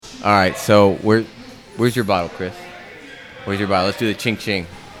All right, so where's your bottle, Chris? Where's your bottle? Let's do the ching ching.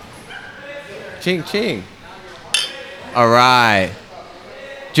 Ching ching. All right.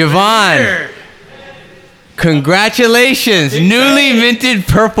 Javon. Congratulations, newly minted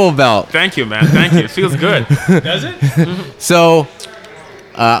purple belt. Thank you, man. Thank you. It feels good. Does it? So,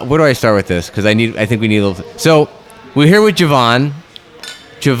 where do I start with this? Because I think we need a little. So, we're here with Javon.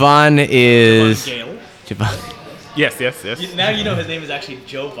 Javon is Gale. Javon. Yes. Now you know his name is actually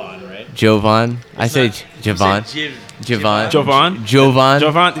Jovan, right? Jovan. I say Javon. Jovan.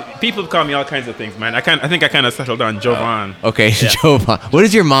 Jovan. People call me all kinds of things, man. I think I kind of settled on Jovan. Okay, Yeah. Jovan. What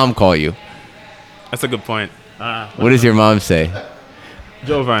does your mom call you? That's a good point. What does your mom say?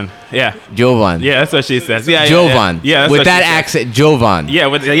 Jovan. Yeah. Jovan. Yeah, that's what she says. Yeah. Jovan. Yeah. That's with what that she says. accent, Jovan.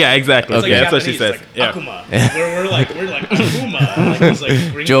 Yeah, exactly. It's Okay, like that's what she Japanese, says. like Yeah. Akuma. We're like Akuma. Like, it's like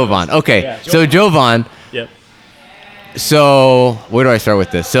gringo. Jovan. Okay, Yeah, so Jovan. Yep. So where do I start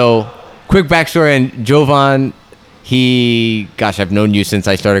with this? So quick backstory on Jovan. I've known you since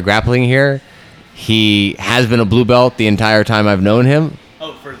I started grappling here. He has been a blue belt the entire time I've known him.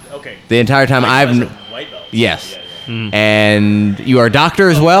 Oh, okay. The entire time Like, I've as a white belt. yes. Yeah. And you are a doctor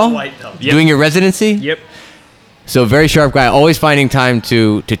as well, White belt. Yep. doing your residency. Yep. So very sharp guy, always finding time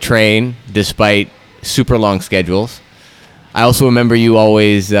to train despite super long schedules. I also remember you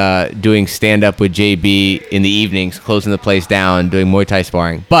always doing stand-up with JB in the evenings, closing the place down, doing Muay Thai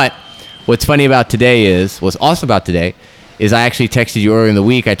sparring. But what's awesome about today is I actually texted you earlier in the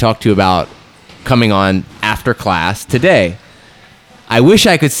week. I talked to you about coming on after class today. I wish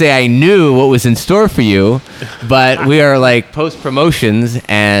I could say I knew what was in store for you, but we are like post-promotions,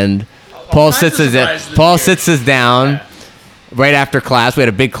 and Paul sits us down right after class. We had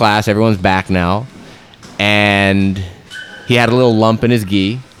a big class. Everyone's back now. And he had a little lump in his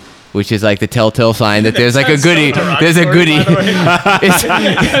gi, which is like the telltale sign that there's like a goodie. There's a goodie.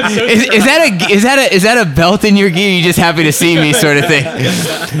 Is that a belt in your gi? Or are you just happy to see me, sort of thing?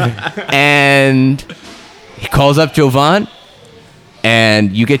 And he calls up Jovan,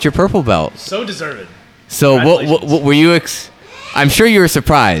 and you get your purple belt. So deserved. So what were you? I'm sure you were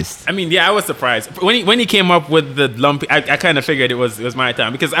surprised. I mean, yeah, I was surprised when he came up with the lump. I kind of figured it was my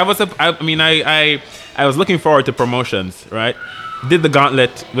time because I was looking forward to promotions, right? Did the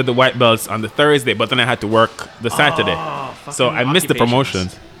gauntlet with the white belts on the Thursday, but then I had to work the Saturday, so I missed the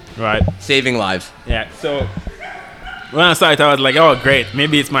promotions, right? Saving lives. Yeah. So when I saw it, I was like, oh, great,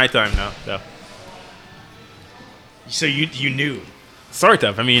 maybe it's my time now. So you knew. Sort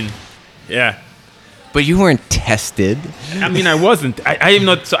of. I mean, yeah. But you weren't tested. I mean, I wasn't.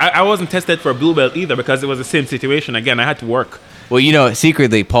 I wasn't tested for a blue belt either because it was the same situation. Again, I had to work. Well,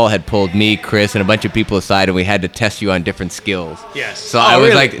 secretly, Paul had pulled me, Chris, and a bunch of people aside, and we had to test you on different skills. Yes. So I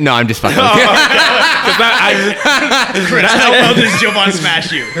was like, no, I'm just fucking with you. Chris, how well does Jovan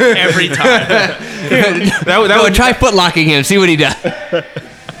smash you every time? that would try footlocking him, see what he does.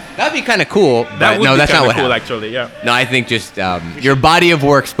 That'd be kind of cool. That would be that's not what cool, happened. actually. Yeah. No, I think just your body of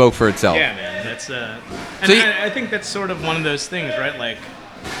work spoke for itself. Yeah, man. That's So I think that's sort of one of those things, right? Like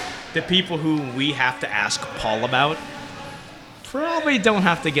the people who we have to ask Paul about probably don't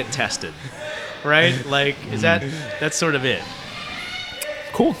have to get tested, right? Like, that's sort of it.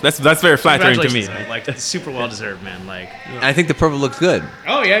 Cool. That's very flattering to me. Congratulations, man. Like, it's super well deserved, man. Like, I think the purple looks good.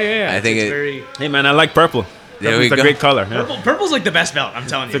 oh yeah. I think it's it- very. Hey man, I like purple. There we It's a go. great color. Yeah. Purple's like the best belt. I'm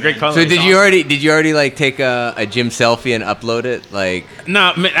telling you. It's a great man. color. So did you already like take a gym selfie and upload it? Like,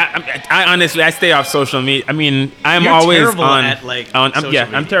 No, I honestly, I stay off social media. I mean, I'm You're always terrible on. at, like, I'm social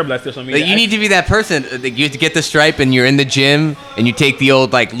I'm media. terrible at social media. you need to be that person. Like, you get the stripe and you're in the gym and you take the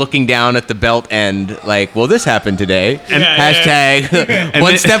old like looking down at the belt and like, well, this happened today. And- Hashtag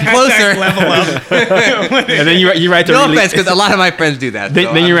one step closer. Level up. and then you write a No really, offense, because a lot of my friends do that. then,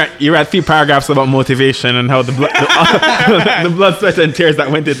 so, then you write 3 paragraphs about motivation and how the blood, the blood, sweat, and tears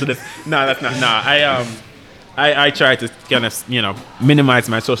that went into this. No, that's not. No, I try to kind of minimize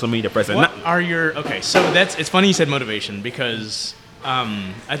my social media presence. What are your So it's funny you said motivation because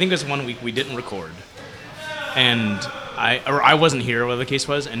I think there's one week we didn't record, and I wasn't here, whatever the case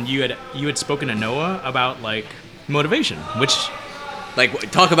was, and you had spoken to Noah about like motivation, which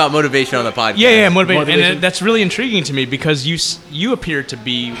like, talk about motivation on the podcast. yeah motivation, Motivation. and that's really intriguing to me because you appear to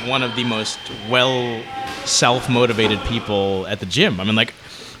be one of the most self-motivated people at the gym. I mean, like,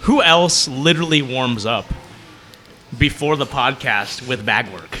 who else literally warms up before the podcast with bag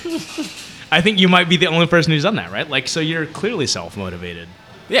work? I think you might be the only person who's done that, right? Like, so you're clearly self-motivated.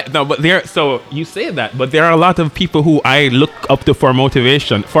 Yeah, no, but so you say that, but there are a lot of people who I look up to for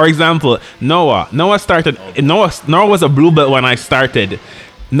motivation. For example, Noah. Noah was a blue belt when I started.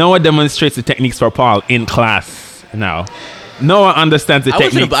 Noah demonstrates the techniques for Paul in class now. Noah understands the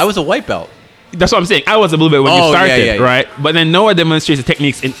technique. I was a white belt. That's what I'm saying. I was a blue belt when you Oh, yeah, started, yeah, yeah. right? But then Noah demonstrates the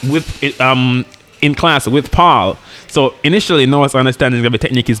techniques in class with Paul. So initially, Noah's understanding of the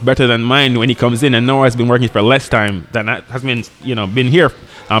technique is better than mine when he comes in, and Noah's been working for less time than I has been, been here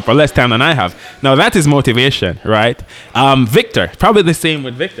for less time than I have. Now that is motivation, right? Victor, probably the same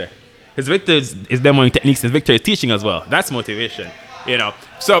with Victor, because Victor is demoing techniques, and Victor is teaching as well. That's motivation,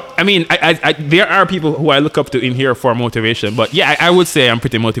 So I mean, I there are people who I look up to in here for motivation, but yeah, I would say I'm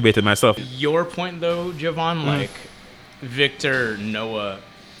pretty motivated myself. Your point, though, Javon, like Victor, Noah,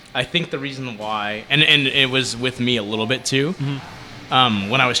 I think the reason why, and it was with me a little bit too,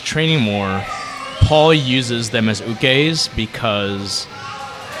 when I was training more, Paul uses them as ukes because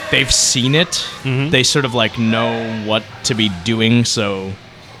they've seen it. They sort of like know what to be doing. So,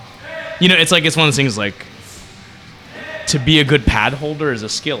 it's one of those things like, to be a good pad holder is a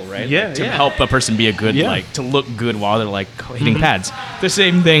skill, right? Yeah, Like, to yeah. help a person be a good, to look good while they're like hitting pads. The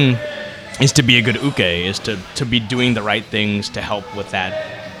same thing is to be a good uke, is to be doing the right things to help with that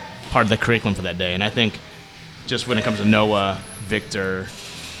part of the curriculum for that day. And I think just when it comes to Noah, Victor,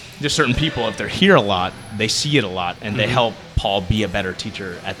 there's certain people, if they're here a lot, they see it a lot, and they help Paul be a better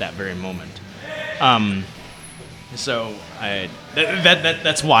teacher at that very moment. So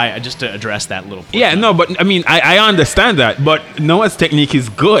that's why, just to address that little point. Yeah, no, but I mean, I understand that, but Noah's technique is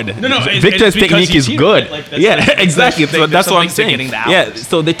good. No, Victor's it's because technique he's is here, good. right? Like, that's Yeah, like- exactly. there's So that's what I'm something to saying. getting the Yeah, hours.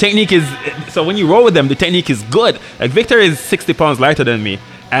 so the technique is, so when you roll with them, the technique is good. Like Victor is 60 pounds lighter than me.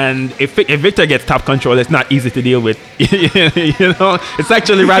 And if Victor gets top control, it's not easy to deal with. It's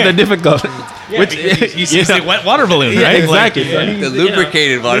actually rather difficult. Yeah, because he's a wet water balloon, Yeah, right? exactly. Like, So The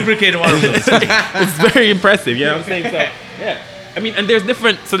lubricated one. lubricated water balloon. It's very impressive. You know what I'm saying? So, yeah. I mean, and there's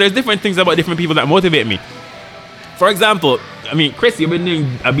different things about different people that motivate me. For example, I mean, Chris, you've been doing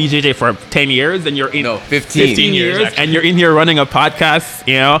a BJJ for 10 years, and you're in 15. 15 years, actually. and you're in here running a podcast.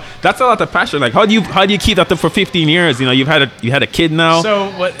 That's a lot of passion. Like, how do you keep that up for 15 years? You had a kid now.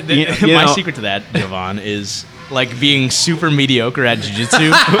 So what? You My know. secret to that, Javon, is like being super mediocre at jiu-jitsu,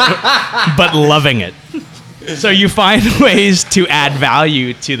 but loving it. So you find ways to add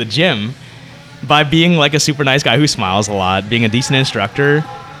value to the gym by being like a super nice guy who smiles a lot, being a decent instructor,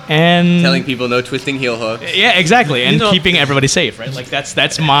 and Telling people no twisting heel hooks. yeah, exactly, and You know- keeping everybody safe, right? Like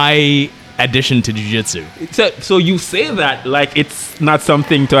that's my addition to jiu-jitsu. So you say that like it's not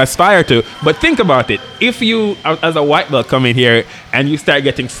something to aspire to, but think about it. If you, as a white belt, come in here and you start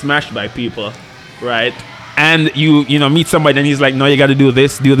getting smashed by people, right? And you meet somebody and he's like, no, you got to do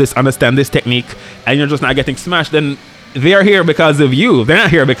this, understand this technique, and you're just not getting smashed, then they are here because of you. They're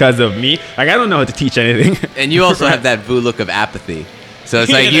not here because of me. Like, I don't know how to teach anything. And you also have that Vu look of apathy. So it's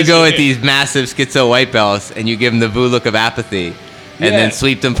Yeah, like you that's go true. with these massive schizo white belts and you give them the Vu look of apathy, and Yeah. then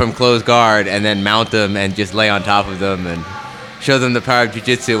sweep them from closed guard, and then mount them and just lay on top of them and show them the power of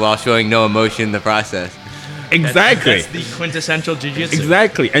jiu-jitsu while showing no emotion in the process. Exactly. That's the quintessential jiu-jitsu.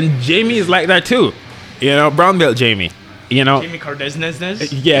 Exactly. And Jamie is like that too. Brown belt Jamie. Jamie Cardenas.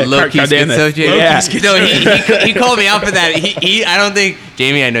 Yeah, Low-key Cardenas. schizo, Jamie. Yeah. No, he called me out for that. He I don't think,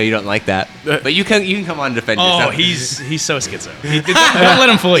 Jamie, I know you don't like that, but you can come on and defend Oh, yourself. he's so schizo. Don't let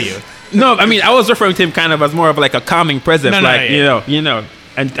him fool you. No, I mean, I was referring to him kind of as more of like a calming presence, No, like yeah.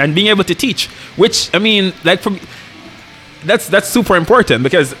 and being able to teach. Which I mean, like for that's super important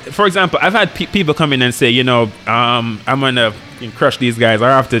because, for example, I've had people come in and say, I'm gonna crush these guys.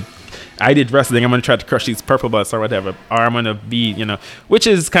 I did wrestling. I'm gonna try to crush these purple belts or whatever, or I'm gonna be, which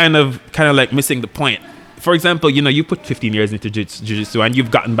is kind of like missing the point. For example, you put 15 years into jiu-jitsu and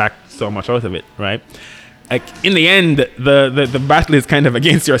you've gotten back so much out of it, right? Like in the end, the battle is kind of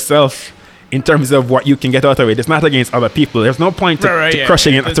against yourself in terms of what you can get out of it. It's not against other people. There's no point to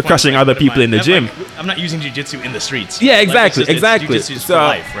crushing other people in the gym. I'm not using jiu-jitsu in the streets. Yeah, exactly, exactly. Jiu-jitsu is for So-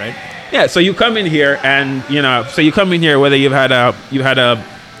 life, right? Yeah, so you come in here and so you come in here whether you've had a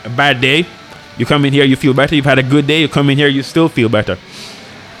bad day, you come in here, you feel better. You've had a good day, you come in here, you still feel better.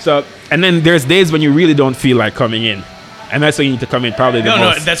 So, and then there's days when you really don't feel like coming in, and that's when you need to come in probably the No,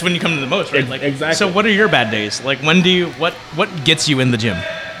 most. that's when you come to the most, right? Like, Exactly. So what are your bad days? Like when do you what gets you in the gym?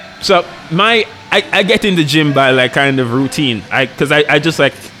 So I get in the gym by like kind of routine. Because I just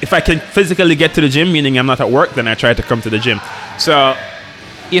like, if I can physically get to the gym, meaning I'm not at work, then I try to come to the gym. So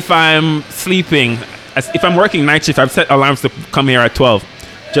if I'm sleeping, if I'm working night shift, I've set alarms to come here at 12.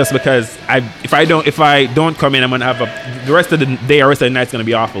 Just because if I don't come in, I'm gonna have the rest of the day or rest of the night's gonna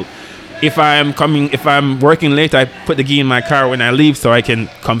be awful. if I'm working late, I put the gi in my car when I leave, so I can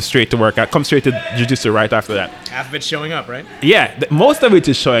come straight to work. I come straight to jiu-jitsu right after that. Half of it's showing up, right? Yeah, most of it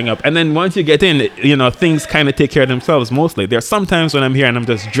is showing up, and then once you get in, things kind of take care of themselves. Mostly, there's sometimes when I'm here and I'm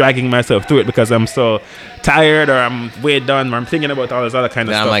just dragging myself through it because I'm so tired or I'm weighed down or I'm thinking about all this other kind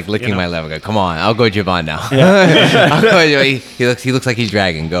of Now stuff. I'm like licking my lip. I go, come on, I'll go Javon now. Yeah. I'll go, he looks like he's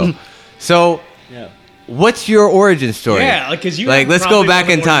dragging. Go. So, Yeah. what's your origin story? Yeah, because you Like, have let's go probably back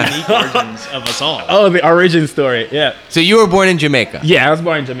one in of the more time. unique origins of us all. Oh, the origin story. Yeah. So you were born in Jamaica. Yeah, I was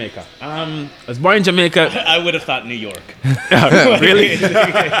born in Jamaica. I was born in Jamaica. I would have thought New York. Really?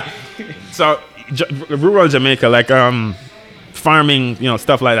 So, rural Jamaica, like farming,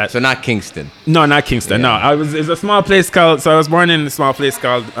 stuff like that. So not Kingston. No, not Kingston. Yeah. No, it's a small place called. So I was born in a small place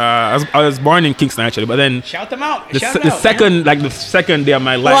called. I was born in Kingston actually, but then Shout them out. the Shout the second day of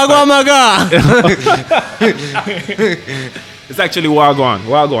my life, Wagwamaga. it's actually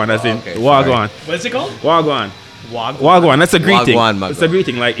Wagwan, as in okay, Wagwan. What's it called? Wagwan. Wagwan. Wagwan. That's a greeting. Wagwan, Magwan. It's a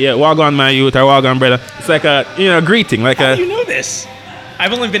greeting. Like, yeah, Wagwan, my youth, or Wagwan, brother. It's like a greeting. Like How a. do you know this?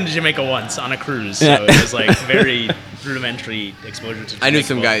 I've only been to Jamaica once on a cruise, so Yeah. it was like very rudimentary exposure to Jamaica. I knew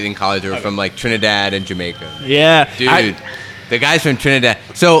some guys in college who were from like Trinidad and Jamaica. Yeah, Dude, the guys from Trinidad.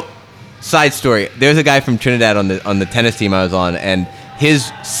 So, side story. There's a guy from Trinidad on the tennis team I was on, and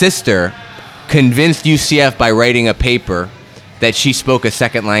his sister convinced UCF by writing a paper that she spoke a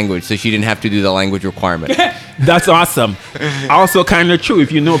second language, so she didn't have to do the language requirement. That's awesome. Also, kind of true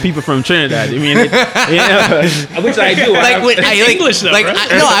if you know people from Trinidad. I mean, which I do. English though,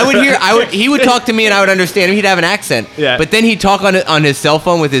 right? He would talk to me and I would understand him. He'd have an accent. Yeah. But then he'd talk on his cell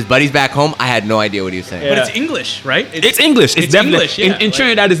phone with his buddies back home. I had no idea what he was saying. But Yeah. it's English, right? It's English. It's definitely English. Yeah. in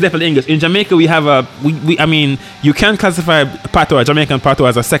Trinidad. It's definitely English. In Jamaica, we have I mean, you can classify Patois, Jamaican Patois,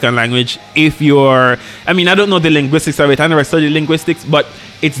 as a second language if you're. I mean, I don't know the linguistics of it. I never studied linguistics, but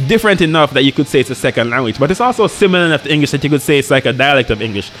it's different enough that you could say it's a second language. But it's also similar enough to English that you could say it's like a dialect of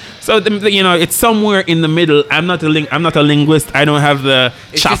English. So it's somewhere in the middle. I'm not a linguist. I don't have the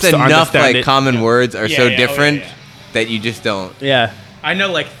It's chops just to enough understand like it. common words are Yeah, so yeah, oh, different yeah. that you just don't. Yeah. I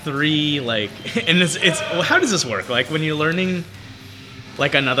know like 3 and it's well, how does this work? Like when you're learning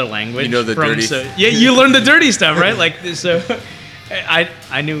like another language, You know the dirty- yeah, you learn the dirty stuff, right? Like so,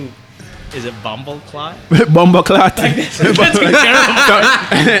 I knew. Is it Bumbleclot? Bumbleclot. That's like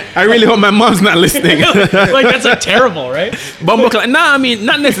terrible. I really hope my mom's not listening. Like that's like terrible, right? Bumbleclot. No, I mean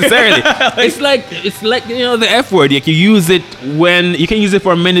not necessarily. It's like the F word. You can use it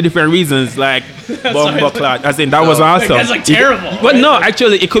for many different reasons. Like bumbleclot. As in that was awesome. That's like terrible. But no,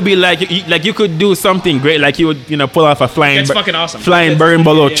 actually, it could be like you could do something great. Like you would pull off a flying. That's fucking awesome. Flying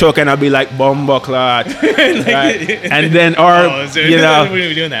Berimbolo choke, and I'll be like bumbleclot. Right? And then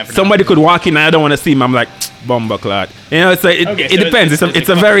we're doing that. For somebody could walk in and I don't want to see him. I'm like bumbleclot. It's like Okay, it so depends. it's It's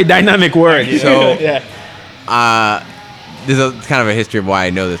a very dynamic word. So- yeah. There's kind of a history of why I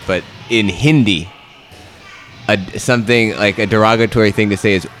know this, but in Hindi, something like a derogatory thing to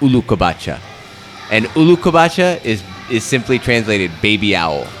say is ulu kabacha. And ulu kabacha is simply translated baby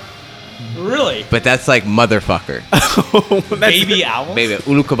owl. Really? But that's like motherfucker. Baby owl? Baby,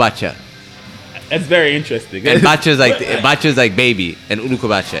 ulu kabacha. That's very interesting. And bacha's like baby, and ulu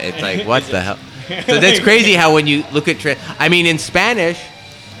kabacha. It's like, what the hell? So that's crazy how when you look at in Spanish,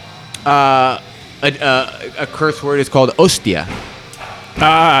 a curse word is called hostia.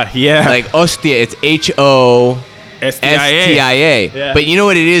 Yeah. Like hostia, it's HOSTIA. Yeah. But you know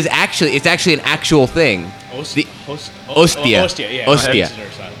what it is? Actually, it's actually an actual thing. Hostia. Hostia. Yeah. Hostia.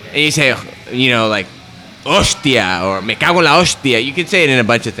 And you say, like, hostia or me cago en la hostia. You can say it in a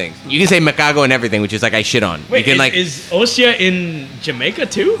bunch of things. You can say me cago in everything, which is like I shit on. Wait, you can is Ostia in Jamaica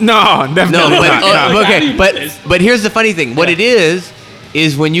too? No, definitely No, not. but okay, this. but here's the funny thing. What it is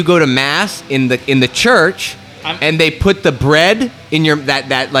when you go to mass in the church, and they put the bread in your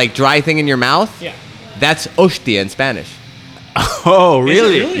that like dry thing in your mouth. Yeah. That's hostia in Spanish. Oh,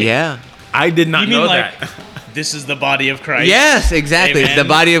 really? really? Yeah. I did not You mean know like that. this is the body of Christ? Yes, exactly. Amen. The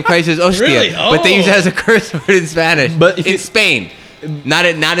body of Christ is hostia, Really? but they use it Oh. as a curse word in Spanish. But if in you- Spain, not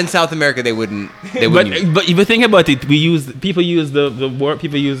in South America, they wouldn't. They wouldn't. use it. But if you think about it, people use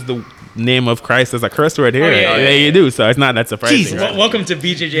the name of Christ as a curse word here. yeah. You do. So it's not that surprising. Jesus. Right? Welcome to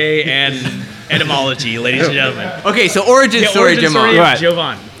BJJ and etymology, ladies and gentlemen. Okay, so origin story, origin Jamal. story of Right.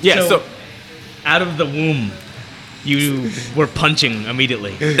 Jovan. Yeah. So out of the womb, you were punching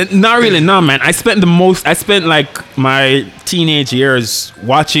immediately. not really, no, man. I spent like my teenage years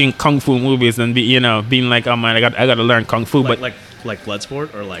watching kung fu movies and being like, oh man, I got to learn kung fu. But Like like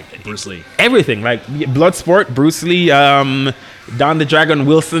Bloodsport or like Bruce Lee? Everything, like Bloodsport, Bruce Lee, Don the Dragon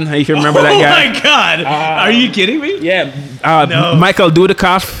Wilson, if you remember that guy. Oh my God! Are you kidding me? Yeah, No. Michael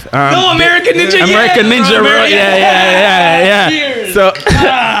Dudikoff. No, American Ninja. American Ninja. American- Yeah. Cheers. So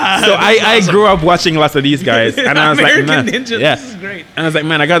I grew up watching lots of these guys, and I was American like, man, Ninja. yeah. This is great. And I was like,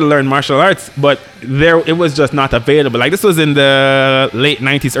 man, I got to learn martial arts, but it was just not available. Like this was in the late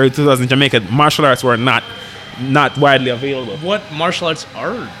 '90s, early 2000s in Jamaica. Martial arts were not widely available. What martial arts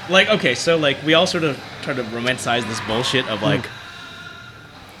are like? Okay, so like we all sort of try to romanticize this bullshit of like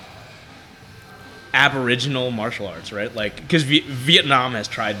Aboriginal martial arts, right? Like because Vietnam has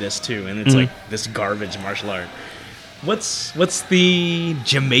tried this too, and it's like this garbage martial art. What's the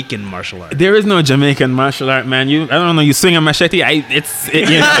Jamaican martial art? There is no Jamaican martial art, man. I don't know. You swing a machete.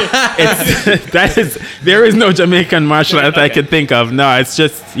 There is no Jamaican martial art I could think of. No, it's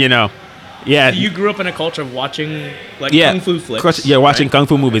just yeah. You grew up in a culture of watching like Yeah, kung fu flicks. watching right? kung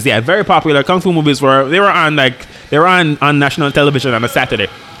fu movies. Yeah, very popular. Kung fu movies were on national television on a Saturday,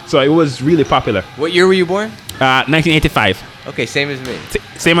 so it was really popular. What year were you born? 1985. Okay, same as me.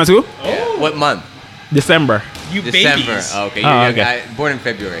 Same as who? What month? December. You December. babies. Oh, okay, Oh, you're okay. born in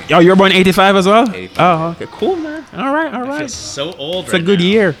February. Oh, you were born 85 as well? 85. Oh, okay, cool, man. All right. I feel so old. It's a good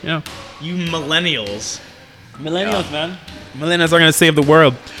year. Yeah. You millennials. Millennials, man. Millennials are gonna save the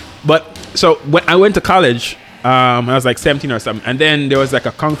world. But so when I went to college, I was like 17 or something, and then there was like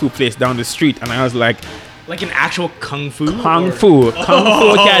a kung fu place down the street, and I was like, Like an actual kung fu. Kung Fu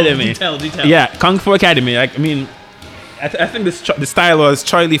Academy. Do tell. Yeah, Kung Fu Academy. Like, I mean, I think the style was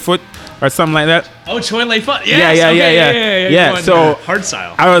Charlie Foot or something like that. Oh, Choi Lei Fut. Yes. Yeah. Okay, Yeah, Going, so- hard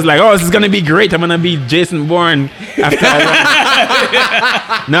style. I was like, oh, this is gonna be great. I'm gonna be Jason Bourne after.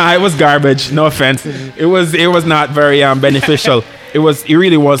 No, it was garbage. No offense. It was not very beneficial. It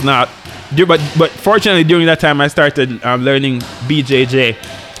really was not. But fortunately, during that time, I started learning BJJ.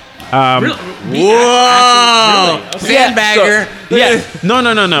 Really? Whoa! Really? Okay. Sandbagger. Yeah.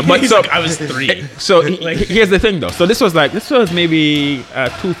 No. But He's so like, I was 3. So here's the thing, though. So this was maybe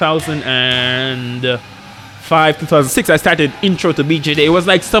 2005, 2006. I started intro to BJJ. It was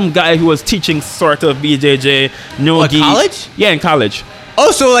like some guy who was teaching sort of BJJ. What, college? Yeah, in college.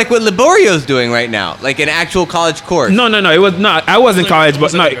 Oh, so like what Laborio's doing right now, like an actual college course. No. It was not. I was in college, but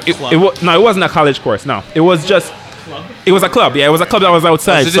was it no, like a club? it wasn't a college course. No, it was just. It was a club. Yeah, it was a club that was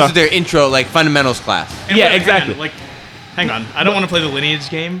outside. So this is their intro, like fundamentals class. And Yeah, wait, exactly. Hang on. I don't want to play the lineage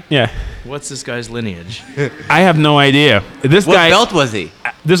game. Yeah, What's this guy's lineage? I have no idea. This What guy. belt was he?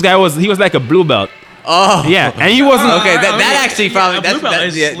 This guy was like a blue belt. Oh, Yeah, and he wasn't. Okay, that actually probably- a blue that's- belt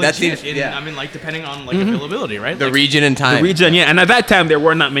is that legit seems- in- yeah. I mean, like depending on like availability, right? the Like, region and time. The region, yeah. And at that time, there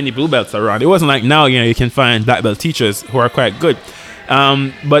were not many blue belts around. It wasn't like now, you can find black belt teachers who are quite good.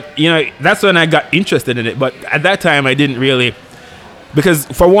 But, that's when I got interested in it. But at that time, I didn't really, because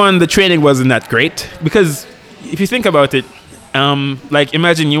for one, the training wasn't that great. Because if you think about it, like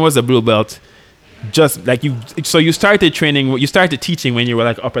imagine you was a blue belt, just like you started teaching when you were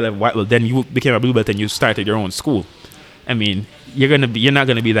like upper level white belt, then you became a blue belt and you started your own school. I mean, you're not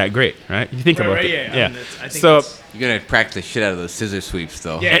gonna be that great, right? You think about right, it. yeah. I mean, I think So it's- You're gonna practice the shit out of those scissor sweeps,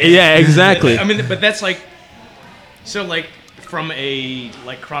 though. yeah, exactly. I mean, but that's like, so like from a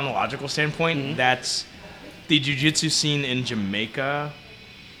like chronological standpoint, that's the jiu-jitsu scene in Jamaica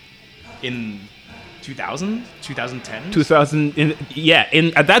in 2000, 2010. 2000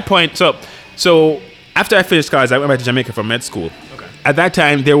 at that point, so after I finished college, I went back to Jamaica for med school. Okay. At that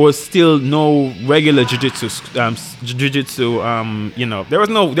time, there was still no regular jiu-jitsu. There was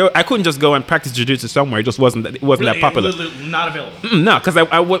I couldn't just go and practice jiu-jitsu somewhere. It just wasn't that popular. Not available. No, because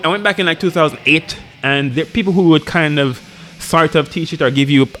I went back in like 2008, and there people who would kind of sort of teach it or give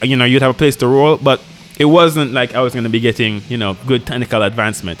you, you'd have a place to roll, but it wasn't like I was going to be getting, good technical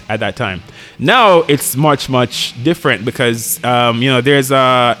advancement at that time. Now it's much, much different because, there's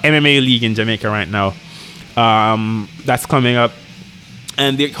a MMA league in Jamaica right now that's coming up.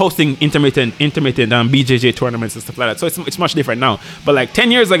 And they're hosting intermittent BJJ tournaments and stuff like that. So it's much different now. But like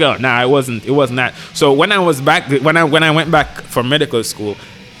 10 years ago, it wasn't that. So when I was back, when I went back for medical school,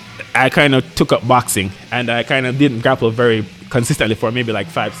 I kind of took up boxing, and I kind of didn't grapple very consistently for maybe like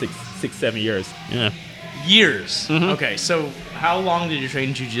 5, 6, 7 years. Yeah. Years. Okay, so how long did you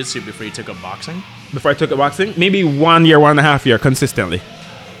train jiu-jitsu before you took up boxing? Before I took up boxing, maybe 1 year, 1.5 years consistently.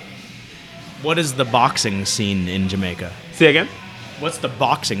 What is the boxing scene in Jamaica? Say again? What's the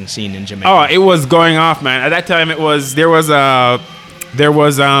boxing scene in Jamaica? Oh, it was going off, man. At that time, there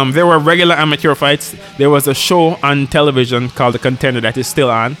were regular amateur fights. There was a show on television called The Contender that is still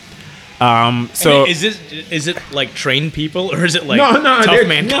on. So is it like trained people or is it like no, tough they're-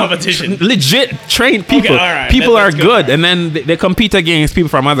 man no, competition? legit trained people. all right. People That's are good. good, and then they compete against people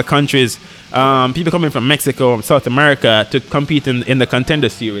from other countries. People coming from Mexico, South America to compete in the Contender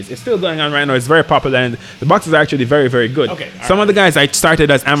Series. It's still going on right now. It's very popular, and the boxers are actually very, very good. Okay, all Some of the guys I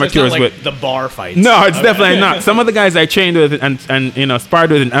started as So it's amateurs not like with. the bar fights. No, it's Okay. definitely not. Some of the guys I trained with and sparred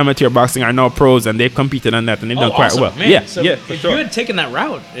with in amateur boxing are now pros, and they've competed on that, and they've done quite awesome. well. Man, Yeah, so yeah, for if sure. you had taken that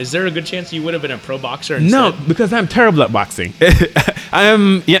route, is there a good chance you would have been a pro boxer instead? No, because I'm terrible at boxing.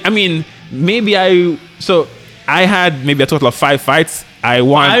 Maybe I had maybe a total of 5 fights. I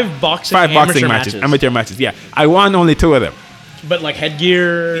won Five boxing amateur matches. Amateur matches, yeah. I won only 2 of them. But like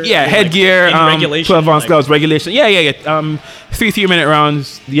headgear. Yeah, and, headgear, like, in regulation, 12 ounce like- gloves, regulation. Yeah. 3 3-minute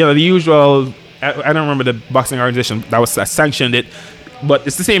rounds. The usual. I don't remember the boxing organization that was sanctioned it, but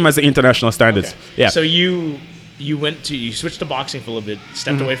it's the same as the international standards. Okay. Yeah. So you switched to boxing for a little bit,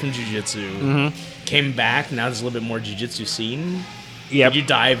 stepped Mm-hmm. away from jiu-jitsu, came back. Now there's a little bit more jiu-jitsu scene. Yep. Did you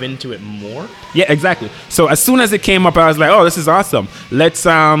dive into it more? Yeah, exactly. So as soon as it came up, I was like, "Oh, this is awesome! Let's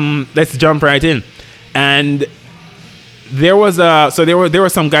jump right in." And there were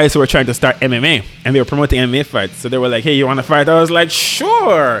some guys who were trying to start MMA, and they were promoting MMA fights. So they were like, "Hey, you want to fight?" I was like,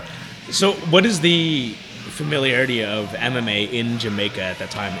 "Sure." So what is the familiarity of MMA in Jamaica at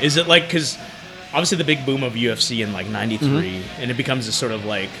that time? Is it like, because obviously the big boom of UFC in like '93, Mm-hmm. and it becomes this sort of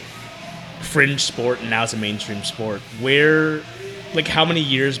like fringe sport, and now it's a mainstream sport. Where, like, how many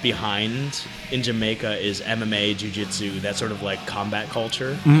years behind in Jamaica is MMA, jiu-jitsu, that sort of like combat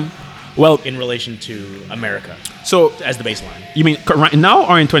culture Well, in relation to America so as the baseline? you mean right now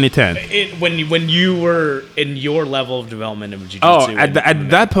or in 2010? When you were in your level of development of jiu-jitsu? Oh, and at MMA?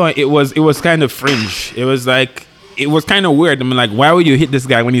 that point, it was kind of fringe. It was kind of weird. I mean, like, why would you hit this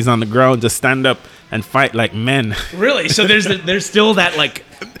guy when he's on the ground? Just stand up and fight like men. Really? So there's still that like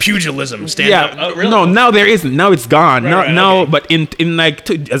pugilism stand up. Oh, really? No, now there isn't. Now it's gone. Right, now, okay. but in like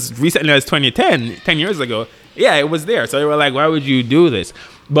as recently as 2010, 10 years ago, yeah, it was there. So they were like, why would you do this?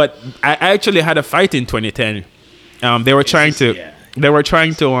 But I actually had a fight in 2010. They were trying to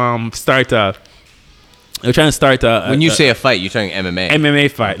start a. They're trying to start a. When you say a fight, you're talking MMA.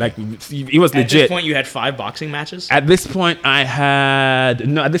 MMA fight, like it was At legit. this point, you had 5 boxing matches. At this point,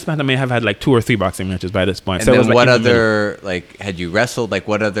 At this point, I may have had like 2 or 3 boxing matches by this point. and So it then was like what in the middle. other, like, had you wrestled? Like,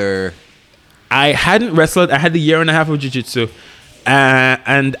 what other? I hadn't wrestled. I had the year and a half of jiu-jitsu,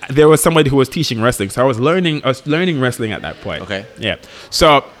 and there was somebody who was teaching wrestling. So I was learning wrestling at that point. Okay. Yeah.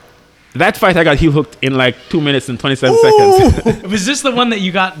 So that fight, I got heel hooked in like 2 minutes and 27 seconds. Was this the one that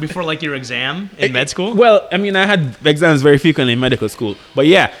you got before like your exam in med school? Well, I mean, I had exams very frequently in medical school, but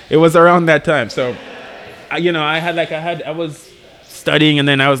yeah, it was around that time. So, I was studying, and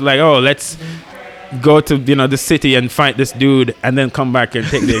then I was like, oh, let's go to the city and fight this dude, and then come back and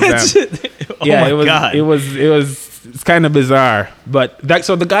take the exam. Oh Yeah, my it was. God. It's kind of bizarre, but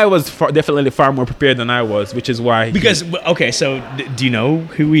so the guy was definitely far more prepared than I was, which is why. Because okay, so do you know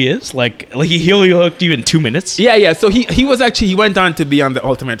who he is? Like he heel hooked you in 2 minutes? Yeah. So he went on to be on the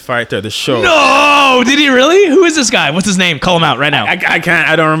Ultimate Fighter, the show. No, did he really? Who is this guy? What's his name? Call him out right now. I can't.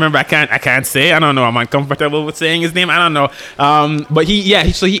 I don't remember. I can't say. I don't know. I'm uncomfortable with saying his name. I don't know. But he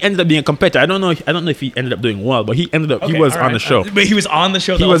ended up being a competitor. I don't know if he ended up doing well, but he ended up. Okay, he was all on right. the show. But he was on the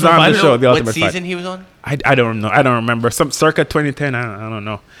show. He was on the show. The What Ultimate season Fighter. he was on? I don't know. I don't remember. Some circa 2010. I don't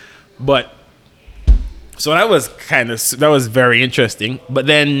know. But so that was very interesting. But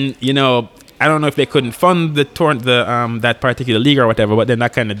then I don't know if they couldn't fund the that particular league or whatever. But then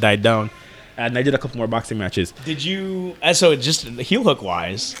that kind of died down, and I did a couple more boxing matches. Did you? So just heel hook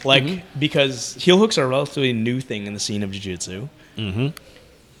wise, like because heel hooks are a relatively new thing in the scene of jiu-jitsu. Mm-hmm.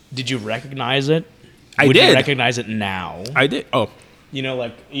 Did you recognize it? I Would did. you recognize it now? I did. Oh,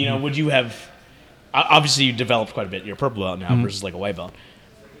 Would you have? Obviously, you developed quite a bit. You're a purple belt now versus like a white belt.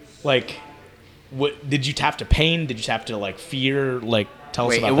 Like, what did you tap to pain? Did you tap to like fear? Like, tell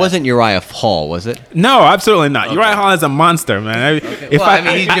us Wait, about it that. wasn't Uriah Hall, was it? no, absolutely not. Uriah Hall is a monster, man. He's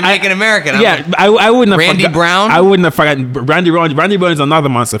Jamaican American. I wouldn't have Randy forgot- Brown? I wouldn't have forgotten Randy Brown. Randy Brown is another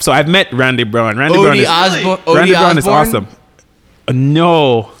monster. So I've met Randy Brown. Randy Brown Odie is Osborne. Randy Brown is awesome.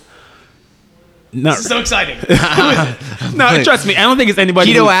 No. No, This is so exciting. no, trust me. I don't think it's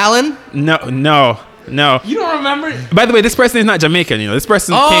anybody. Keto Allen? No. You don't remember? By the way, this person is not Jamaican. This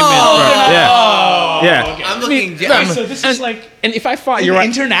person came in. Oh! Yeah. Yeah. okay. I'm I mean, looking. right, So this is like and if I fought an Uriah,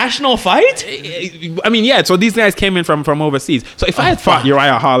 international fight. I mean, yeah. So these guys came in from overseas. So if I had fought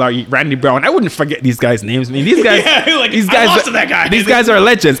Uriah Hall or Randy Brown, I wouldn't forget these guys' names. I mean, these guys, Yeah, like, these I guys, lost to that guy. These guys are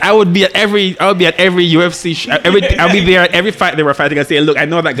legends. I would be at every UFC. I'll be there at every fight they were fighting. I say, look, I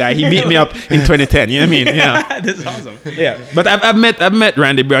know that guy. He beat me up in 2010. You know what I mean? Yeah. This is awesome. Yeah, but I've met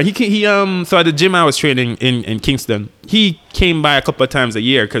Randy Brown. He so at the gym I was training in Kingston, he came by a couple of times a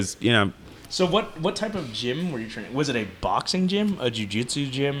year because So what type of gym were you training? Was it a boxing gym, a jiu-jitsu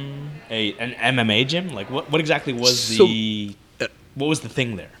gym, an MMA gym? Like what exactly was what was the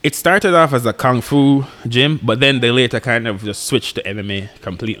thing there? it started off as a kung fu gym, but then they later kind of just switched to MMA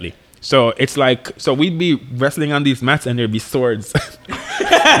completely. So it's like we'd be wrestling on these mats and there'd be swords.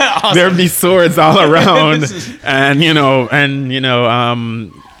 There'd be swords all around, and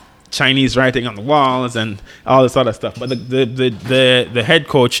Chinese writing on the walls and all this other stuff. But the head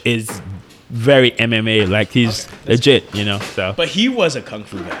coach is very MMA, like he's legit, So But he was a kung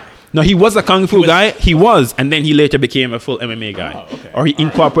fu guy. no, he was a kung fu guy. He was, and then he later became a full MMA guy, Oh, okay. or he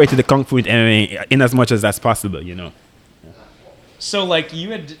incorporated the kung fu into MMA in as much as that's possible, So like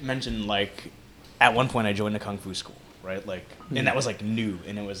you had mentioned, like at one point I joined a kung fu school, right? Like, and that was like new,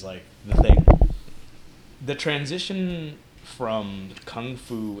 and it was like the thing. The transition from kung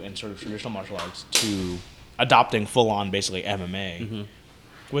fu and sort of traditional martial arts to adopting full on basically MMA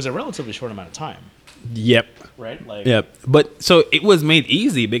was a relatively short amount of time, Yep. right? Like, Yep. But so it was made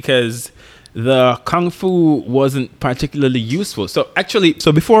easy because the kung fu wasn't particularly useful. So actually,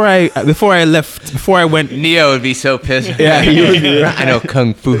 before I went. Neo would be so pissed. Yeah, he would be, right? I know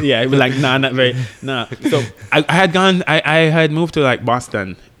kung fu. Yeah, he'd be like, not very. So I had moved to like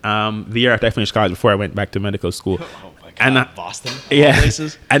Boston the year after I finished college before I went back to medical school. oh my god, And Boston, of all Yeah,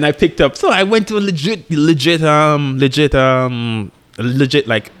 places. and I picked up. So I went to a legit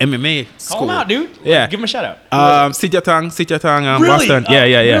like MMA school. Call him out, dude. Yeah. Give him a shout out. Sityatang, Really? Boston. Yeah.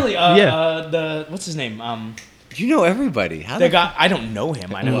 Really? Yeah. The what's his name? You know everybody. How The the guy. I don't know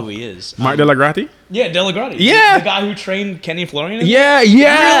him. I know who he is. Mark Delagrati? Yeah, Delagrati. Yeah. The guy who trained Kenny Florian. Yeah.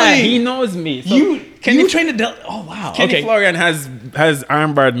 Really? He knows me. So You trained a Oh wow. Kenny okay. Florian has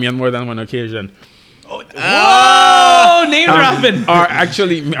armbarred me on more than one occasion. Oh, name dropping. Or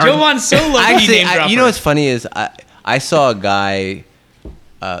actually, Joe Von Solo. Actually, name dropper. you know what's funny is I saw a guy.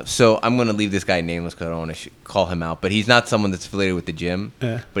 So I'm going to leave this guy nameless because I don't want to call him out. But he's not someone that's affiliated with the gym.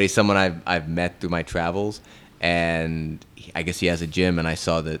 Yeah. But he's someone I've met through my travels, and I guess he has a gym. And I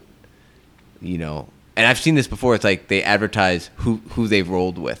saw that, and I've seen this before. It's like they advertise who they've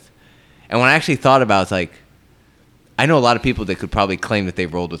rolled with, and when I actually thought about it, it's like I know a lot of people that could probably claim that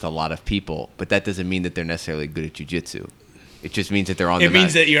they've rolled with a lot of people, but that doesn't mean that they're necessarily good at jiu-jitsu. It just means that they're on the mat. It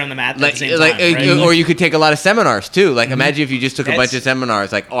means that you're on the mat at Like, the same time, right? or you could take a lot of seminars too. Like, imagine if you just took a bunch of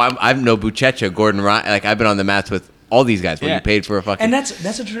seminars. Like, I'm no Buchecha, Gordon Ryan. Like, I've been on the mats with all these guys. When Yeah. you paid for a fucking. And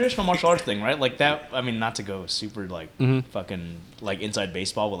that's a traditional martial arts thing, right? Like that. I mean, not to go super like fucking like inside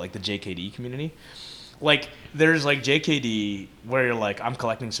baseball with like the JKD community. Like there's like JKD where you're like I'm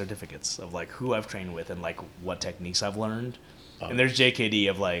collecting certificates of like who I've trained with and like what techniques I've learned, and there's JKD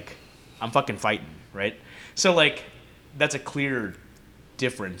of like I'm fucking fighting, right? So like that's a clear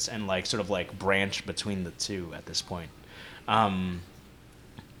difference and like sort of like branch between the two at this point.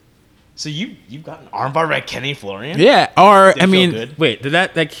 So you've gotten armbar by Kenny Florian? Yeah, or Did it I feel mean, good? wait, did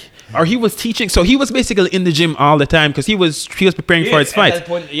that like, or he was teaching? So he was basically in the gym all the time because he was preparing Yeah, for his at fights. that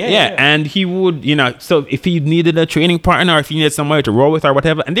point, yeah. and he would, so if he needed a training partner or if he needed somebody to roll with or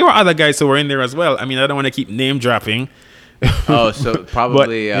whatever, and there were other guys who were in there as well. I mean, I don't want to keep name dropping. Oh, so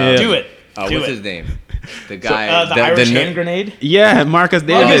probably. yeah. Do it. Do What's it. his name? The guy. The Irish hand grenade? Yeah, Marcus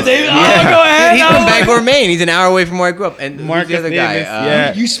Davis. Marcus Davis. Yeah. Oh, go ahead. He's from Bangor, Maine. He's an hour away from where I grew up. And Marcus who's the other guy? Davis,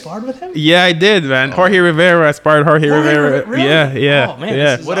 yeah. You sparred with him? Yeah, I did, man. Jorge Rivera. I sparred Jorge Rivera. Really? Yeah. Oh, man, yeah.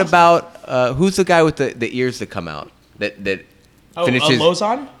 this is What awesome. about who's the guy with the ears that come out that finishes?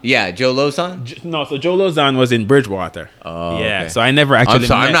 Lozon? Yeah, Joe Lozon. No, so Joe Lozon was in Bridgewater. Oh, yeah. okay. So I never actually.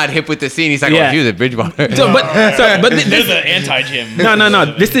 I'm not hip with the scene. He's like, Yeah. oh, he was at Bridgewater. So, but They're this, the anti-gym. no.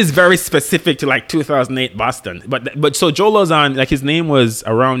 This is very specific to like 2008 Boston. But so Joe Lozon, like his name was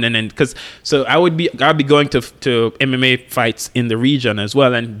around, and then I'd be going to MMA fights in the region as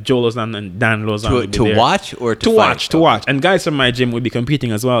well, and Joe Lozon and Dan Lozon would be to there. watch or to fight? watch, and guys from my gym would be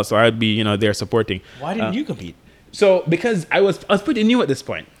competing as well, so I'd be there supporting. Why didn't you compete? So because I was pretty new at this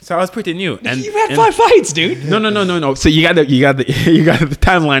point, so I was pretty new, and You've had 5 fights, dude. No. So you got the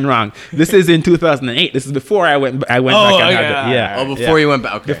timeline wrong. This is in 2008. This is before I went back. And yeah. Oh, before you went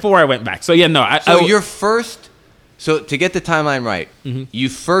back. Okay. Before I went back. So yeah, no. So to get the timeline right, you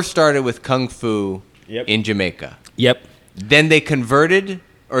first started with Kung Fu Yep. in Jamaica. Yep. Then they converted,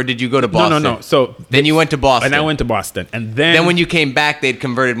 or did you go to No, Boston? no. So Then you went to Boston. and I went to Boston, and then Then when you came back, they'd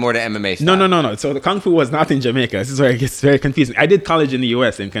converted more to MMA style. no. So the Kung Fu was not in Jamaica. This is where it gets very confusing. I did college in the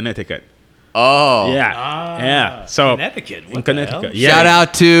U.S. in Connecticut. Oh. Yeah. So Connecticut. What in the Connecticut. hell? Yeah. Shout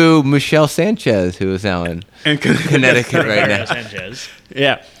out to Michelle Sanchez, who is now in In Connecticut right now. Sanchez.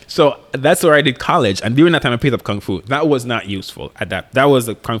 Yeah. So that's where I did college, and during that time I picked up Kung Fu. That was not useful at that. That was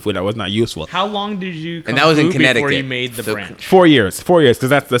a Kung Fu that was not useful. How long did you? And that was in Kung Fu before Connecticut. you made the So- branch. 4 years, because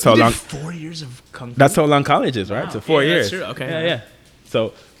that's how You did long. 4 years of Kung Fu. That's how long college is, right? Wow. So 4 Yeah, years. that's true. Okay. Yeah.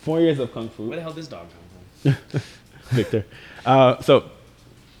 So 4 years of Kung Fu. Where the hell does dog come from? Victor.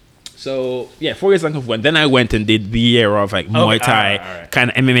 So yeah, 4 years of Kung Fu, and then I went and did the year of like Muay Thai, all right.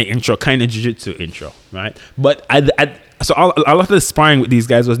 kind of MMA intro, kind of Jiu-Jitsu intro, right? But so a lot of the sparring with these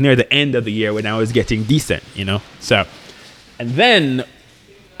guys was near the end of the year when I was getting decent, you know. So, and then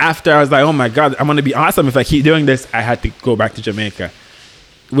after I was like, oh my god, I'm gonna be awesome if I keep doing this. I had to go back to Jamaica,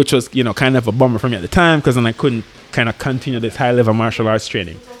 which was kind of a bummer for me at the time because then I couldn't kind of continue this high level martial arts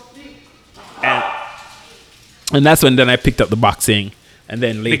training. And that's when then I picked up the boxing, and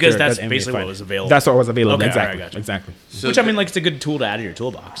then later Because that's got MMA basically what fight. was available. That's what was available. Okay, exactly. alright, gotcha. Exactly. So Which I mean, like, it's a good tool to add to your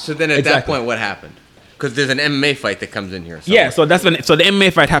toolbox. So then at that Exactly. point, what happened? Because there's an MMA fight that comes in here. Yeah. So that's when. So the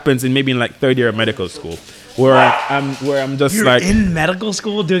MMA fight happens in maybe in like third year of medical school, where I'm just You're like, in medical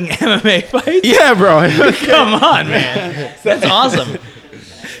school doing MMA fights? yeah, bro. Come on, man. That's awesome.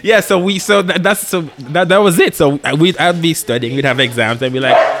 Yeah, that was it. So I'd be studying, we'd have exams, and be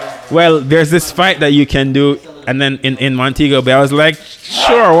like, well, there's this fight that you can do, and then in Montego Bay, I was like,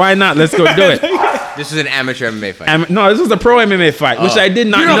 sure, why not? Let's go do it. This is an amateur MMA fight. No, this was a pro MMA fight, which I did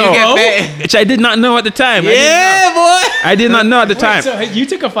not You don't know. get paid. Which I did not know at the time. Yeah, boy. I did not know at the time. So you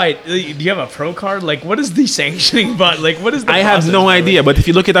took a fight. Do you have a pro card? Like, what is the sanctioning? But like, what is the? I have process no for it? idea, but if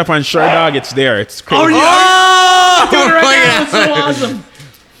you look it up on Sherdog, it's there. It's crazy. Oh, yeah. Oh, Doing it right my now. It's so God. awesome.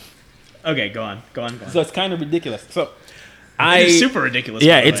 Okay, go on. So it's kind of ridiculous. So It's super ridiculous.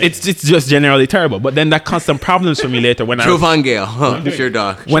 Yeah, by the way. it's just generally terrible. But then that caused some problems for me later when I was, Jovan Gale. Sure,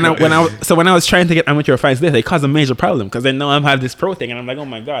 dog. when I was trying to get amateur fights there, they caused a major problem because they know I have this pro thing, and I'm like, oh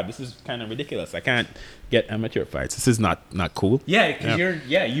my god, this is kind of ridiculous. I can't get amateur fights. This is not cool. Yeah, because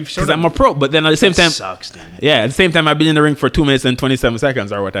you've sort Because of. I'm a pro, but then at the same time, sucks, dude. yeah, at the same time, I've been in the ring for 2 minutes and 27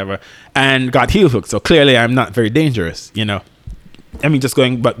 seconds or whatever, and got heel hooked. So clearly, I'm not very dangerous. I mean, just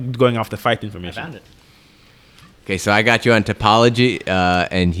going off the fight I information. found it. Okay, so I got you on topology,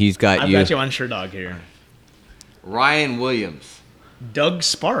 and he's got I've you. got you on Sherdog here. Ryan Williams. Doug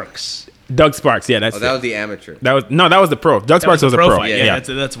Sparks. Doug Sparks, yeah, that's Oh, that it. was the amateur. That was the pro. Doug Sparks was a pro. fight. Yeah, Yeah.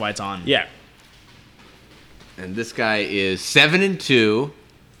 That's why it's on. Yeah. And this guy is 7-2,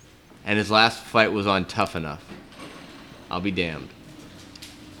 and his last fight was on Tough Enough. I'll be damned.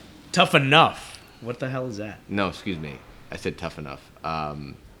 Tough enough. What the hell is that? No, excuse me. I said Tough Enough.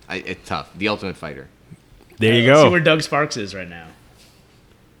 It's tough. The Ultimate Fighter. There you Let's see go. where Doug Sparks is right now.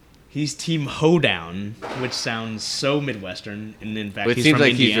 He's Team Hoedown, which sounds so Midwestern, and in fact, But it he's seems from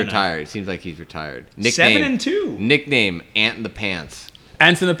like Indiana. he's retired. It seems like he's retired. 7-2. Nickname Ant in the Pants.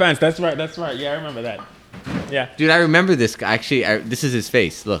 Ants in the pants. That's right. Yeah, I remember that. Yeah. Dude, I remember this guy. Actually, this is his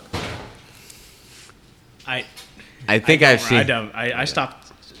face. Look. I think I've seen. I stopped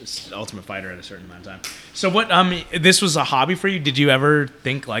Ultimate Fighter at a certain amount of time. So what? This was a hobby for you. Did you ever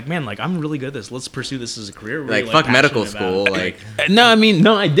think like, man, like I'm really good at this. Let's pursue this as a career. Were you, Like, fuck medical passionate about school. it? Like,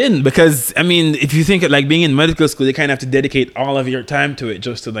 No, I didn't because if you think of like being in medical school, you kind of have to dedicate all of your time to it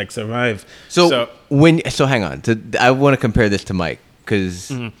just to like survive. so hang on. I want to compare this to Mike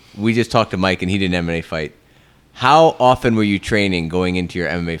because we just talked to Mike and he did an MMA fight. How often were you training going into your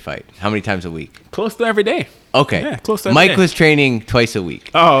MMA fight? How many times a week? close to every day. Okay. Yeah, close to every Mike day. was training twice a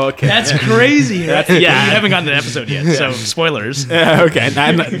week. Oh, okay. That's crazy. Right? yeah. You haven't gotten to the episode yet, so spoilers. Yeah, okay.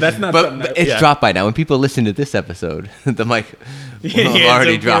 That's not. But something that- it's yeah. dropped by now. When people listen to this episode, the mic will have Yeah,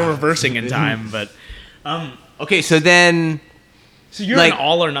 already so dropped. We're reversing in time, but Okay, so then so you're Like- an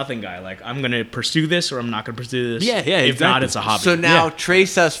all or nothing guy. Like I'm gonna pursue this or I'm not gonna pursue this. Yeah, If not, exactly. it's a hobby. So now Yeah.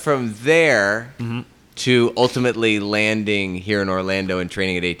 trace us from there to ultimately landing here in Orlando and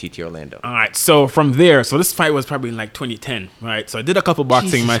training at ATT Orlando. All right. So from there, this fight was probably in like 2010, right? So I did a couple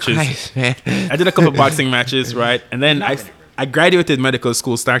boxing matches. Christ, man. I did a couple boxing matches, right? And then I graduated medical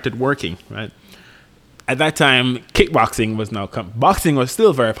school, started working, right? At that time, kickboxing was boxing was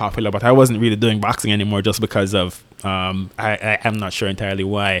still very popular, but I wasn't really doing boxing anymore just because of I'm not sure entirely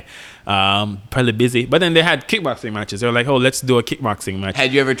why. Probably busy. But then they had kickboxing matches. They were like, oh, let's do a kickboxing match.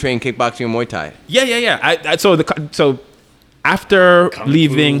 Had you ever trained kickboxing or Muay Thai? Yeah. So after Kung Fu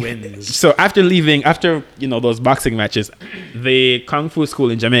leaving, wins. so after those boxing matches, the Kung Fu school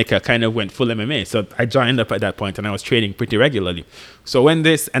in Jamaica kind of went full MMA. So I joined up at that point, and I was training pretty regularly. So when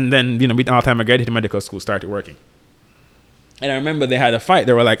this, and then with all the time I graduated medical school, started working. And I remember they had a fight.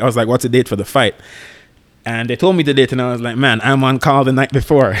 I was like, "What's the date for the fight?" And they told me the date, and I was like, "Man, I'm on call the night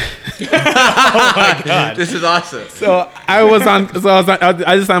before." Oh my god. This is awesome. So I was on.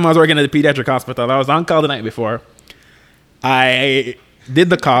 At this time I was working at the pediatric hospital. I was on call the night before. I did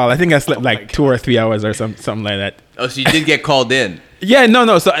the call. I think I slept like 2 or 3 hours or something like that. Oh, so you did get called in. Yeah,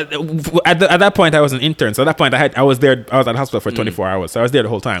 no. So at that point, I was an intern. So at that point, I was there. I was at the hospital for 24 hours. So I was there the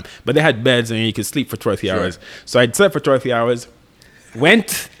whole time. But they had beds and you could sleep for 23 hours. So I slept for 23 hours.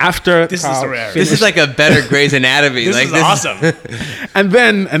 Went after This call, is rare. This is like a better Grey's Anatomy. This like is awesome. and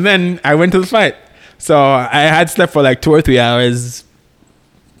then I went to the fight. So I had slept for like 2 or 3 hours.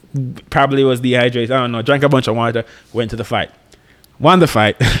 Probably was dehydrated. I don't know. Drank a bunch of water. Went to the fight. Won the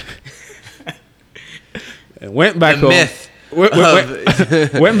fight. Went back The home. myth.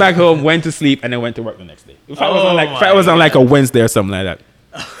 Went back home. Went to sleep, and then went to work the next day. The fight was on like a Wednesday or something like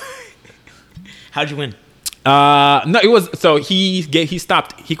that. How'd you win? No, it was so he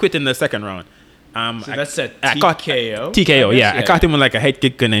stopped. He quit in the second round. So that's a I caught- TKO. TKO, yeah. I guess? caught him with like a head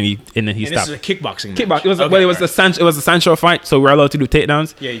kick, and then he And stopped. this is a kickboxing. Kickbox. match. It was Okay, it was alright. it was a Sancho fight, so we're allowed to do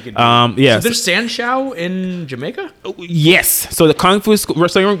takedowns. Yeah, you could. Yeah. So there's Sanshao in Jamaica. Yes. So the Kung Fu school.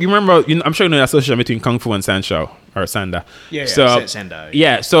 So you remember? I'm sure you know the association between Kung Fu and Sanshao or Sanda. Yeah, So Sanda.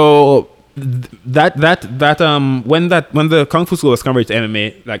 yeah. So that when the Kung Fu school was converted to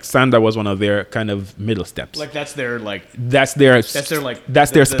MMA, like Sanda was one of their kind of middle steps. Like that's their like. That's their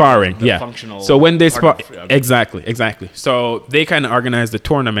sparring. the Yeah. functional So when they part spar, of- exactly. So they kind of organized the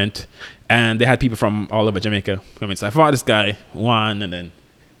tournament, and they had people from all over Jamaica come in. So I fought this guy, won, and then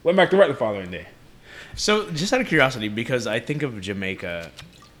went back to work the following day. So just out of curiosity, because I think of Jamaica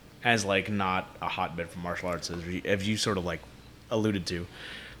as like not a hotbed for martial arts, as you sort of like alluded to,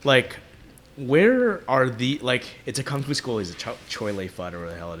 like. Where are it's a kung fu school, is it Choi Lei Fut or whatever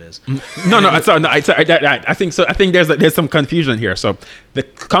the hell it is? I think so. I think there's some confusion here. So the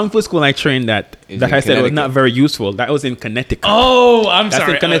Kung Fu school I trained at Is that in I said was Connecticut. not very useful. That was in Connecticut. Oh, I'm That's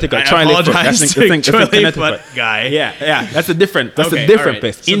sorry. in Connecticut. I Choi Lei Fut. apologize. That's to in Choi Lei Connecticut. Fut guy. Yeah. That's a different Okay, different alright.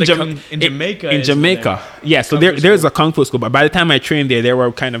 place. So in Jamaica. In is Jamaica, the yeah. So Kung Fu there's school. a Kung Fu school, but by the time I trained there, they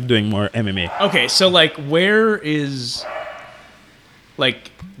were kind of doing more MMA. Okay, so like, where is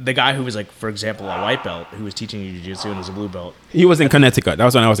like the guy who was like, for example, a white belt who was teaching you jiu-jitsu and was a blue belt? He was in Connecticut. That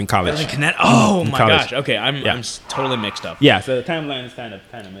was when I was in college. Oh my college. gosh. Okay, I'm Yeah. totally mixed up. Yeah. So the timeline is kind of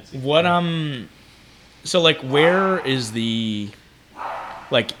messy. What so like, where is the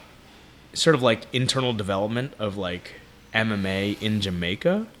like sort of like internal development of like MMA in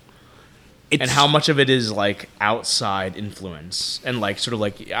Jamaica? And how much of it is like outside influence and like sort of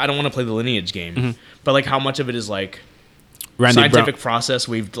like, I don't want to play the lineage game, but like how much of it is like Randy scientific Brown. process,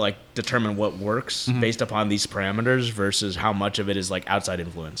 we've like determined what works based upon these parameters versus how much of it is like outside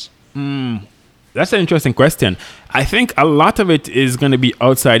influence? That's an interesting question. I think a lot of it is going to be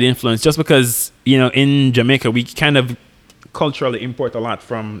outside influence, just because in Jamaica we kind of culturally import a lot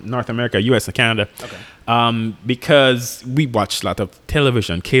from North America, US, and Canada. Okay. Because we watch a lot of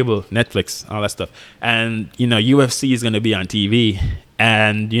television, cable, Netflix, all that stuff, and UFC is going to be on TV.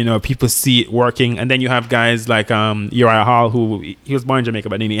 And people see it working, and then you have guys like Uriah Hall, who he was born in Jamaica,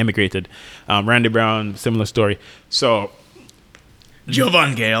 but then he immigrated. Randy Brown, similar story. So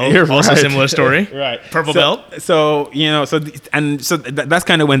Jovan Gale, You're also right. similar story. Right. Purple So- belt. So that's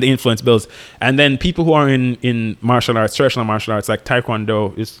kind of when the influence builds, and then people who are in martial arts, traditional martial arts like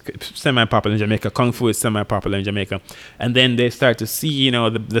Taekwondo is semi-popular in Jamaica, Kung Fu is semi-popular in Jamaica, and then they start to see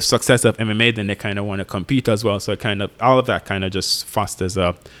the success of MMA, then they kind of want to compete as well. So all of that kind of just fosters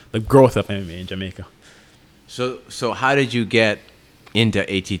the growth of MMA in Jamaica. So how did you get into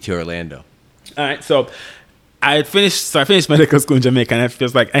ATT Orlando? All right, so I finished medical school in Jamaica, and I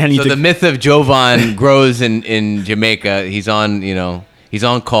feels like I need So to. the myth of Jovan grows in Jamaica. He's on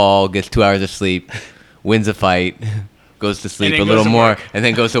call, gets 2 hours of sleep, wins a fight, goes to sleep then a goes little to more, work. and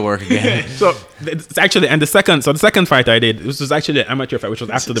then goes to work again. So it's actually, and the second fight I did, this was actually an amateur fight, which was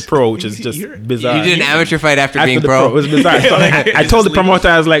after the pro, which is just bizarre. You did an amateur fight after being the pro? It was bizarre. So I told the Just promoter,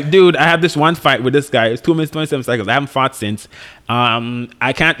 I was like, dude, I have this one fight with this guy. It's 2 minutes 27 seconds. I haven't fought since.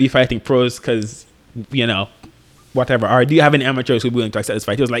 I can't be fighting pros because whatever. Or do you have any amateurs who are willing to accept this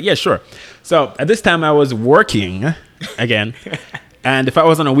fight? He was like, yeah, sure. So at this time I was working again, and the fight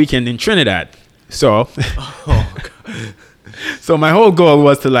was on a weekend in Trinidad. So So my whole goal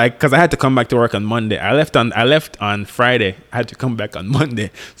was to because I had to come back to work on Monday. I left on Friday. I had to come back on Monday.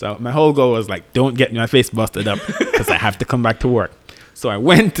 So my whole goal was don't get my face busted up because I have to come back to work. So I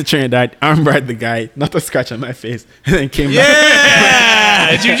went to Trinidad, armbarred the guy, not a scratch on my face, and then came back.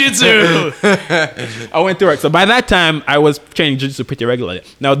 Yeah, jiu-jitsu. I went to work. So by that time, I was training jiu-jitsu pretty regularly.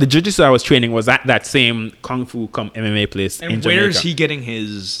 Now, the jiu-jitsu I was training was at that same Kung Fu come MMA place in And Jamaica. where's he getting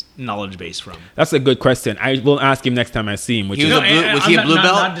his knowledge base from? That's a good question. I will ask him next time I see him. Which He is was was he a blue belt?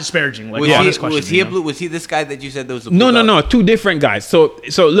 Not disparaging. Like, Was honest he, question. was he a blue? Was he this guy that you said that was a blue no, belt? two different guys. So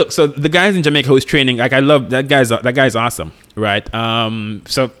look, so the guys in Jamaica who's training, I love that guy's awesome, right?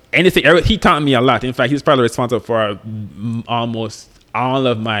 So he taught me a lot. In fact, he's probably responsible for almost all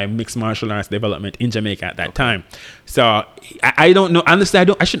of my mixed martial arts development in Jamaica at that time. So I don't know. Honestly,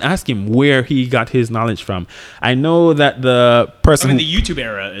 I should ask him where he got his knowledge from. I know that the person. the YouTube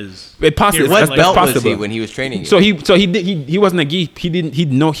era is. Possible. What That's belt was possible. he when he was training you? So he wasn't a gi.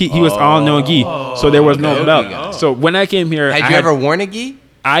 He was all no gi. So there was no okay. belt. Okay. So when I came here, Had you ever worn a gi?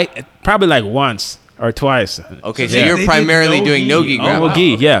 I probably like once or twice. Okay, so they- you're they did primarily no doing gi. no gi Oh, grab. No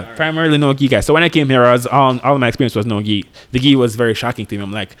gi, yeah, primarily no gi guy. So when I came here, I was all of my experience was no gi. The gi was very shocking to me.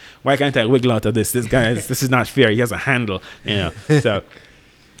 I'm like, why can't I wiggle out of this? This guy, this is not fair. He has a handle, So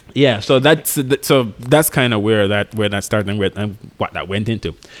yeah, so that's kind of where that started with and what that went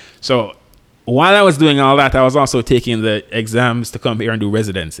into. So while I was doing all that, I was also taking the exams to come here and do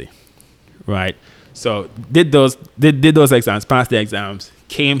residency, right? So did those exams, passed the exams,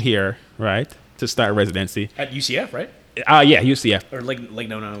 came here, right, to start residency. At UCF, right? Yeah, UCF. Or like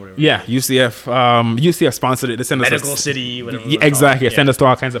no, whatever. Yeah, UCF. UCF sponsored it. They sent us Medical City, whatever. Yeah, exactly. Send us to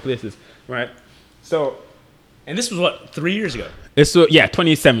all kinds of places, right? So And this was what, 3 years ago? it's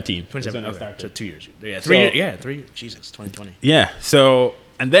 2017. 27. When I Okay. started. So 2 years. Yeah, So- 3 years. Yeah, 3 years. Jesus, 2020. Yeah. So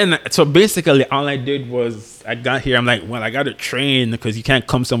basically, all I did was I got here. I'm like, well, I got to train because you can't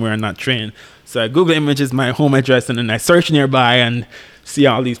come somewhere and not train. So I Google images my home address and then I search nearby and see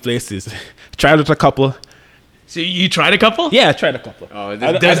all these places. Tried with a couple. So you tried a couple? Yeah, I tried a couple. Oh, I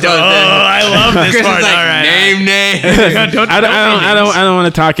this, don't- I love this Chris is part. like, All right. name. I don't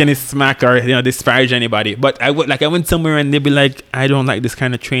want to talk any smack or disparage anybody, but I went somewhere and they'd be like, I don't like this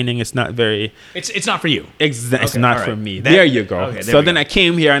kind of training. It's not very. It's not for you. It's Okay, not all for right. me. That- There you go. okay, there So we then go. I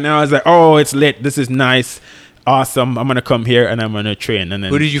came here and I was like, oh, it's lit. This is nice, awesome. I'm gonna come here and I'm gonna train. And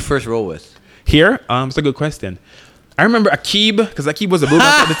then Who did you first roll with? here? It's a good question. I remember Akib because Akib was a blue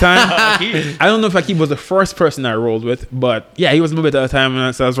belt at the time. I don't know if Akib was the first person I rolled with, but yeah, he was a blue belt at the time.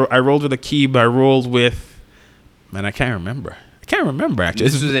 And so I rolled with Akib. I rolled with, man, I can't remember actually.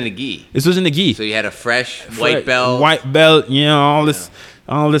 This was in a gi. This was in the gi. So you had a fresh white belt. White belt,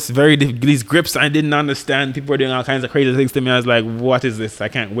 all this these grips I didn't understand. People were doing all kinds of crazy things to me. I was like, what is this? I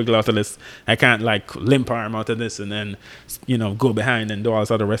can't wiggle out of this. I can't limp arm out of this and then go behind and do all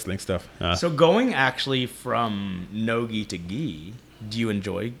this other wrestling stuff. So going actually from no gi to gi, do you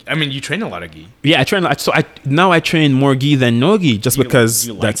enjoy? I mean, you train a lot of gi. Yeah, I train. So I train more gi than no gi just because do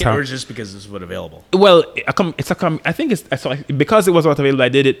you like that's it, how. or just because it's what available? Well, I think because it was what available. I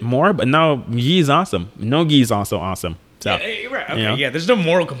did it more, but now gi is awesome. No gi is also awesome. So, Right. Okay. you know? Yeah. There's no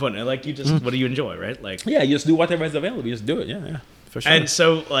moral component. Like you just, what do you enjoy, right? Like. yeah, you just do whatever is available. You just do it. Yeah, for sure. And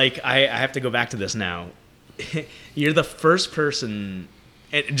so, I have to go back to this now. You're the first person,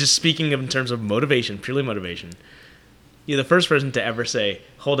 and just speaking in terms of motivation, purely motivation, you're the first person to ever say,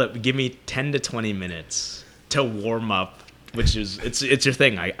 hold up, give me 10 to 20 minutes to warm up, which is, it's your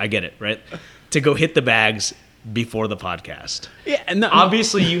thing. I get it, right? To go hit the bags before the podcast. yeah, and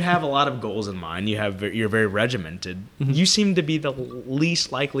Obviously, you have a lot of goals in mind. You're very regimented. Mm-hmm. You seem to be the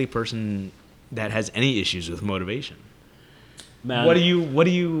least likely person that has any issues with motivation. man, What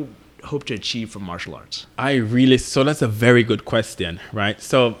do you hope to achieve from martial arts? So that's a very good question, right?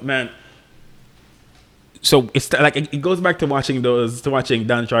 So, man, so it's like it goes back to watching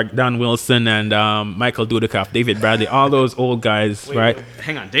Don Wilson and Michael Dudikoff, David Bradley, all those old guys, right?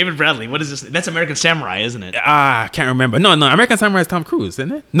 Hang on, David Bradley. What is this? That's American Samurai, isn't it? I can't remember. No, American Samurai is Tom Cruise,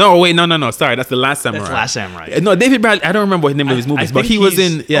 isn't it? No, wait, no. Sorry, that's the Last Samurai. That's Last Samurai. No, David Bradley. I don't remember what the name of his movies, but think he was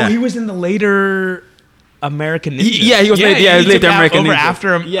he's- in. Yeah, Oh, he was in the later American Ninja. he was he later took American over Ninja.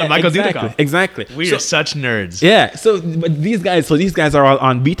 after Michael exactly, Dudikoff. Exactly. We So- are such nerds. Yeah, but these guys are all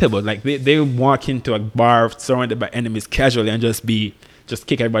unbeatable. Like they walk into a bar surrounded by enemies casually and just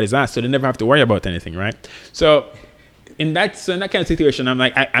kick everybody's ass. So they never have to worry about anything, right? So in that kind of situation, I'm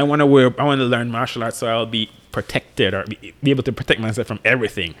like, I want to learn martial arts so I'll be protected or be able to protect myself from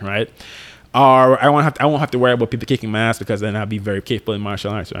everything, right? Or I won't have to worry about people kicking my ass because then I'll be very capable in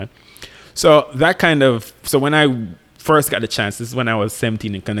martial arts, right? So when I first got the chance, this is when I was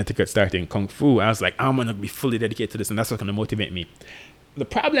 17 in Connecticut starting Kung Fu. I was like, I'm going to be fully dedicated to this, and that's what's going to motivate me. The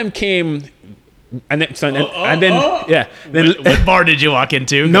problem came, and then, What bar did you walk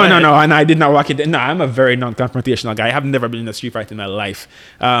into? No, and I did not walk into. No, I'm a very non-confrontational guy. I have never been in a street fight in my life.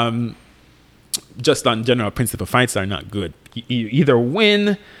 Just on general principle, fights are not good. You either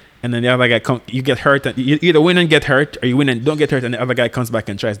win, and then the other guy you get hurt. And you either win and get hurt, or you win and don't get hurt, and the other guy comes back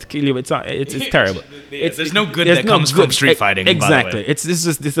and tries to kill you. It's terrible. There's no good that comes from street fighting. Exactly.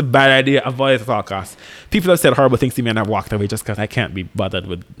 It's a bad idea. Avoid it at all costs. People have said horrible things to me, and I've walked away just because I can't be bothered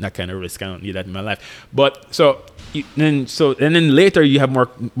with that kind of risk. I don't need that in my life. But then later you have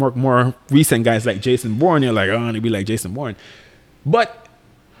more recent guys like Jason Bourne. You're like, oh, I want to be like Jason Bourne, but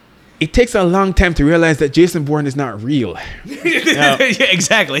it takes a long time to realize that Jason Bourne is not real. Yeah,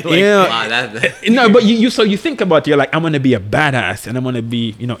 exactly. Like, no, but you think about it, you're like, I'm gonna be a badass and I'm gonna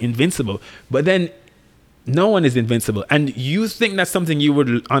be, invincible. But then no one is invincible, and you think that's something you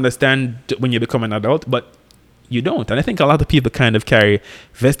would understand when you become an adult, but you don't. And I think a lot of people kind of carry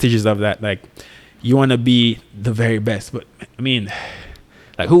vestiges of that. Like, you want to be the very best, but I mean,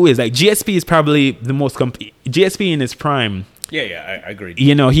 like, who is like GSP is probably the most GSP in his prime. Yeah, I agree.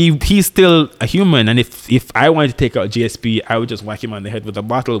 He's still a human, and if I wanted to take out GSP, I would just whack him on the head with a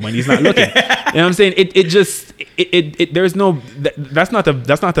bottle when he's not looking. You know what I'm saying? There's no, that's not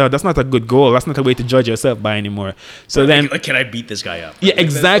a good goal. That's not a way to judge yourself by anymore. So then, like, can I beat this guy up? Yeah,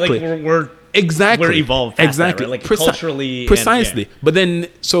 exactly. Like, exactly. We're evolved past exactly. that, right? Like culturally, precisely. But then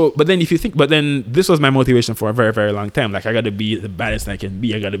if you think, this was my motivation for a very, very long time. Like, I got to be the baddest I can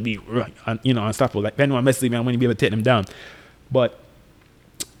be. I got to be, unstoppable. Like, if anyone messes with me, I want to be able to take them down. But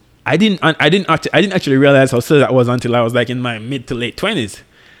I didn't actually realize how silly that was until I was like in my mid to late 20s,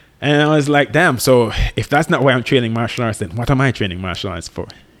 and I was like, damn. So if that's not why I'm training martial arts, then what am I training martial arts for?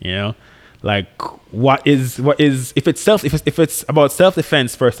 Like, what is if it's about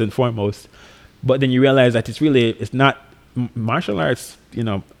self-defense first and foremost, but then you realize that it's not martial arts.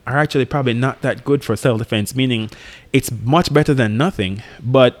 Are actually probably not that good for self-defense. Meaning, it's much better than nothing.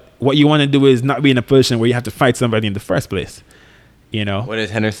 But what you want to do is not be in a position where you have to fight somebody in the first place. What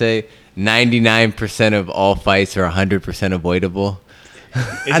does Henner say? 99% of all fights are 100% avoidable.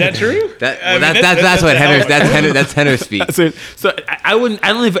 Is that true? That's what Henner. That's Henner speak. So I don't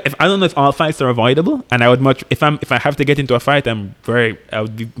know if all fights are avoidable, and I would if I have to get into a fight, I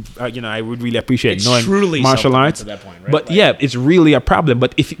would really appreciate knowing martial arts. At that point, right? But yeah, it's really a problem.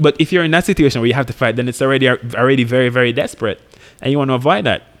 But if you're in that situation where you have to fight, then it's already very, very desperate, and you want to avoid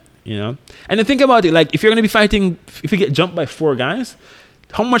that. And then think about it, like, if you're going to be fighting, if you get jumped by 4 guys,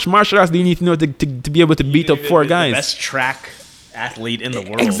 how much martial arts do you need to know to be able to beat up 4 guys? The best track athlete in the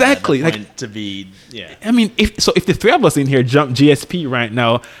world. Exactly. To be, yeah. I mean, if the 3 of us in here jump GSP right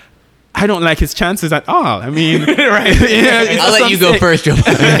now, I don't like his chances at all. I mean, right? I'll let you go first, Jovan.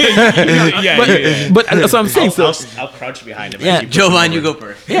 But that's what I'm saying. I'll crouch behind him. Yeah, Jovan, you go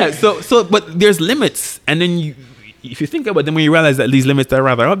first. Yeah. So, but there's limits, and then if you think about them, when you realize that these limits are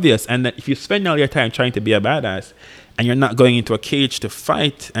rather obvious, and that if you spend all your time trying to be a badass, and you're not going into a cage to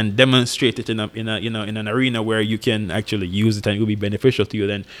fight and demonstrate it in an arena where you can actually use it and it will be beneficial to you,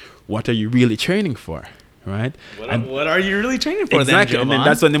 then what are you really training for, right? What are you really training for? Exactly, then, and then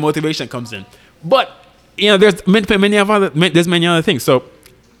that's when the motivation comes in. But there's many other things. So,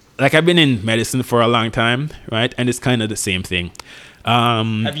 like, I've been in medicine for a long time, right? And it's kind of the same thing.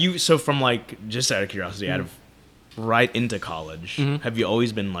 Have you? So, from, like, just out of curiosity, right into college, have you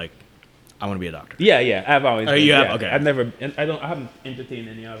always been like, I want to be a doctor? Yeah, I've always been. You have? Okay. I haven't entertained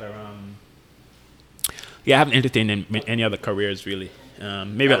any other I haven't entertained any other careers, really.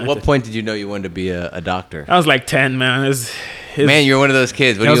 Maybe at what point did you know you wanted to be a doctor? I was like 10, man. Man, you're one of those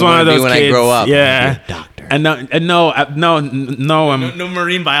kids. What do you want to be when I grow up? Yeah, doctor. And no, no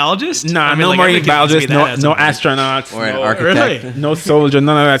marine biologist. No, no marine biologist. No astronauts. Or an architect. Really? No soldier.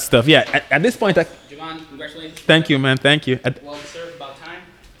 None of that stuff. Yeah. At this point, Jovan, congratulations. Thank you, man. Thank you. Well served. About time.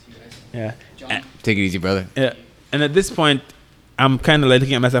 See you guys. Yeah. John. Take it easy, brother. Yeah. And at this point, I'm kind of like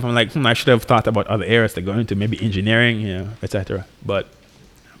looking at myself. I'm like, I should have thought about other areas to go into, maybe engineering, etc. But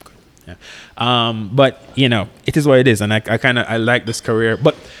I'm good. Yeah. But it is what it is, and I like this career.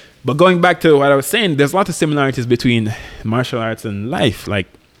 But going back to what I was saying, there's a lot of similarities between martial arts and life, like,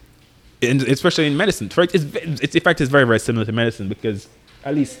 especially in medicine. In fact, it's very, very similar to medicine, because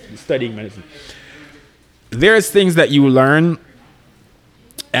at least studying medicine, there's things that you learn,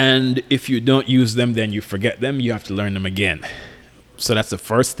 and if you don't use them, then you forget them. You have to learn them again. So that's the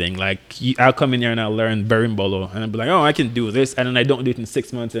first thing. Like, I'll come in here and I'll learn berimbolo, and I'll be like, oh, I can do this, and then I don't do it in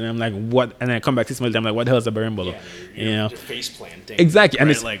 6 months, and I'm like, what? And then I come back 6 months, I'm like, what the hell is a berimbolo? Your face planting. Exactly, and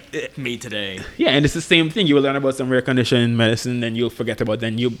Right, it's like made today. yeah, and it's the same thing. You will learn about some rare condition medicine, and you'll forget about.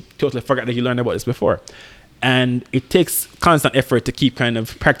 Then you totally forget that you learned about this before, and it takes constant effort to keep kind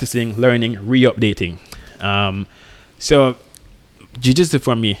of practicing, learning, re-updating. So jiu-jitsu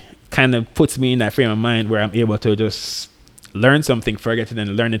for me kind of puts me in that frame of mind where I'm able to just learn something, forget it,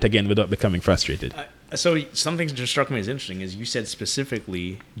 and learn it again without becoming frustrated. So something just struck me as interesting is you said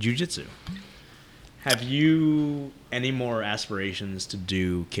specifically jiu-jitsu. Have you any more aspirations to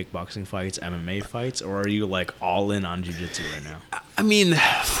do kickboxing fights, MMA fights, or are you like all in on jiu-jitsu right now? I mean,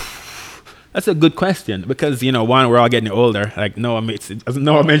 that's a good question because, one, we're all getting older. Like Noah mentioned,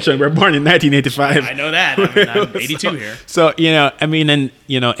 we're born in 1985. I know that. I mean, I'm 82 here. So,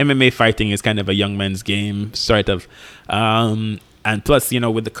 MMA fighting is kind of a young man's game, sort of. And plus,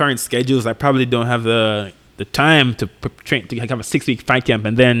 with the current schedules, I probably don't have the time to train to have a 6-week fight camp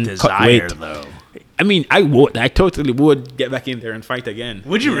and then cut weight. Though. I mean, I totally would get back in there and fight again.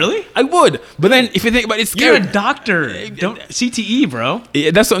 Would you really? I would. But then if you think about it, it's You're scary. a doctor. Don't CTE, bro.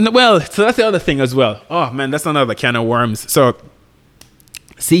 Yeah, so that's the other thing as well. Oh man, that's another can of worms. So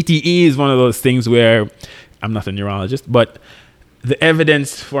CTE is one of those things where I'm not a neurologist, but the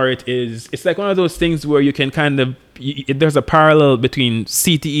evidence for it is it's like one of those things where you can kind of there's a parallel between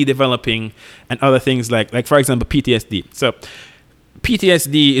CTE developing and other things like for example PTSD. So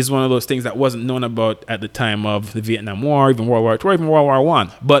PTSD is one of those things that wasn't known about at the time of the Vietnam War, even World War II, or even World War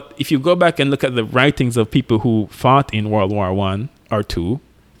I. But if you go back and look at the writings of people who fought in World War I or II,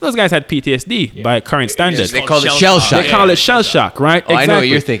 those guys had PTSD by current standards. They call it shell shock. They call it shell shock, right? Oh, I know what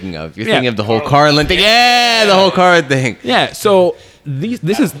you're thinking of. You're thinking of the whole Carlin thing. Yeah, the whole Carlin thing. Yeah, so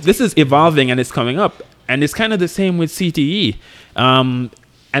this is evolving and it's coming up. And it's kind of the same with CTE.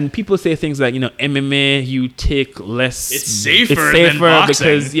 And people say things like, MMA, you take less. It's safer than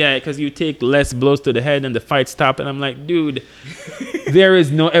boxing. because you take less blows to the head and the fight stopped. And I'm like, dude, there is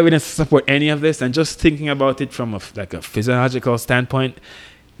no evidence to support any of this. And just thinking about it from a physiological standpoint,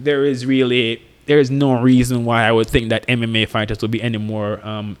 there is no reason why I would think that MMA fighters would be any more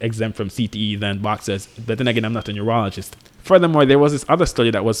exempt from CTE than boxers. But then again, I'm not a neurologist. Furthermore, there was this other study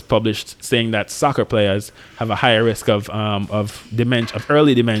that was published saying that soccer players have a higher risk of dementia, of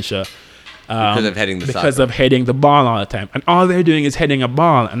early dementia, Because of heading the ball all the time, and all they're doing is heading a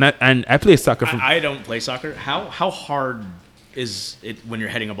ball. And I play soccer. I don't play soccer. How hard is it when you're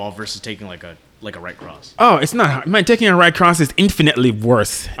heading a ball versus taking like a right cross? Oh, it's not hard. Man, taking a right cross is infinitely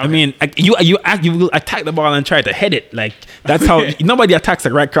worse. Okay. I mean, you will attack the ball and try to head it. Like that's how nobody attacks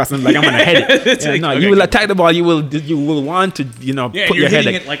a right cross and like I'm gonna head it. You will attack the ball. You will want to put your head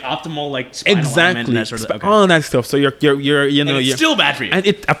hitting it like optimal like spinal alignment and that sort of all that stuff. So you're it's still bad for you. And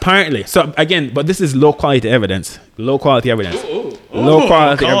it apparently so again, but this is low quality evidence. Low quality evidence. Low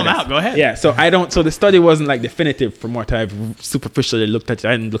quality call evidence. them out. Go ahead. Yeah. So So the study wasn't like definitive from what I've superficially looked at.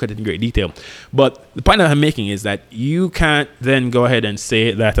 I didn't look at it in great detail. But the point that I'm making is that you can't then go ahead and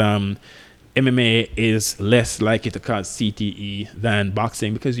say that MMA is less likely to cause CTE than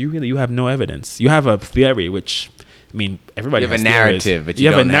boxing because you have no evidence. You have a theory, which I mean everybody has a narrative, theories. but you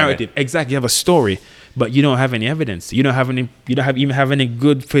have a narrative. Exactly, you have a story, but you don't have any evidence. You don't even have any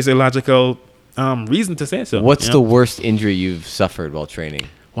good physiological reason to say so. What's the worst injury you've suffered while training?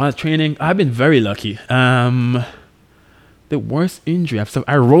 While training, I've been very lucky. The worst injury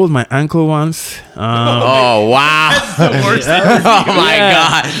I rolled my ankle once. Oh wow! That's the worst. Oh my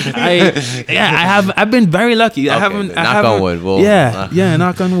god! I've been very lucky. Okay, knock on wood.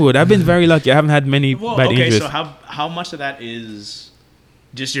 Knock on wood. I've been very lucky. I haven't had many bad injuries. So how much of that is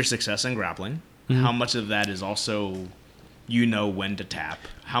just your success in grappling? Mm-hmm. How much of that is also when to tap?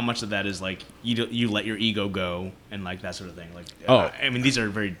 How much of that is like you let your ego go and like that sort of thing? Like I mean these are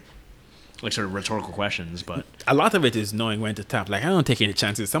very like sort of rhetorical questions, but a lot of it is knowing when to tap. Like I don't take any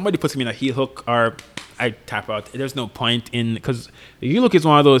chances. Somebody puts me in a heel hook or I tap out. There's no point in because the heel hook is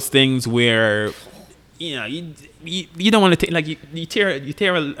one of those things where you don't want to take like you tear a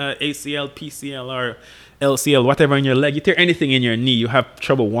ACL, PCL or LCL, whatever in your leg. You tear anything in your knee, you have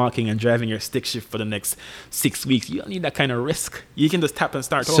trouble walking and driving your stick shift for the next 6 weeks. You don't need that kind of risk. You can just tap and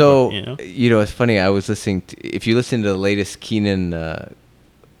start over. So it's funny. I was listening if you listen to the latest Keenan.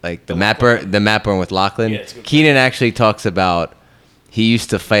 Like the mapper with Lachlan. Yeah, Keenan actually talks about he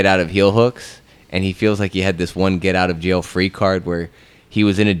used to fight out of heel hooks and he feels like he had this one get out of jail free card where he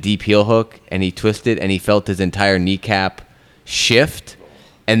was in a deep heel hook and he twisted and he felt his entire kneecap shift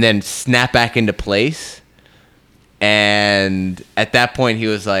and then snap back into place. And at that point he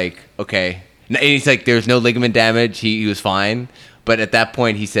was like, okay. And he's like, there's no ligament damage. He was fine. but at that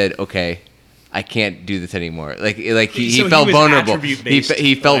point he said, "Okay, I can't do this anymore." Like he So he felt was vulnerable. attribute-based,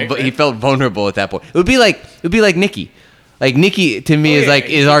 He felt right? he felt vulnerable at that point. It would be like Nikki. Like Nikki to me Oh, is yeah, like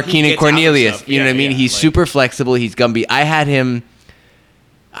he- is our he Keenan gets out of Cornelius. stuff. You know Yeah, what I mean? yeah, He's like- super flexible. He's Gumby. I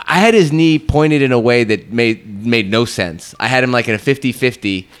had his knee pointed in a way that made no sense. I had him like in a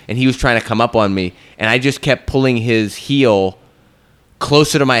 50-50, and he was trying to come up on me, and I just kept pulling his heel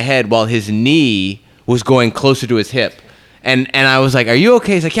closer to my head while his knee was going closer to his hip. And I was like, "Are you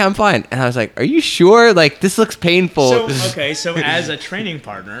okay?" He's like, "Yeah, I'm fine." And I was like, "Are you sure? Like, this looks painful." So as a training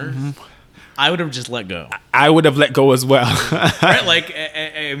partner, I would have just let go. I would have let go as well. Right? Like,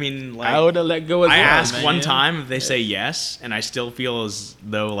 I mean, like, I would have let go as well. I ask man, one yeah. time if they say yes, and I still feel as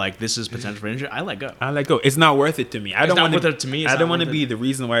though like this is potential for injury. I let go. I let go. It's not worth it to me. I don't not want worth it to me. It's I don't not want to worth be the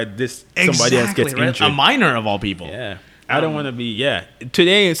reason why somebody else gets right? injured. A minor of all people. Yeah. I don't want to be. Yeah.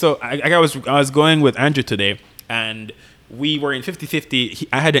 Today, so I was going with Andrew today, and we were in 50-50.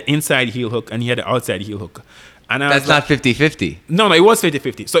 I had an inside heel hook, and he had an outside heel hook. And I That's was like, not 50-50. No, it was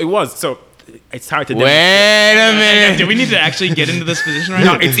 50-50. So it was. So it's hard to Wait a minute. Do we need to actually get into this position right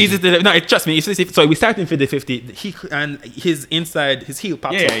No, now? it's easy to. No, trust me. So we start in 50-50. He and his heel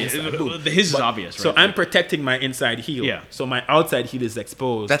pops Yeah, up. yeah, inside, boom. his is obvious, right? So I'm protecting my inside heel. Yeah. So my outside heel is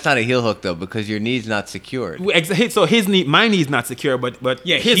exposed. That's not a heel hook though, because your knee's not secured. So his knee, my knee's not secure, but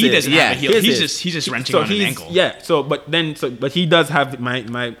Yeah, his he is. doesn't have a heel. his He's is. just wrenching on an ankle. Yeah. But he does have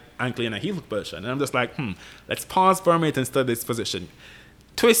my ankle in a heel hook position, and I'm just like, let's pause for a minute and study this position.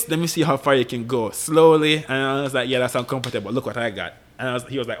 Twist, let me see how far you can go slowly. And I was like, yeah, that's uncomfortable. Look what I got. And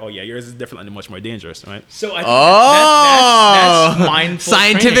he was like, oh yeah, yours is definitely much more dangerous, right? So I think Oh, that's mindful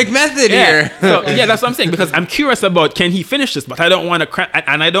scientific training. method here. So yeah, that's what I'm saying, because I'm curious about can he finish this, but I don't want to crank,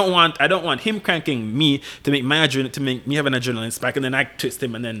 and I don't want him cranking me to make my adrenaline, to make me have an adrenaline spike, and then I twist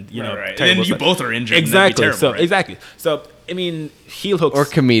him, and then Right. And terrible then you stuff. both are injured. Exactly. And that'd be terrible, right? Exactly. So I mean, heel hooks Or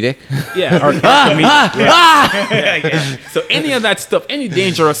comedic. yeah. Or yeah. So any of that stuff, any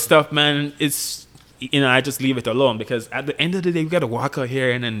dangerous stuff, man, is I just leave it alone, because at the end of the day, we got to walk out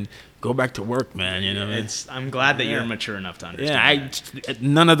here and then go back to work, man. You know, I'm glad that Yeah. you're mature enough to understand.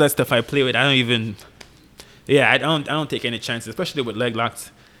 none of that stuff I play with. I don't even. Yeah, I don't take any chances, especially with leg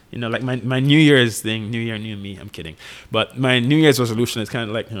locks. You know, like my New Year's thing, New Year, new me. I'm kidding, but my New Year's resolution is kind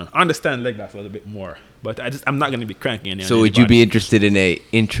of like, understand leg locks a little bit more. But I'm not going to be cranking any. So on would you anybody. be interested in a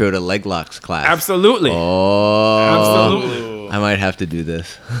intro to leg locks class? Absolutely. Oh, Absolutely. I might have to do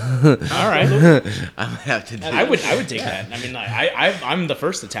this. All right. I might have to do. I would take that. I mean, I'm the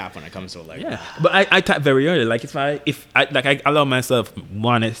first to tap when it comes to a leg. Yeah, but I tap very early. Like if I allow myself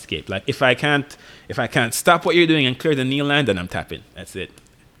one escape. Like if I can't stop what you're doing and clear the knee line, then I'm tapping. That's it.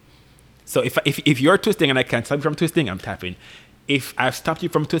 So if you're twisting and I can't stop you from twisting, I'm tapping. If I've stopped you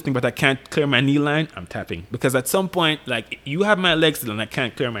from twisting but I can't clear my knee line, I'm tapping. Because at some point, like, you have my legs still and I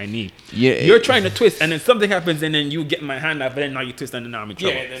can't clear my knee. Yeah, You're trying to twist and then something happens and then you get my hand up, but then now you twist and then now I'm in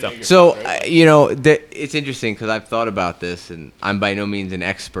trouble. Yeah, then So- you're- So it's interesting because I've thought about this, and I'm by no means an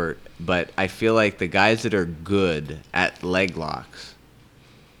expert, but I feel like the guys that are good at leg locks,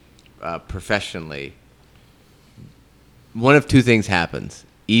 professionally, one of two things happens: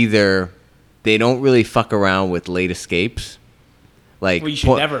 either they don't really fuck around with late escapes, like Well, you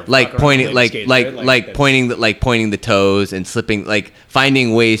should never fuck like around pointing, with like late like escapes, right? like Like, pointing the toes and slipping, like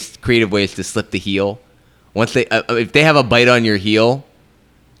finding creative ways to slip the heel. Once if they have a bite on your heel,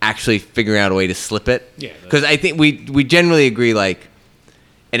 actually figuring out a way to slip it. Yeah, Because I think we generally agree, like,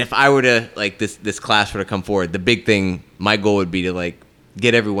 and if I were to, like, this class were to come forward, the big thing, my goal would be to, like,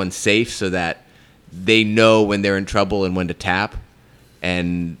 get everyone safe so that they know when they're in trouble and when to tap,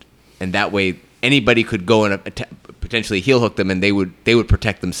 and that way anybody could go and potentially heel hook them, and they would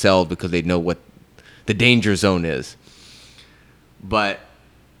protect themselves because they'd know what the danger zone is. But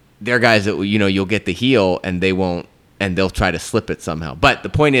they're guys that, you'll get the heel and they won't, and they'll try to slip it somehow. But the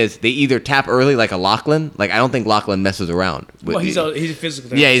point is, they either tap early like a Lachlan. Like, I don't think Lachlan messes around. Well, he's a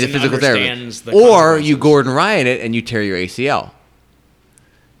physical therapist. Yeah, he's a and physical understands therapist. the Or you consequences. Gordon Ryan it and you tear your ACL.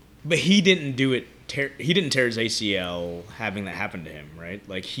 But he didn't do it. He didn't tear his ACL having that happen to him, right?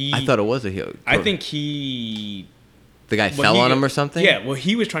 Like I thought it was a heel. I think he. The guy when fell he on got- him or something? Yeah, well,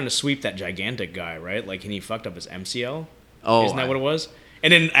 he was trying to sweep that gigantic guy, right? Like, and he fucked up his MCL. Oh, Isn't that what it was?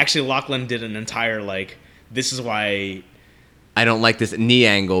 And then actually Lachlan did an entire, like, this is why. I don't like this knee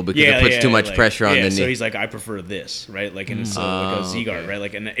angle because it puts too much like, pressure on the knee. So he's like, I prefer this, right? Like, and so like a Z guard, right?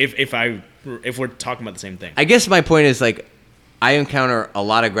 Like, and if we're talking about the same thing, I guess my point is, like, I encounter a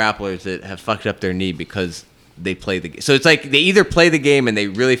lot of grapplers that have fucked up their knee because they play the game. So it's like they either play the game and they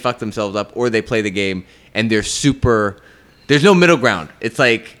really fuck themselves up, or they play the game and they're super. There's no middle ground. It's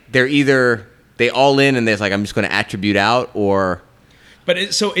like they're either they all in and there's like, I'm just going to attribute out, or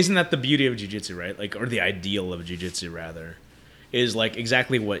So isn't that the beauty of jiu-jitsu, right? Like, or the ideal of jiu-jitsu, rather, is like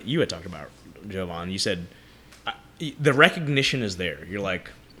exactly what you had talked about, Jovan. You said the recognition is there. You're like,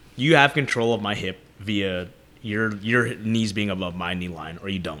 you have control of my hip via your knees being above my knee line, or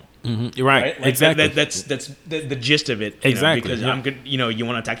you don't. You're right. Like Exactly. That's the gist of it. You Exactly, know, because yeah. I'm good. You know, you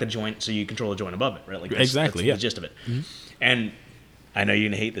want to attack the joint, so you control the joint above it, right? Like Exactly, That's yeah. the gist of it. And I know you're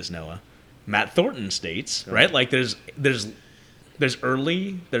gonna hate this, Noah. Matt Thornton states, right? Like there's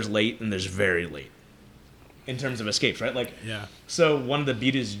early, there's late, and there's very late in terms of escapes, right? Like Yeah. So one of the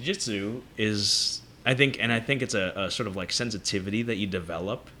beauties of jiu-jitsu is, I think it's a sort of like sensitivity that you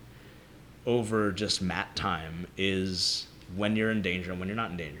develop over just mat time is when you're in danger and when you're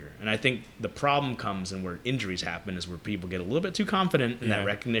not in danger. And I think the problem comes and where injuries happen is where people get a little bit too confident in that Yeah.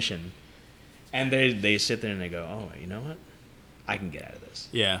 recognition, and they sit there and they go, oh, you know what, I can get out of this.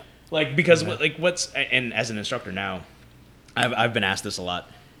 Yeah. Like because and as an instructor now, I've been asked this a lot.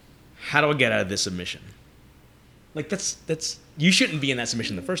 How do I get out of this submission? Like that's you shouldn't be in that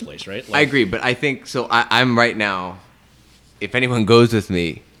submission in the first place, right? Like, I agree, but I think so. I'm right now. If anyone goes with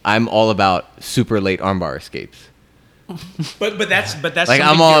me, I'm all about super late armbar escapes. But that's Like, something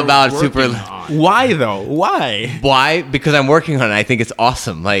I'm all you're about working super- on. Why though? Why? Why? Because I'm working on it. I think it's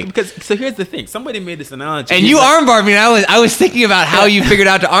awesome. Like, Because so here's the thing. Somebody made this analogy. and He's you like- armbar me. And I was thinking about how you figured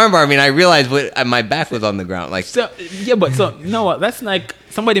out to armbar me, and I realized my back was on the ground. Like, So yeah, but so no, that's like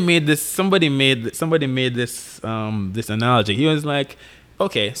somebody made this. Somebody made this this analogy. He was like,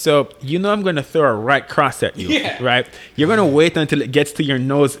 okay, so you know I'm gonna throw a right cross at you, Yeah. right? You're gonna wait until it gets to your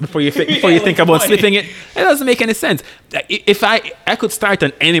nose before you think like, about why? slipping it. It doesn't make any sense. If I could start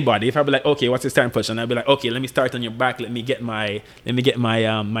on anybody, if I'd be like, okay, what's your starting position? I'd be like, okay, let me start on your back. Let me get my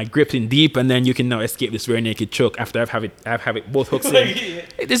my grip in deep, and then you can now escape this rear naked choke after I've have it both hooks in.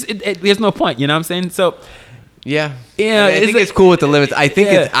 There's no point, you know what I'm saying? So. yeah, Yeah, I think it's it's cool with the limits. I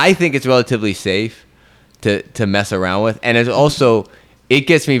think Yeah. I think it's relatively safe to mess around with, and it's also it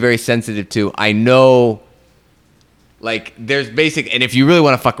gets me very sensitive to. I know, like, there's basic, and if you really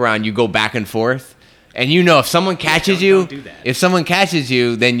want to fuck around, you go back and forth, and you know if someone catches you, don't do that. if someone catches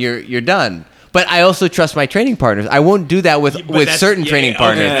you, then you're done. But I also trust my training partners. I won't do that with that's- certain yeah, training yeah,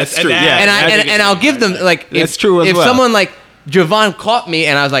 partners. okay, that's true, yeah. and I think and I'll give them like That's if, true as if well. someone like Javon caught me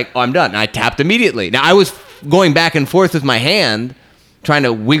and I was like, oh, I'm done. And I tapped immediately. Now I was going back and forth with my hand, trying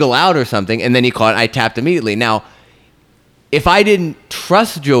to wiggle out or something, and then he caught. I tapped immediately. Now, if I didn't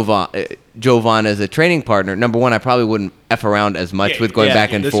trust Jovan as a training partner, number one, I probably wouldn't f around as much with going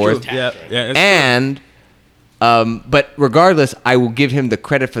back and that's forth. True. Yeah, yeah. That's And but regardless, I will give him the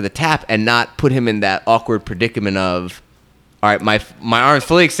credit for the tap and not put him in that awkward predicament of, all right, my arm's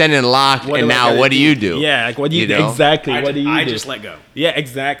fully extended and locked, What and do I now gotta what do you do? Yeah, like what do you, do? know? Exactly? What do you I do? just let go. Yeah,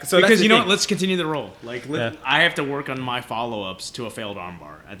 exactly. So that's Because the you know thing. what? Let's continue the roll. Like, Yeah. I have to work on my follow-ups to a failed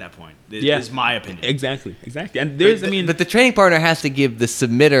armbar at that point. Yeah. Is my opinion. Exactly. And there's, But the training partner has to give the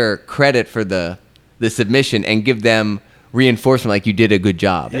submitter credit for the submission and give them reinforcement, like you did a good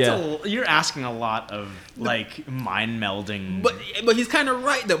job. Yeah. You're asking a lot of like mind melding. But he's kind of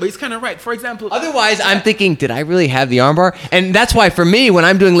right though. But he's kind of right. For example, Otherwise, I'm thinking, did I really have the armbar? And that's why, for me, when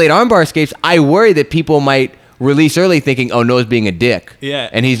I'm doing late armbar escapes, I worry that people might release early thinking, oh, Noah's being a dick. Yeah.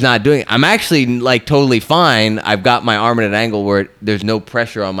 And he's not doing it. I'm actually, like, totally fine. I've got my arm at an angle where there's no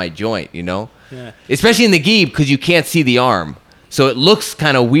pressure on my joint, you know? Yeah. Especially in the gi, because you can't see the arm. So it looks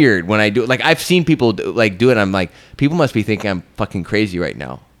kind of weird when I do it. Like, I've seen people do it. I'm like, people must be thinking I'm fucking crazy right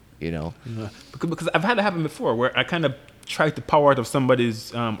now, you know? because I've had it happen before where I kind of tried to power out of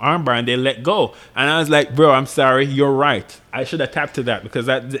somebody's armbar and they let go, and I was like, bro, I'm sorry, you're right. I should have tapped to that because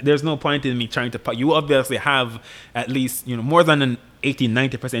there's no point in me trying to. You obviously have at least more than an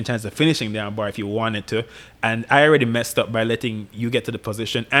 80-90% chance of finishing the armbar if you wanted to, and I already messed up by letting you get to the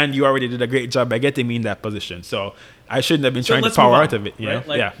position, and you already did a great job by getting me in that position. So I shouldn't have been trying to let's power move on, out of it. You right?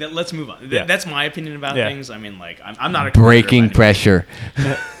 know? Like, yeah. Let's move on. Yeah. That's my opinion about Yeah. things. I mean, like, I'm not a competitor Breaking by any pressure.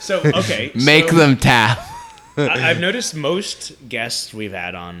 means. So okay, Make so them tap. I've noticed most guests we've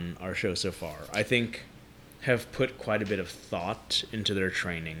had on our show so far, I think, have put quite a bit of thought into their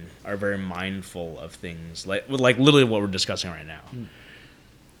training, are very mindful of things, like literally what we're discussing right now.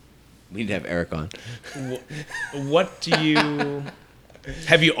 We need to have Eric on. What do you...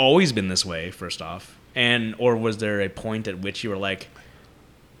 Have you always been this way, first off? Or was there a point at which you were like,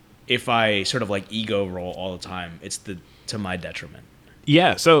 if I sort of like ego roll all the time, it's to my detriment?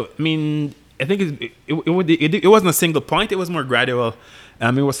 Yeah, so I mean, I think it wasn't a single point. It was more gradual.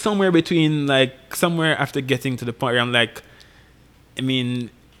 It was somewhere between, like, somewhere after getting to the point where I'm like, I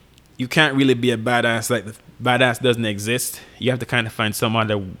mean, you can't really be a badass. Like, the badass doesn't exist. You have to kind of find some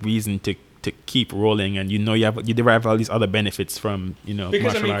other reason to to keep rolling, and you derive all these other benefits from Because I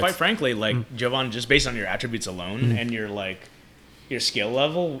martial mean, arts. quite frankly, like Jovan, just based on your attributes alone and your skill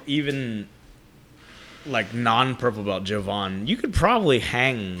level, even like non-purple belt Jovan, you could probably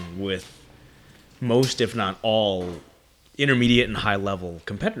hang with most, if not all, intermediate and high level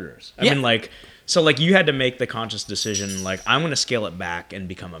competitors. I mean, like, so like you had to make the conscious decision, like, I'm going to scale it back and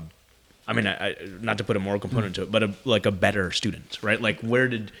become I not to put a moral component to it, but a better student, right? Like,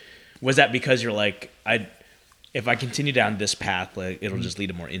 was that because you're like, if I continue down this path, like, it'll just lead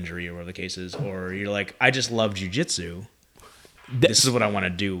to more injury or whatever the case is, or you're like, I just love jujitsu. This is what I want to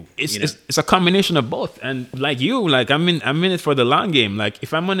do. It's a combination of both, and like I'm in it for the long game. Like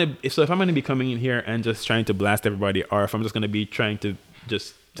if I'm gonna be coming in here and just trying to blast everybody, or if I'm just gonna be trying to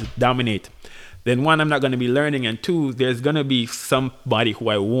just dominate, then one, I'm not gonna be learning, and two, there's gonna be somebody who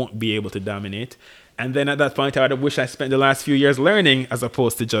I won't be able to dominate, and then at that point, I would wish I spent the last few years learning as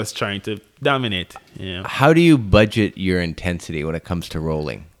opposed to just trying to dominate. How do you budget your intensity when it comes to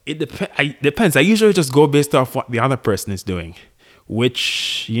rolling? It depends. I usually just go based off what the other person is doing,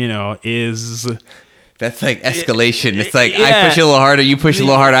 which is That's like escalation. It's like I push a little harder, you push a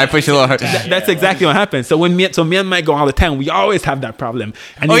little harder, I push a little harder. That's exactly what happens. So me and Mike go all the time. We always have that problem.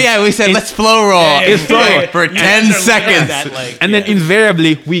 And we said let's flow roll. It's flow for 10 seconds. Then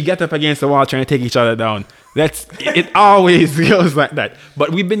invariably we get up against the wall trying to take each other down. It always goes like that.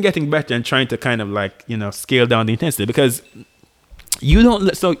 But we've been getting better and trying to kind of like scale down the intensity, because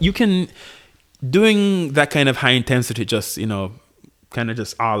you can doing that kind of high intensity, just kind of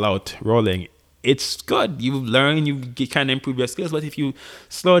just all out rolling. It's good. You learn, you kind of improve your skills. But if you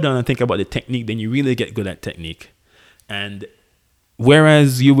slow down and think about the technique, then you really get good at technique. And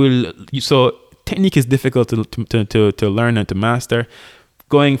whereas technique is difficult to learn and to master.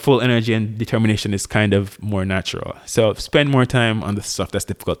 Going full energy and determination is kind of more natural. So spend more time on the stuff that's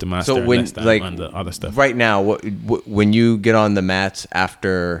difficult to master. So when and less time on the other stuff. Right now, when you get on the mats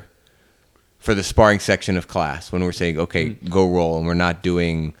for the sparring section of class, when we're saying, okay, go roll, and we're not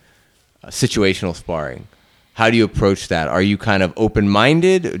doing situational sparring, how do you approach that? Are you kind of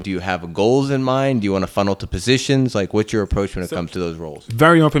open-minded? Do you have goals in mind? Do you want to funnel to positions? Like, what's your approach when it comes to those roles?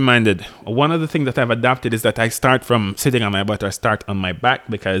 Very open-minded. One of the things that I've adopted is that I start from sitting on my butt, or start on my back,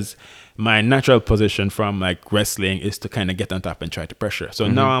 because my natural position from like wrestling is to kind of get on top and try to pressure. So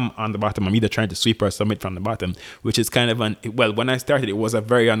now I'm on the bottom. I'm either trying to sweep or submit from the bottom, which is kind of when I started, it was a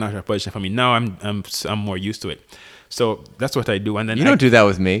very unnatural position for me. Now I'm more used to it. So that's what I do. And then you don't do that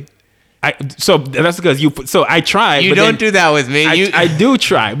with me. So that's because I try. You don't do that with me. I do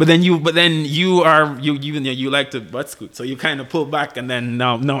try, but then you like to butt scoot, so you kind of pull back, and then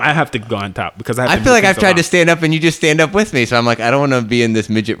no, I have to go on top because I feel like I've tried to stand up and you just stand up with me, so I'm like, I don't want to be in this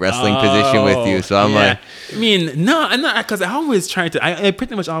midget wrestling position with you. So I'm like, I mean, no, I'm not, because I always try to. I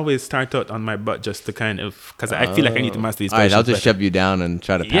pretty much always start out on my butt just to kind of, because I feel like I need to master these. All right, I'll just shove you down and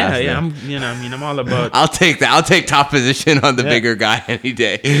try to pass. Yeah. I'm all about. I'll take that. I'll take top position on the bigger guy any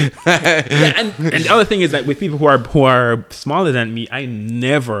day. And the other thing is that with people who are smaller than me, I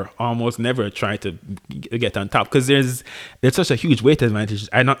almost never try to get on top, because there's such a huge weight advantage.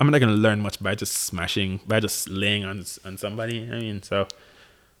 I'm not going to learn much by just laying on somebody. I mean, so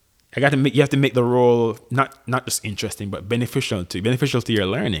you have to make the role not just interesting, but beneficial to your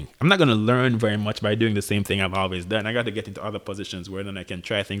learning. I'm not going to learn very much by doing the same thing I've always done. I got to get into other positions where then I can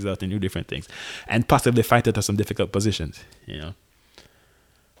try things out and do different things, and possibly fight out of some difficult positions.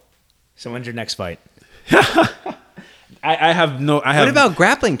 So when's your next fight? I have. What about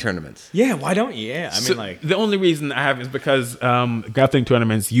grappling tournaments? Yeah, why don't you? Yeah, the only reason I have is because grappling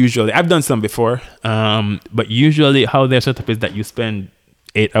tournaments usually, I've done some before, but usually how they're set up is that you spend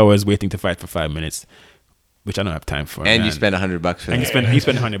 8 hours waiting to fight for 5 minutes, which I don't have time for. And you spend $100 for that. And you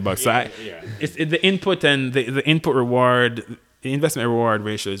spend $100. So it's the input and the input reward. The investment reward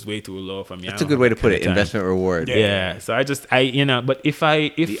ratio is way too low for me. That's a good way to put it. Investment reward. Yeah. So but if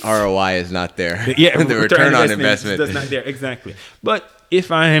the ROI is not there. The return on investment is not there. Exactly. But if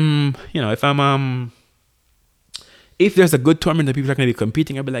there's a good tournament that people are going to be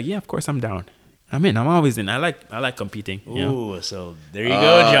competing, I'll be like, yeah, of course I'm down. I'm always in. I like competing. Ooh, so there you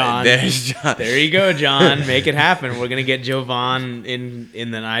go, John. There's John. There you go, John. Make it happen. We're gonna get Jovan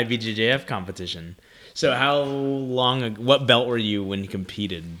in the IBJJF competition. So what belt were you when you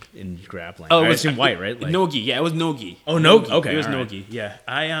competed in grappling? Oh, I assume white, right? Nogi. Yeah, it was Nogi. Oh, Nogi. Okay, it was right. Nogi. Yeah,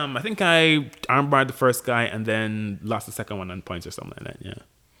 I think I armbarred the first guy and then lost the second one on points or something like that. Yeah.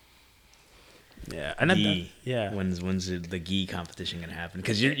 Yeah, and When's the gi competition gonna happen?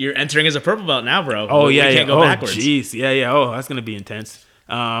 Because you're entering as a purple belt now, bro. Oh you can't go backwards. Jeez, yeah. Oh, that's gonna be intense.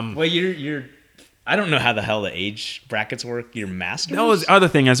 Well, you're I don't know how the hell the age brackets work. Your masters. That was the other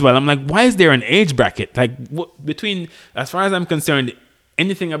thing as well. I'm like, why is there an age bracket? Like, between, as far as I'm concerned,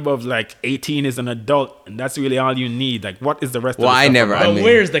 anything above like 18 is an adult, and that's really all you need. Like, what is the rest of the I stuff never- about? But mean-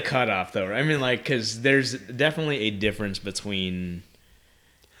 where's the cutoff, though? I mean, like, because there's definitely a difference between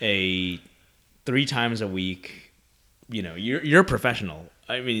a 3 times a week. You know, you're a professional.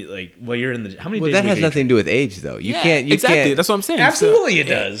 I mean, like, well, you're in the how many Well, days? that a has week nothing to do with age, though. You can't. You exactly. can't. That's what I'm saying. Absolutely, it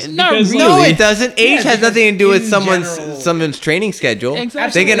does. not Because, really. No, it doesn't. Age has because nothing to do with in someone's general- training schedule.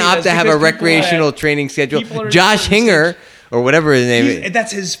 Exactly. They can Absolutely, opt to that's have a because people recreational are- training schedule. people are Josh certain Hinger, or whatever his name is.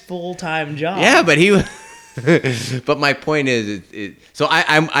 That's his full-time job. Yeah, but he. But my point is, so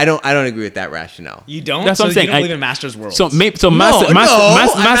I don't agree with that rationale. You don't. That's so what I'm saying. You don't I- believe in Masters Worlds. So maybe I'm not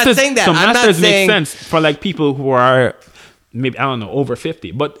masters. saying that. So I'm not masters saying- make sense for like people who are maybe, I don't know, over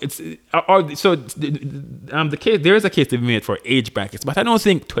 50. But it's the case. There is a case to be made for age brackets, but I don't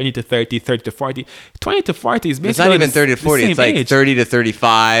think 20 to 30, 30 to 40, 20 to 40 is basically It's not even the 30 to 40. It's same like age. 30 to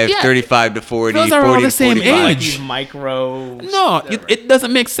 35, Yeah. 35 to 40, Those are all 40 the to same 45. age. these micro. No, it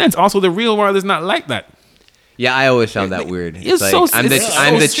doesn't make sense. Also, the real world is not like that. Yeah, I always found that weird. It's Like, so- I'm the it's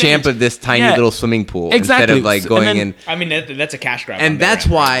I'm so the champ strange. of this tiny Yeah. little swimming pool Exactly. instead of like And going then- in. I mean, that's a cash grab. And on their that's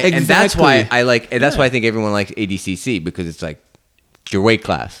end, why, right? and that's why Exactly. I like, and that's why I think everyone likes ADCC because it's like it's your weight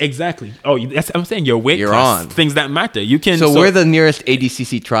class. Exactly. Oh, that's I'm saying your weight You're class, on. things that matter. You can. So we're the nearest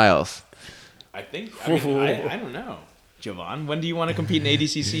ADCC trials. I think. I don't know. Jovan, when do you want to compete in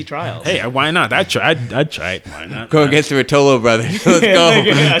ADCC trials? Hey, why not? I'd try it. Why not? Go against the Rotolo brothers. Let's go.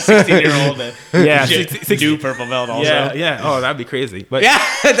 a 16-year-old. Yeah, do purple belt also. Yeah. Oh, that'd be crazy. But Yeah,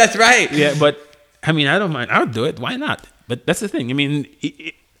 that's right. yeah, but I mean, I don't mind. I'll do it. Why not? But that's the thing. I mean,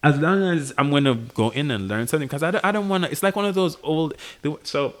 as long as I'm going to go in and learn something, because I don't want to. It's like one of those old.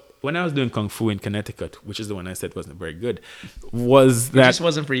 So when I was doing kung fu in Connecticut, which is the one I said wasn't very good, was It that just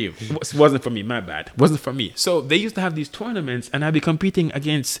wasn't for you. wasn't for me. My bad. Wasn't for me. So they used to have these tournaments, and I'd be competing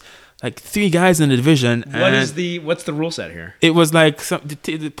against like 3 guys in the division. What's the rule set here? It was like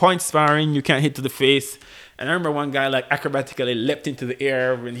the point sparring. You can't hit to the face. And I remember one guy like acrobatically leapt into the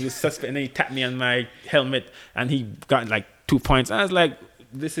air when he was suspect, and then he tapped me on my helmet, and he got like 2 points. I was like,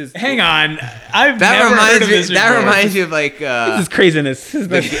 "This is Hang on, I've That never heard reminds of me. this That before. reminds you of like. this is craziness." This is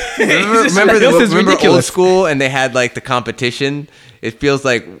like, remember this is remember old ridiculous. school and they had like the competition. It feels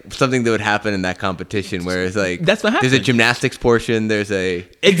like something that would happen in that competition, where it's like That's what there's a happened. gymnastics portion. There's a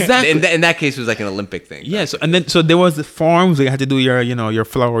Exactly. In that case, it was like an Olympic thing. Yeah. So there was the forms. You had to do your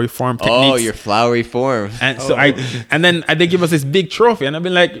flowery form techniques. Oh, your flowery form. And so then they give us this big trophy, and I've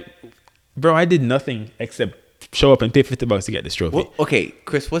been like, "Bro, I did nothing except show up and pay $50 to get this trophy." Well, okay,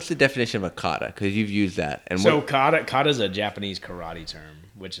 Chris, what's the definition of a kata? Because you've used that. And So what, kata is a Japanese karate term,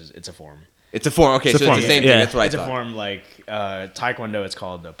 which is it's a form. it's a form. Okay, It's a so form, it's the same yeah. thing. That's what It's I a thought. form like taekwondo. It's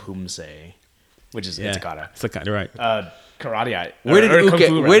called the pumse, which is it's a kata. It's a kata, right? Karate. Where did or kung uke?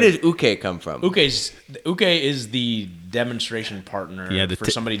 fu, Where rather. did uke come from? Uke is the demonstration partner Yeah, the for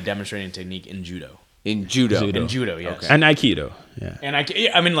t- somebody demonstrating technique in judo. In judo. Judo. In judo, yes. And Aikido. Yeah. And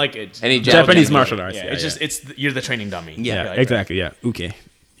I mean, like it's Any Japanese Japanese martial arts, Yeah, yeah, it's yeah. just you're the training dummy. Yeah, Like, Exactly. Yeah. Okay.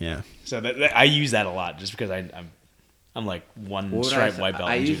 Yeah. So I use that a lot just because I'm like one What would stripe say? white belt.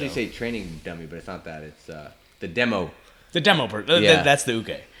 I in usually judo. say training dummy, but it's not that. It's the demo. The demo part. Yeah. That's the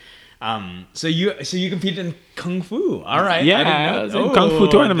uke. So you competed in kung fu. All right. Yeah, I didn't I know. was in kung fu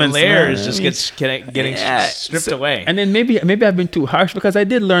tournaments, The layers man. just I mean, getting stripped So- away. And then maybe I've been too harsh because I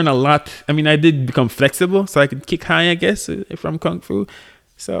did learn a lot. I mean, I did become flexible, so I could kick high, I guess, from kung fu.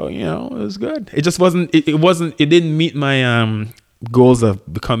 So it was good. It just wasn't. It didn't meet my goals of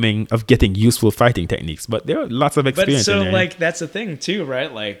getting useful fighting techniques. But there are lots of But experience. so in there. like that's the thing too,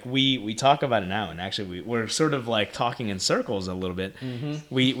 right? Like we talk about it now, and actually we're sort of like talking in circles a little bit. Mm-hmm.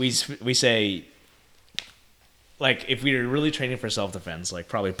 We say. Like if we were really training for self-defense, like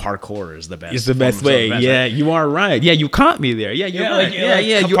probably parkour is the best. it's the form best of way. self-defense, Yeah, right? you are right. Yeah, you caught me there. Yeah, you're right.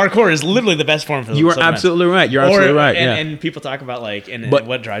 You parkour is literally the best form for you are self-defense. absolutely right. You're absolutely right. And, Yeah. and people talk about like, and But-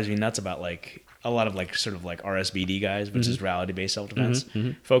 what drives me nuts about like a lot of like sort of like RSBD guys, which Mm-hmm. is reality-based self-defense,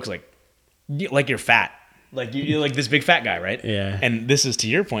 folks like you're fat, like you're like this big fat guy, right? Yeah. And this is to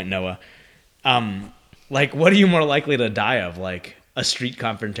your point, Noah. Like, what are you more likely to die of, like a street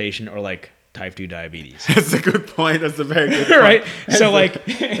confrontation or like type 2 diabetes? That's a good point. That's a very good point. Right. So like,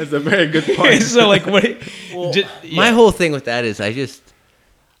 That's a very good point. so like what? My whole thing with that is I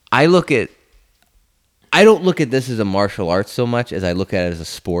don't look at this as a martial arts so much as I look at it as a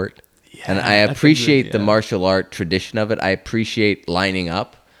sport. And I that's a appreciate good- the yeah. martial art tradition of it. I appreciate lining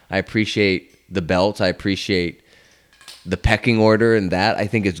up. I appreciate the belts. I appreciate the pecking order and that. I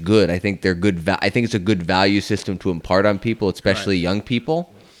think it's good. I think they're good. I think it's a good value system to impart on people, especially young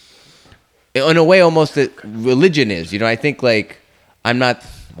people. in a way, almost that religion is. You know, I think like I'm not.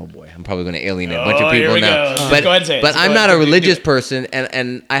 Oh boy, I'm probably going to alienate a bunch of here people we now. go. Just But go ahead and say it. but Just go I'm ahead. not a Do it. religious person,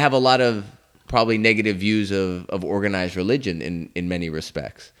 and I have a lot of probably negative views of organized religion in many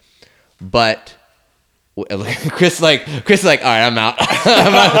respects. But Chris like, all right, I'm out.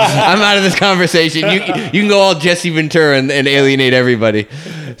 I'm out of this conversation. You can go all Jesse Ventura and alienate everybody.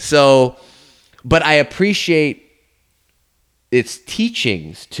 So, but I appreciate its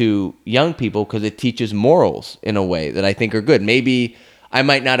teachings to young people because it teaches morals in a way that I think are good. Maybe I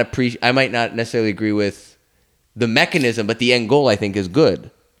might not necessarily agree with the mechanism, but the end goal I think is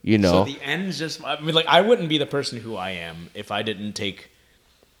good. You know, So the end's just. I mean, like, I wouldn't be the person who I am if I didn't take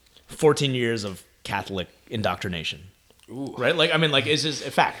 14 years of Catholic indoctrination. Right? Like, I mean, like, it's just a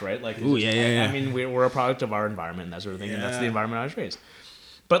fact, right? Like, it's Ooh, just, yeah. I mean, we're a product of our environment and that sort of thing, and that's the environment I was raised.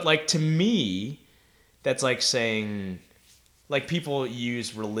 But, like, to me, that's like saying, like, people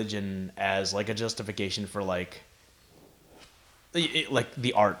use religion as, like, a justification for, like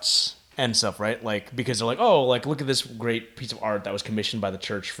the arts and stuff, right? Like, because they're like, oh, like, look at this great piece of art that was commissioned by the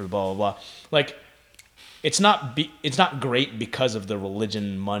church for blah, blah, blah. Like, it's not great because of the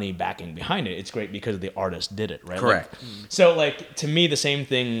religion money backing behind it. It's great because the artist did it, right? Correct. Like, so, like, to me, the same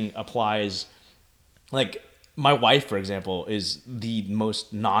thing applies. Like, my wife, for example, is the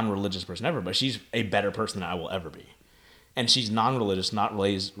most non-religious person ever, but she's a better person than I will ever be. And she's non-religious, not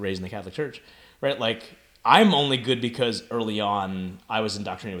raised in the Catholic Church, right? Like, I'm only good because early on I was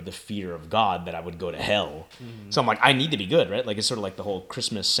indoctrinated with the fear of God that I would go to hell. Mm-hmm. So I'm like, I need to be good, right? Like, it's sort of like the whole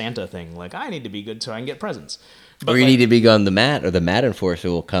Christmas Santa thing. Like, I need to be good so I can get presents. But or you like, need to be on the mat, or the mat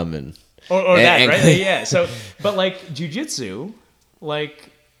enforcer will come and or that, right? Yeah. So, but like jujitsu, like,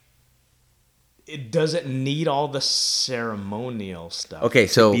 does it need all the ceremonial stuff? Okay,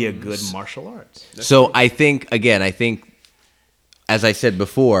 so to be a good martial arts. So I think, as I said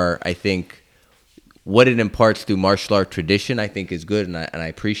before, I think what it imparts through martial art tradition, I think, is good, and I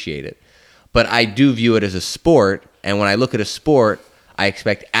appreciate it. But I do view it as a sport, and when I look at a sport, I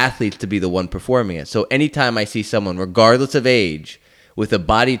expect athletes to be the one performing it. So anytime I see someone, regardless of age, with a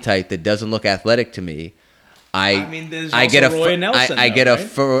body type that doesn't look athletic to me, I get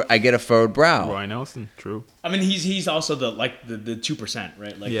a furrowed brow. Roy Nelson, true. I mean, he's also the 2%,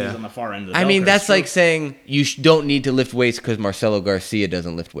 right? Like, Yeah. he's on the far end of the I bell mean, curve. that's So- like saying you don't need to lift weights because Marcelo Garcia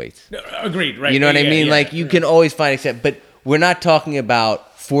doesn't lift weights. Agreed, right? You know what I Yeah, mean? yeah. Like, you can always find except, but we're not talking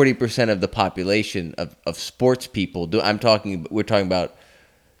about 40% of the population of sports people. We're talking about,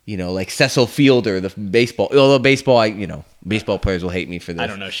 like Cecil Fielder, the baseball. Although baseball, baseball players will hate me for this. I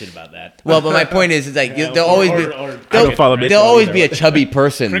don't know shit about that. Well, but my point is like Yeah, there'll always be or- I don't follow there'll baseball always either. be a chubby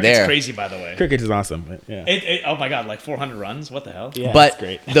person Cricket's there. crazy, by the way. Cricket is awesome. But yeah. Oh my god, like 400 runs? What the hell? Yeah, But that's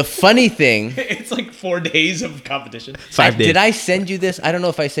great. the funny thing, It's like 4 days of competition. 5 days. did I send you this? I don't know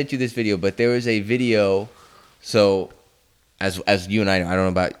if I sent you this video, but there was a video. So, as you and I know, I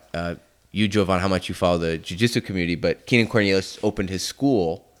don't know about you, Jovan, how much you follow the jiu-jitsu community, but Keenan Cornelius opened his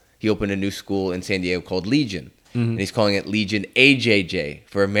school. He opened a new school in San Diego called Legion. And he's calling it Legion AJJ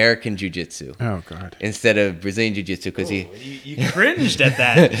for American Jiu-Jitsu. Oh God. Instead of Brazilian Jiu-Jitsu because You cringed at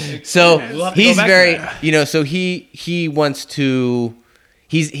that. So We'll have to he's go back very, to that. so he wants to,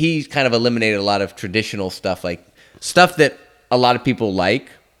 he's kind of eliminated a lot of traditional stuff, like stuff that a lot of people like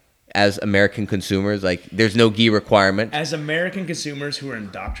as American consumers. Like there's no gi requirement. As American consumers who are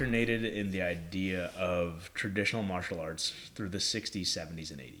indoctrinated in the idea of traditional martial arts through the 60s,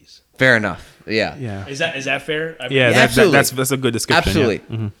 70s, and 80s. Fair enough. Yeah. Yeah. Is that fair? I mean, Yeah, absolutely. that's a good description. Absolutely.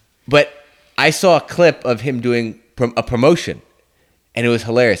 Yeah. But I saw a clip of him doing a promotion, and it was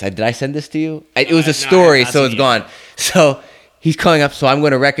hilarious. Did I send this to you? It was No, I a story, have not so seen it's it. gone. So he's calling up, so I'm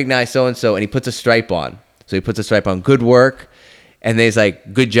going to recognize so-and-so, and he puts a stripe on. So he puts a stripe on, good work. And then he's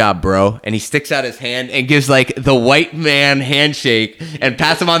like, good job, bro. And he sticks out his hand and gives like the white man handshake and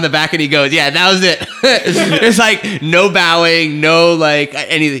pats him on the back, and he goes, yeah, that was it. There's like no bowing, no like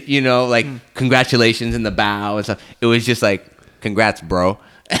any, like congratulations in the bow and stuff. It was just like, congrats, bro.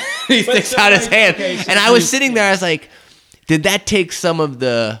 He sticks so, out his like, hand. okay, so And I was sitting there, I was like, did that take some of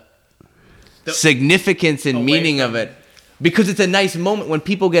the significance and away meaning from- of it? Because it's a nice moment when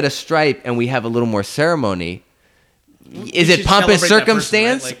people get a stripe and we have a little more ceremony. Is it should pompous celebrate that person,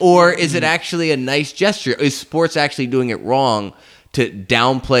 circumstance, right? Like- or is it actually a nice gesture? Is sports actually doing it wrong to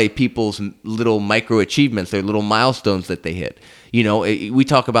downplay people's little micro achievements, their little milestones that they hit? We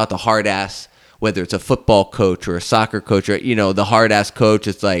talk about the hard ass, whether it's a football coach or a soccer coach, or the hard ass coach.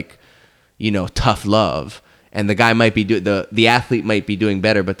 It's like, tough love, and the guy might be the athlete might be doing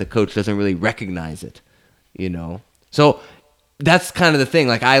better, but the coach doesn't really recognize it. So that's kind of the thing.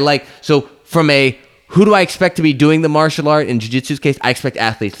 Like from a who do I expect to be doing the martial art in jiu-jitsu's case? I expect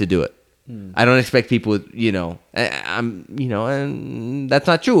athletes to do it. I don't expect people, and that's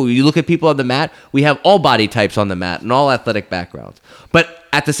not true. You look at people on the mat, we have all body types on the mat and all athletic backgrounds. But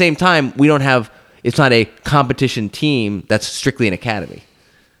at the same time, it's not a competition team that's strictly an academy.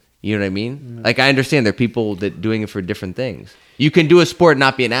 You know what I mean? Like, I understand there are people that doing it for different things. You can do a sport and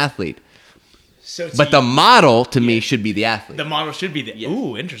not be an athlete. But the model to me should be the athlete. The model should be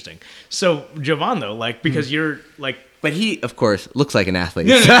ooh, interesting. So Jovan, though, like, because you're like, but he, of course, looks like an athlete.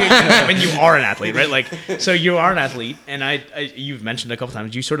 No, I mean, you are an athlete, right? Like, so you are an athlete, and you've mentioned a couple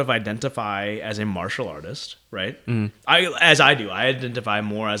times you sort of identify as a martial artist, right? I identify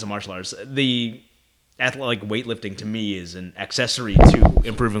more as a martial artist. The athletic weightlifting to me is an accessory to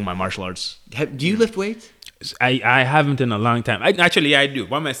improving my martial arts. Do you lift weights? I haven't in a long time. I do.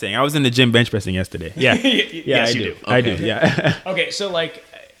 What am I saying? I was in the gym bench pressing yesterday. Yeah. Yes, I you do. do. I do. Yeah. Okay, so like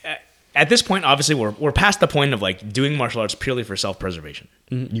at this point, obviously, we're past the point of like doing martial arts purely for self-preservation,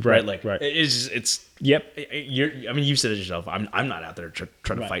 right? Like, right. It's Yep. You said it yourself. I'm not out there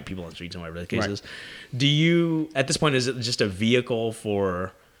trying to fight people on the streets in whatever the case is. Do you at this point, is it just a vehicle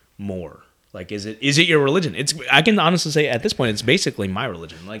for more? Like, is it your religion? I can honestly say at this point, it's basically my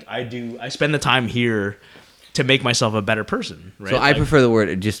religion. Like, I spend the time here to make myself a better person. Right? So I prefer the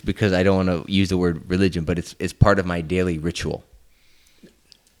word, just because I don't want to use the word religion, but it's part of my daily ritual.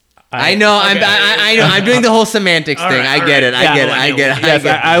 I know. I'm doing the whole semantics thing. I get it. Yes,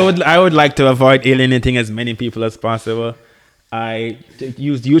 I would like to avoid alienating as many people as possible. I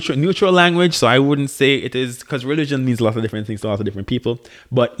use neutral language, so I wouldn't say it is, because religion means lots of different things to lots of different people.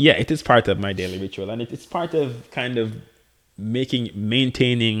 But yeah, it is part of my daily ritual, and it's part of kind of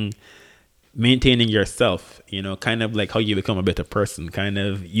maintaining yourself, kind of like how you become a better person. Kind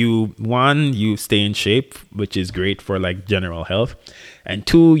of you stay in shape, which is great for like general health, and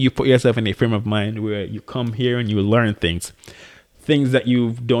two, you put yourself in a frame of mind where you come here and you learn things that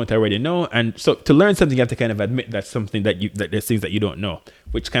you don't already know. And so to learn something, you have to kind of admit that's something that there's things that you don't know,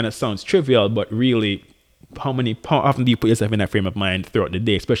 which kind of sounds trivial, but really, how often do you put yourself in that frame of mind throughout the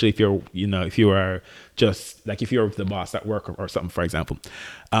day, especially if you're the boss at work or something, for example.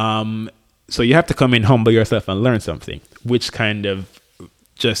 So you have to come in, humble yourself, and learn something, which kind of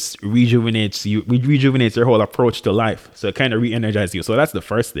just rejuvenates your whole approach to life. So it kind of re-energizes you. So that's the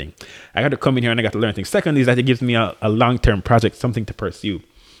first thing. I got to come in here and I got to learn things. Second is that it gives me a long-term project, something to pursue.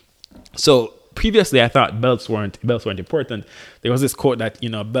 So previously I thought belts weren't important. There was this quote that,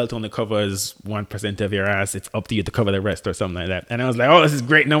 belt only covers 1% of your ass. It's up to you to cover the rest, or something like that. And I was like, oh, this is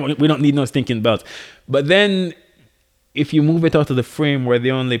great. No, we don't need no stinking belts. But then if you move it out of the frame where the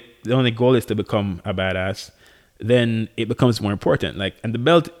only goal is to become a badass, then it becomes more important. Like, and the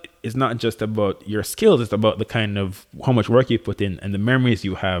belt is not just about your skills, it's about the kind of how much work you put in and the memories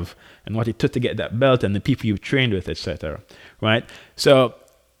you have and what it took to get that belt and the people you've trained with, etc. Right? So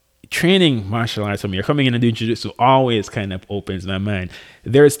training martial arts, when you're coming in and doing jiu-jitsu, always kind of opens my mind.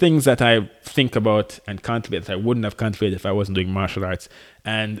 There's things that I think about and contemplate that I wouldn't have contemplated if I wasn't doing martial arts.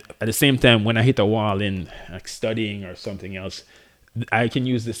 And at the same time, when I hit a wall in like studying or something else, I can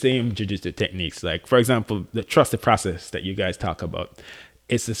use the same jiu-jitsu techniques. Like, for example, the trust the process that you guys talk about.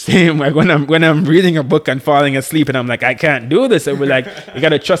 It's the same like when I'm reading a book and falling asleep and I'm like, I can't do this. And we're like, you got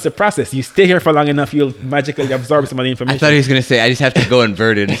to trust the process. You stay here for long enough, you'll magically absorb some of the information. I thought he was going to say, I just have to go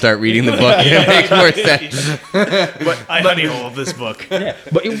inverted and start reading the book. It makes more sense. But I honeyhole of this book. Yeah,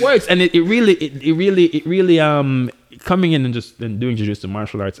 but it works. And it really coming in and doing jiu-jitsu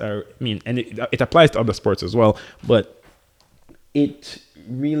martial arts, it applies to other sports as well. But it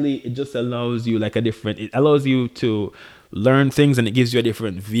just allows you it allows you to learn things, and it gives you a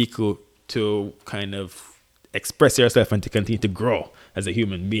different vehicle to kind of express yourself and to continue to grow as a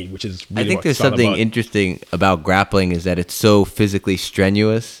human being, which is really I think there's something interesting about grappling is that it's so physically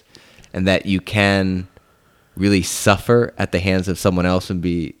strenuous and that you can really suffer at the hands of someone else and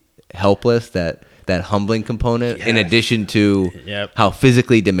be helpless, that humbling component, in addition to how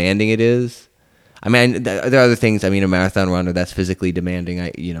physically demanding it is. I mean, there are other things. I mean, a marathon runner, that's physically demanding.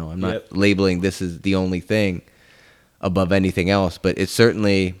 I'm not labeling this as the only thing above anything else, but it's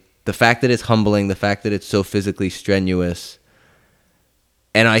certainly the fact that it's humbling, the fact that it's so physically strenuous,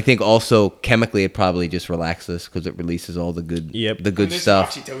 and I think also chemically it probably just relaxes because it releases all the good, the good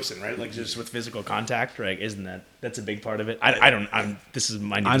stuff. Oxytocin, right? Like just with physical contact, right? Isn't that's a big part of it? This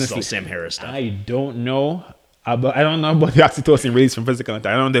is all Sam Harris stuff. I don't know. But I don't know about the oxytocin release from physical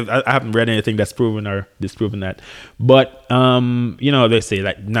contact. I haven't read anything that's proven or disproven that. But they say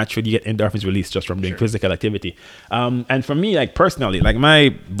like naturally you get endorphins released just from doing physical activity. And for me, like personally, like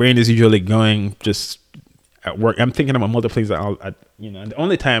my brain is usually going just at work. I'm thinking about multiple things the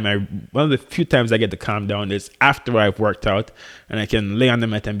only time one of the few times I get to calm down is after I've worked out, and I can lay on the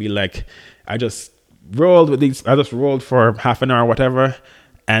mat and be like, I just rolled for half an hour or whatever,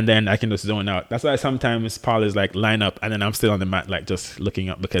 and then I can just zone out. That's why sometimes Paul is like line up, and then I'm still on the mat like just looking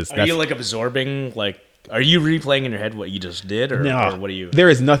up, because Are you like absorbing, like, are you replaying in your head what you just did, or what are you? There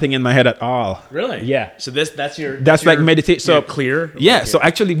is nothing in my head at all. Really? Yeah. So that's like meditation. So clear. Yeah. Like so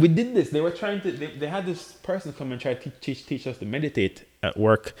actually, we did this. They were trying to. They had this person come and try to teach us to meditate at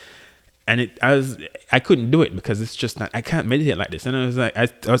work, and I couldn't do it because it's just not. I can't meditate like this. And I was like, I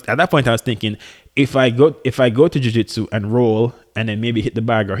was at that point, I was thinking, if I go to jiu-jitsu and roll, and then maybe hit the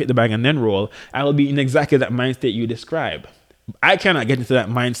bag and then roll, I will be in exactly that mindset you describe. I cannot get into that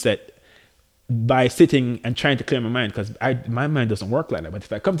mindset by sitting and trying to clear my mind, because my mind doesn't work like that. But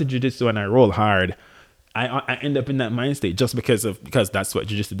if I come to jiu-jitsu and I roll hard, I end up in that mind state just because that's what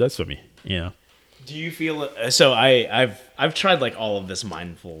jiu-jitsu does for me. Do you feel so? I've tried like all of this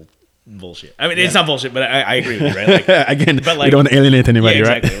mindful bullshit. I mean, it's not bullshit, but I agree with you, right? Like, again, but like, we don't want to alienate anybody,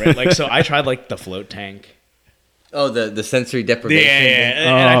 exactly, right? Like, so I tried like the float tank. Oh, the sensory deprivation.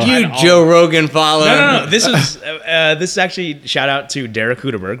 Yeah. You Joe Rogan follower. No. This is actually shout out to Derek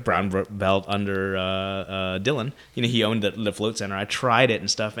Huderberg, brown belt under Dylan. He owned the float center. I tried it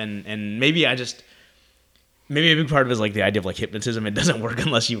and stuff, and maybe a big part of it is like the idea of like hypnotism. It doesn't work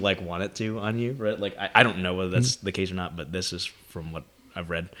unless you like want it to on you, right? Like I don't know whether that's the case or not, but this is from what I've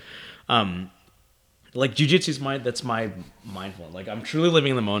read. Like jiu-jitsu is that's my mindful. Like I'm truly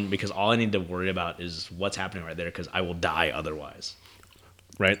living in the moment, because all I need to worry about is what's happening right there, because I will die otherwise.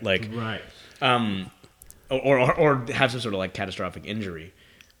 Right? Like right. Or have some sort of like catastrophic injury.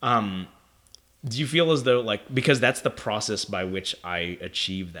 Do you feel as though, like, because that's the process by which I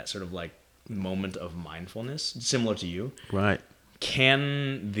achieve that sort of like moment of mindfulness, similar to you, right?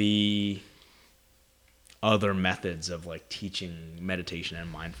 Can the other methods of like teaching meditation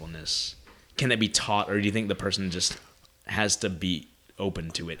and mindfulness, can that be taught, or do you think the person just has to be open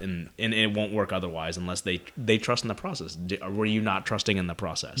to it, and it won't work otherwise unless they trust in the process? Or were you not trusting in the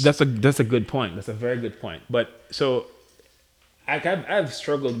process? That's a good point. That's a very good point. But so I've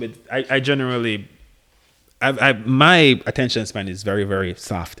struggled with. I generally. My attention span is very, very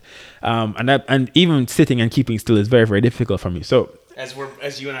soft, and even sitting and keeping still is very, very difficult for me. So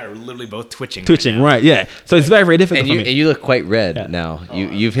as you and I are literally both twitching, right? Yeah. So it's very, very difficult for me. And you look quite red now.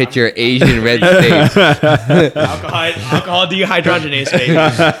 You've hit your Asian red stage. Alcohol dehydrogenase, baby.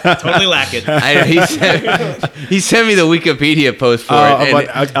 Totally lack it. He sent me the Wikipedia post for it,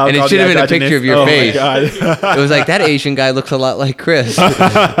 and it should have been a picture of your face. It was like, that Asian guy looks a lot like Chris.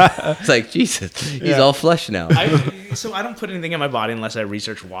 It's like, Jesus, he's all flushed now. So I don't put anything in my body unless I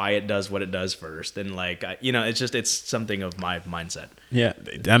research why it does what it does first, and like it's something of my mindset. Yeah,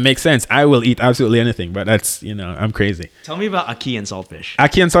 that makes sense. I will eat absolutely anything, but that's I'm crazy. Tell me about ackee and saltfish.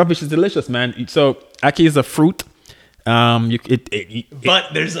 Ackee and saltfish is delicious, man. So ackee is a fruit.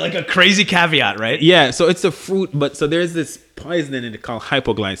 But there's like a crazy caveat, right? Yeah, so it's a fruit, but so there's this poison in it called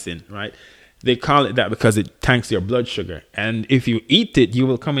hypoglycin, right? They call it that because it tanks your blood sugar, and if you eat it, you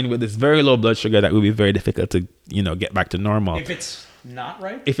will come in with this very low blood sugar that will be very difficult to get back to normal. If it's not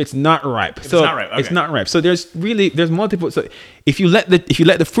ripe. It's not ripe. It's not ripe. Okay. It's not ripe. So there's multiple. So if you let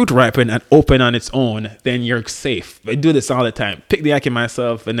the fruit ripen and open on its own, then you're safe. I do this all the time. Pick the ackee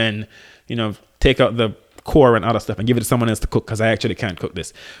myself, and then take out the core and other stuff and give it to someone else to cook, because I actually can't cook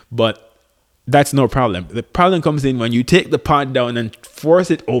this. But that's no problem. The problem comes in when you take the pot down and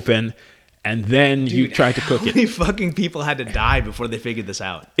force it open, and then you try to cook it. How many fucking people had to die before they figured this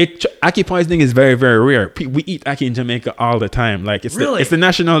out? Ackee poisoning is very, very rare. We eat ackee in Jamaica all the time. Like it's the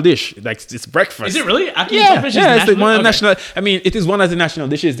national dish. Like it's breakfast. Is it really? Ackee yeah, is it's national? one of the national. I mean, it is one of the national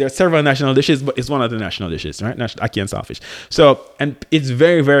dishes. There are several national dishes, but it's one of the national dishes, right? Ackee and saltfish. So, and it's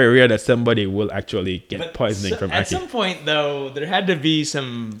very, very rare that somebody will actually get poisoning from ackee. At some point, though, there had to be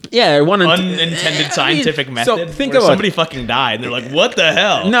some unintended scientific method. So think where about somebody fucking died, and they're like, "What the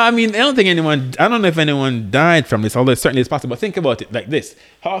hell?" No, I mean, I don't know if anyone died from this, although it certainly is possible. Think about it like this: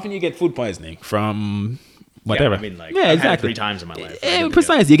 how often you get food poisoning from whatever? Yeah, I mean, like, I've had it 3 times in my life.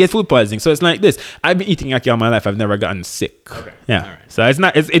 Precisely, you get food poisoning. So it's like this: I've been eating ackee all my life. I've never gotten sick. Okay. Yeah. All right. So it's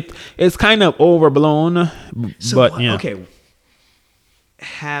not. It's kind of overblown, but yeah. Okay.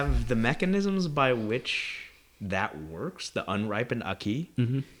 Have the mechanisms by which that works, the unripened ackee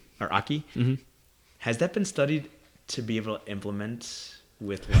or ackee, has that been studied to be able to implement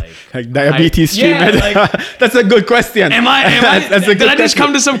with like diabetes treatment? That's a good question. Am I did I just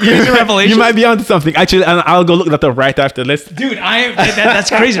come to some crazy revelation? You might be onto something. Actually, and I'll go look that up right after this. Dude, that's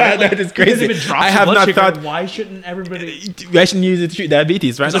crazy. Right? That is crazy. If it drops I have blood not sugar, thought. why shouldn't everybody? I shouldn't use it to treat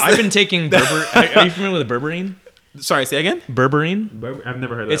diabetes, right? So I've been taking are you familiar with berberine? Sorry, say again. Berberine. I've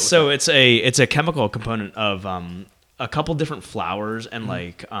never heard of It's a chemical component of a couple different flowers and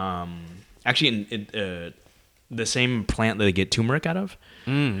actually in the same plant that they get turmeric out of.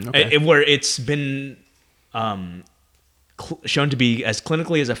 Okay. Where it's been shown to be as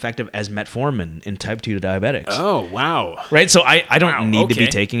clinically as effective as metformin in type 2 diabetics. Oh wow! Right, so I don't need to be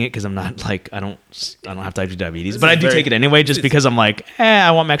okay. taking it because I'm not like I don't have type 2 diabetes, but I do take it anyway just because I'm like, I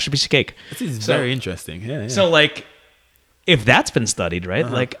want my extra piece of cake. This is very interesting. Yeah. So like, if that's been studied, right?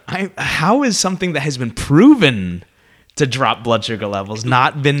 Like, how is something that has been proven to drop blood sugar levels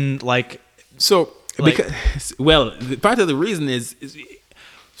not been like? So Like- because part of the reason is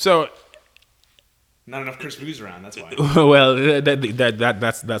so. Not enough crisp foods around. That's why Well,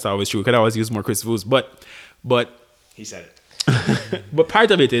 that's always true. Could always use more crisp foods, but he said it. but part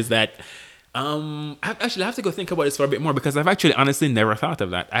of it is that I actually have to go think about this for a bit more because I've actually honestly never thought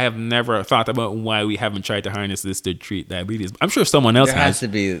of that. I have never thought about why we haven't tried to harness this to treat diabetes. I'm sure someone else There has to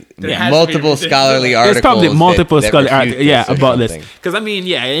be has to multiple be- scholarly There's articles. probably multiple that scholarly refute articles, this or about this. something. Because I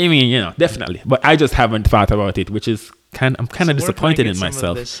mean, definitely. But I just haven't thought about it, which is I'm kind of disappointed in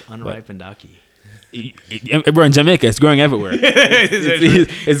myself. This unripened aki. We're in Jamaica. It's growing everywhere.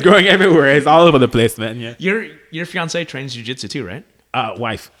 it's growing everywhere. It's all over the place, man. Yeah. Your fiance trains jujitsu too, right?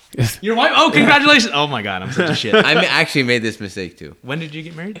 Wife. Your wife? Oh, congratulations! Oh my god, I'm such a shit. Actually made this mistake too. When did you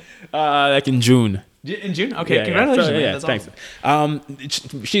get married? Like in June. In June. Okay, Yeah, congratulations. So, man. yeah, That's thanks.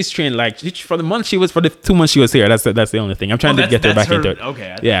 awesome. She's trained for the 2 months she was here. That's the only thing. I'm trying to get her back into it.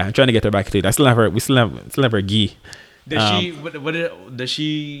 Okay. Yeah, I'm trying to get her back into it. I still have her. We still have her gi. Does she? Does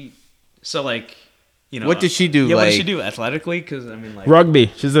she? So like, What did she do, Yeah, what does like- she do athletically? Because I mean, like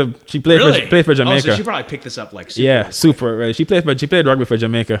Rugby. She played really? played for Jamaica. Oh, so she probably picked this up like super. Yeah, super. Right. She played rugby for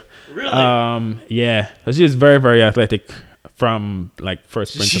Jamaica. Really? Yeah. So she's very, very athletic from like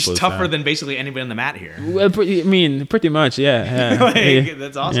first principles. She's tougher than basically anybody on the mat here. Well, pretty much. Yeah. Like, yeah.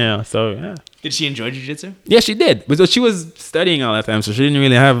 that's awesome. Yeah. So yeah. Did she enjoy jiu-jitsu? Yeah, she did. But so she was studying all that time, so she didn't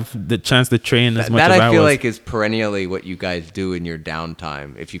really have the chance to train as much That as I feel was. like is perennially what you guys do in your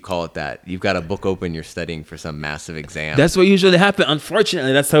downtime, if you call it that. You've got a book open, you're studying for some massive exam. That's what usually happens.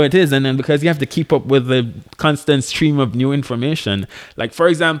 Unfortunately, that's how it is. And then because you have to keep up with the constant stream of new information, like for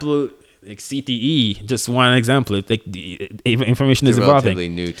example, like CTE, just one example. It's like the information It's is a evolving. relatively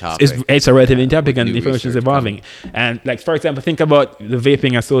new topic. It's a relatively new topic, and New the information is research evolving. And like for example, think about the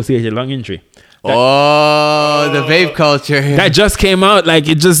vaping associated lung injury. The vape culture. That just came out. Like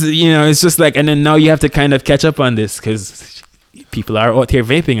it just, it's just like, and then now you have to kind of catch up on this because people are out here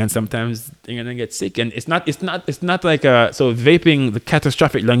vaping, and sometimes they're gonna get sick. And it's not like so vaping. The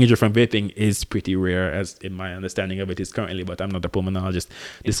catastrophic lung injury from vaping is pretty rare, as in my understanding of it is currently. But I'm not a pulmonologist.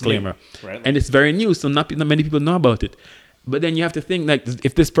 Disclaimer. new, right? And it's very new, so not many people know about it. But then you have to think, like,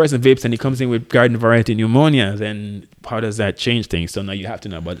 if this person vapes and he comes in with garden variety pneumonia, then how does that change things? So now you have to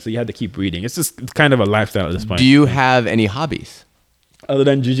know about it. So you have to keep reading. It's just kind of a lifestyle at this point. Do you have any hobbies? Other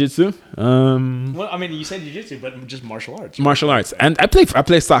than jiu-jitsu? Well, I mean, you said jiu-jitsu, but just martial arts. Martial arts. And I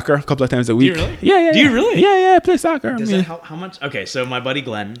play soccer a couple of times a week. really? Yeah. Do you really? Yeah, I play soccer. Does I mean, that how much? Okay, so my buddy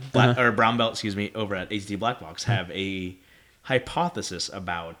Glenn, or brown belt, excuse me, over at ACT Black Box, have a hypothesis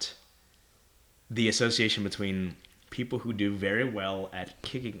about the association between people who do very well at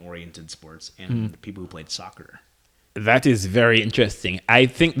kicking-oriented sports and people who played soccer. that is very interesting. I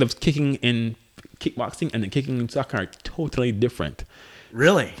think the kicking in kickboxing and the kicking in soccer are totally different.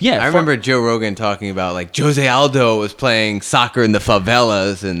 Really? Yeah, I remember Joe Rogan talking about like Jose Aldo was playing soccer in the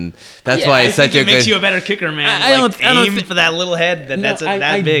favelas, and that's why it's such a it makes good. you a better kicker, man. I don't aim think- for that little head. That's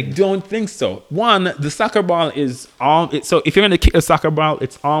that big. I don't think so. One, the soccer ball is so if you're gonna kick a soccer ball,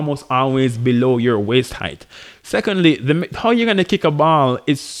 it's almost always below your waist height. Secondly, how you're gonna kick a ball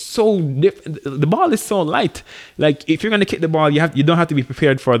is so different. The ball is so light. Like if you're gonna kick the ball, you don't have to be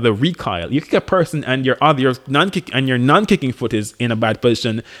prepared for the recoil. You kick a person and your non-kicking foot is in a bad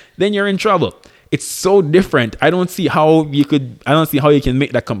position, then you're in trouble. It's so different. I don't see how you can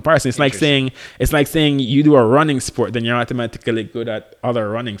make that comparison. It's like saying you do a running sport, then you're automatically good at other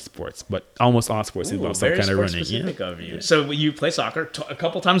running sports. But almost all sports involve some kind of running. Specific of you. So you play soccer a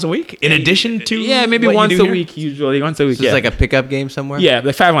couple times a week, in addition to maybe what you once do a here? week usually. Once a week. So it's like a pickup game somewhere. Yeah,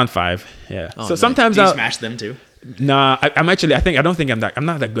 like 5-on-5. Yeah. Oh, So nice. sometimes Do you I'll smash them too? Nah, I'm actually. I don't think I'm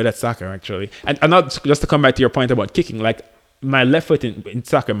not that good at soccer actually. And I'm not, just to come back to your point about kicking. Like my left foot in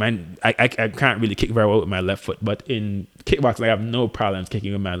soccer, man, I can't really kick very well with my left foot. But in kickboxing, I have no problems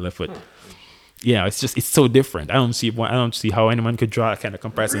kicking with my left foot. Yeah, it's so different. I don't see how anyone could draw a kind of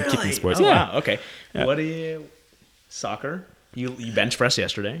comparison in kicking sports. Oh, Yeah. wow. Okay. Yeah. What do you soccer? You bench press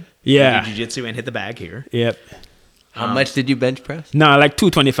yesterday. Yeah. You did jiu-jitsu and hit the bag here. Yep. How much did you bench press? No, like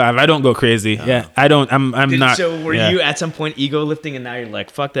 225. I don't go crazy. Yeah, I don't. I'm not. So were yeah. you at some point ego lifting, and now you're like,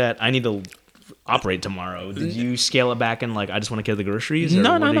 fuck that, I need to operate tomorrow? Did you scale it back and like, I just want to get the groceries? Or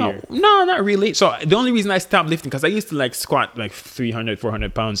No, what are your- no, not really. So the only reason I stopped lifting, because I used to like squat like 300,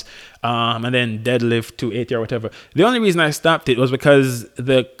 400 pounds, and then deadlift 280 or whatever. The only reason I stopped it was because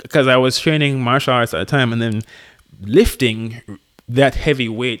I was training martial arts at the time, and then lifting that heavy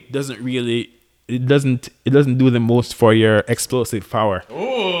weight doesn't do the most for your explosive power.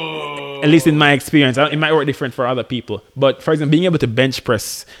 At least in my experience. It might work different for other people. But for example, being able to bench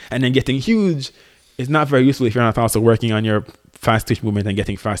press and then getting huge is not very useful if you're not also working on your fast twitch movement and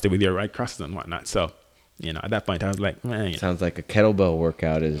getting faster with your right crosses and whatnot. So, at that point I was like, man. Sounds like a kettlebell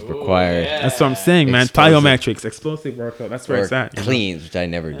workout is required. That's what I'm saying, man. Explosive. Plyometrics, explosive workout. That's where Or it's at. cleans, which I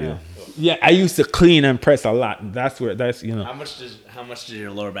never do. Yeah, I used to clean and press a lot. How much does your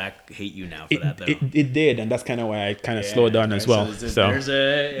lower back hate you now for that though? It did, and that's kind of why I kind of slowed down as well. So there's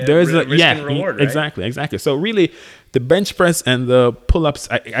a risk yeah, and reward, right? exactly. So really, the bench press and the pull ups,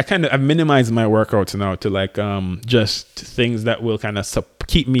 I've minimized my workouts now to like just things that will kind of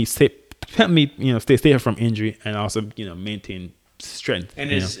keep me safe, help me stay safe from injury, and also maintain strength. And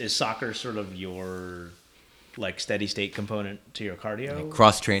is soccer sort of your like steady state component to your cardio?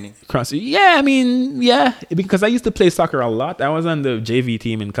 Cross training. Yeah, because I used to play soccer a lot. I was on the JV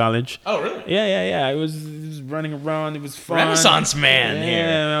team in college. Oh, really? Yeah. I was running around. It was fun. Renaissance man Yeah,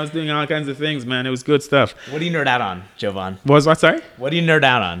 here. I was doing all kinds of things, man. It was good stuff. What do you nerd out on, Jovan? What? Sorry? What do you nerd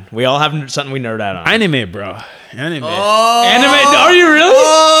out on? We all have something we nerd out on. Anime, bro. Anime. Anime? Are you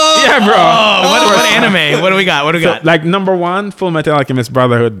really? Yeah, bro. What anime? What do we got? So, like number one, Full Metal Alchemist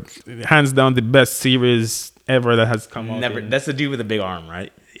Brotherhood, hands down the best series ever that has come out. Never. That's the dude with the big arm,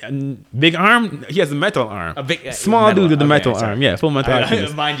 right? And big arm. He has a metal arm. A big small metal- dude with a okay, metal sorry. arm. Yeah, Full Metal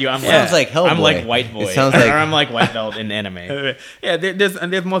Alchemist. Mind you, I'm Sounds like Hellboy. I'm like white boy. It sounds like- or I'm like white belt in anime. Yeah,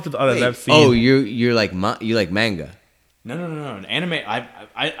 there's multiple others I've seen. Oh, you like manga. No. Anime.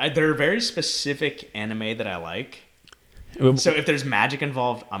 I there are very specific anime that I like. So if there's magic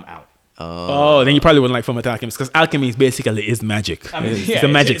involved, I'm out. Oh, then you probably wouldn't like Full Metal Alchemist, because alchemy basically is magic. I mean, It's a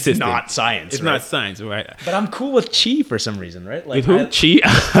magic it's system. not science. It's right? not science, right? But I'm cool with chi for some reason, right? Like With who? Chi?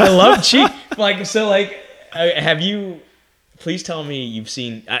 I love chi. Have you? Please tell me you've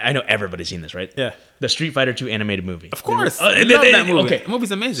seen. I know everybody's seen this, right? Yeah. The Street Fighter 2 animated movie. Of course. Oh, I love that movie. Okay. The movie's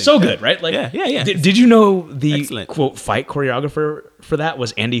amazing. So good, right? Like, Yeah. Did you know the Excellent. quote fight choreographer for that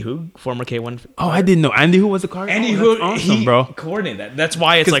was Andy Hoog, former K1? Oh, I didn't know. Andy Who was the car? Andy Hoog, Hoog, awesome, he bro. coordinated that. That's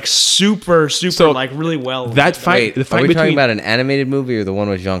why it's like super, So, like really well. That fight, Wait, the are fight we talking between about an animated movie or the one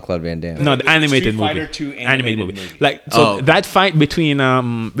with Jean-Claude Van Damme? no, the animated Street Fighter movie. 2 animated movie. Like so, Oh. that fight between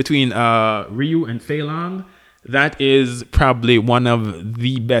Ryu and Fei Long, that is probably one of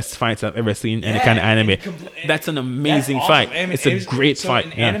the best fights I've ever seen in any kind of anime. That's an amazing That's fight. awesome. I mean, It's a was- great so fight.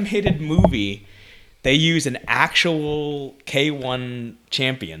 An Yeah. animated movie, they use an actual K1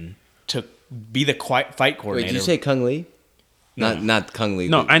 champion to be the fight Wait, coordinator. did you say Kung Lee? Not Kung Lee.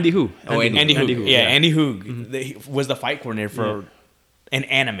 No, Andy Who. Andy Hoog? Hu, Yeah, Andy Hoog he was the fight coordinator for an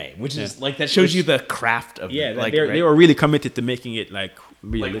anime, which is like that shows you the craft of Yeah, like they right? were really committed to making it like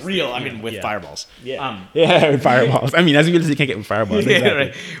like realistic. real. I mean, with Yeah. fireballs. Yeah, yeah, with fireballs. I mean, as real as you can get with fireballs. Yeah, exactly.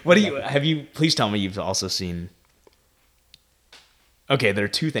 right. What do you have? You please tell me you've also seen. Okay, there are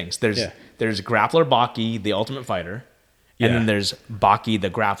two things. There's Grappler Baki, the Ultimate Fighter, and Yeah. then there's Baki the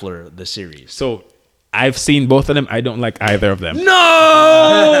Grappler, the series. So I've seen both of them. I don't like either of them.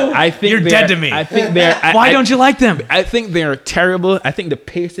 No, I think you're dead to me. I think they're. Why don't you like them? I think they're terrible. I think the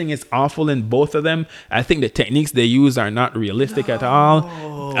pacing is awful in both of them. I think the techniques they use are not realistic at all.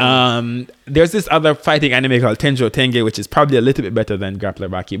 There's this other fighting anime called Tenjo Tenge, which is probably a little bit better than Grappler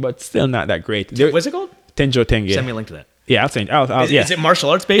Baki, but still not that great. What's it called? Tenjo Tenge. Send me a link to that. Yeah, I'll send. I'll Is it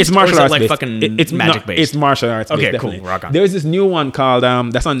martial arts based? It's martial or arts is it like based. fucking It's magic based? It's martial arts based. Okay, cool. Definitely. Rock on. There's this new one called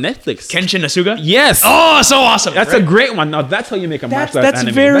that's on Netflix. Kenshin Asuga. Yes. Oh, so awesome. That's right? a great one. Now that's how you make a martial arts that's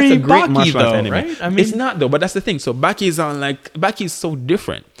anime. very That's a great Baki, martial arts though, anime. right? I mean- it's not though, but that's the thing. So Baki is so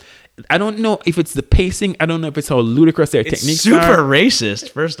different. I don't know if it's the pacing. I don't know if it's how ludicrous their It's techniques super are.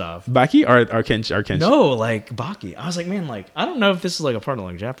 racist. First off, Baki or Kenshi. no, like Baki. I was like, man, like I don't know if this is like a part of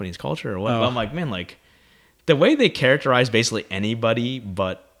like Japanese culture or what. But I'm like, man, like the way they characterize basically anybody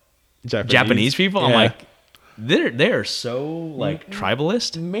but Japanese people. I'm Yeah. like, they're so like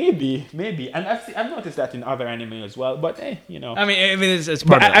tribalist. Maybe, and I've noticed that in other anime as well. But I mean, it's But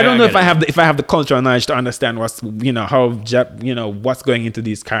part of it. I don't know if get I it. have the cultural knowledge to understand what's what's going into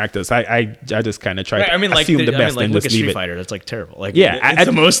these characters. I just kind of try Right, to I mean, like, assume the best like and look just at leave Street it. Fighter. That's like terrible. Like, Yeah, it's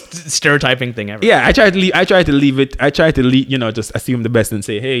the most stereotyping thing ever. Yeah, I try to leave it. I try to just assume the best and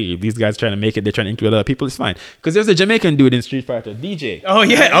say, hey, these guys trying to make it. They're trying to include other people. It's fine because there's a Jamaican dude in Street Fighter, DJ. Oh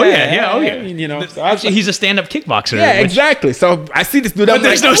yeah. I mean, so I was Actually, he's a stand-up kickboxer. yeah, which- exactly. So I see this dude. But I'm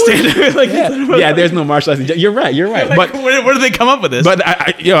there's like, no stand-up. Like, yeah, there's no martial arts. You're right. like, But where did they come up with this? But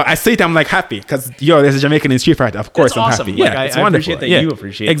I see it. I'm like happy because there's a Jamaican in Street Fighter. Of course, That's I'm awesome. happy. Like, Yeah, it's I wonderful. appreciate that Yeah. you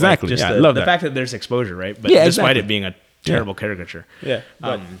appreciate exactly. Like, just I the, love the that. fact that there's exposure, right? But Yeah, despite exactly. it being a terrible caricature. Yeah,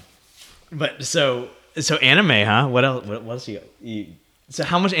 But so anime, huh? What else? What else you? So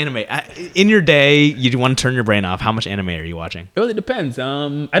how much anime in your day? You want to turn your brain off? How much anime are you watching? it really depends. I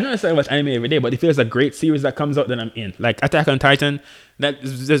don't necessarily watch anime every day, but if there's a great series that comes out, then I'm in. Like Attack on Titan,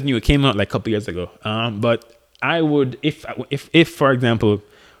 that's new. It came out like a couple years ago. But I would, if for example,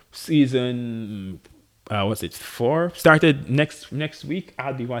 season what's it 4 started next week,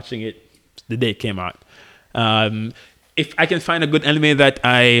 I'll be watching it the day it came out. If I can find a good anime that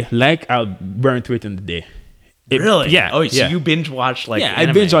I like, I'll burn through it in the day. Really? Yeah. Oh, so yeah. you binge watch like? Yeah, anime.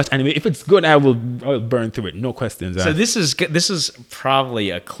 I binge watch anime. If it's good, I will burn through it. No questions. So this is probably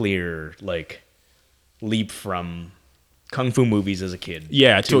a clear like leap from kung fu movies as a kid.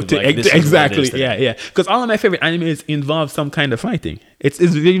 Yeah, to, to like, this is what it exactly. is today. Yeah. Because all of my favorite animes involve some kind of fighting. It's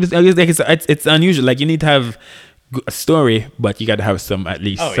unusual. Like you need to have a story, but you got to have some at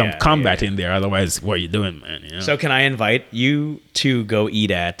least Oh, some yeah, combat in there. Otherwise, what are you doing, man? You know? So can I invite you to go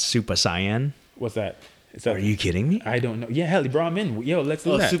eat at Super Saiyan? what's that? Is that? Are you kidding me? I don't know. Yeah, hell, you brought him in. Yo, let's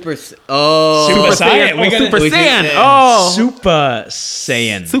do that. Super Super Saiyan. We gotta- Super we Saiyan. did- Oh, Super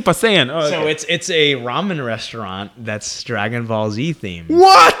Saiyan. Super Saiyan. Oh, So okay. it's a ramen restaurant that's Dragon Ball Z themed.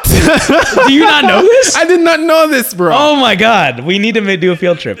 What? Do you not know this? I did not know this, bro. Oh my god, we need to do a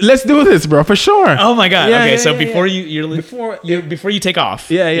field trip. Let's do this, bro, for sure. Oh my god. Yeah, Okay, yeah, so yeah, before yeah. before you take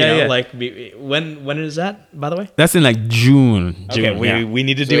off. Yeah, you know, yeah. Like when is that, by the way? That's in like June. Okay, yeah. we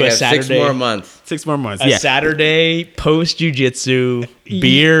need to So do we a have Saturday. 6 more months. 6 more months. A Yeah. Saturday post jujitsu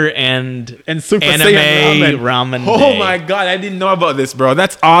beer and Super anime Saiyan ramen. Oh day. my god, I didn't know about this, bro.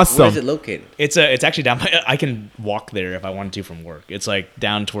 That's awesome. Where is it located? It's actually down. I can walk there if I wanted to from work. It's like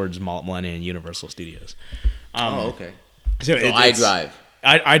down towards Millennium and Universal Studios. Oh, okay. So I drive.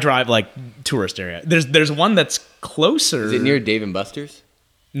 I drive like tourist area. There's one that's closer. Is it near Dave and Buster's?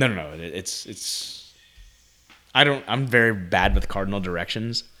 No. It's. I'm very bad with cardinal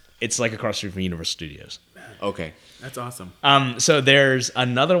directions. It's like across the street from Universal Studios. Okay. That's awesome. So there's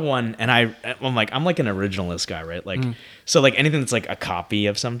another one, and I'm like an originalist guy, right? Like, so like anything that's like a copy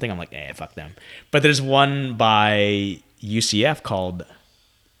of something, I'm like, fuck them. But there's one by UCF called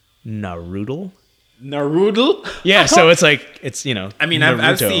Naruto. Naruto? Yeah, so it's like I mean, I've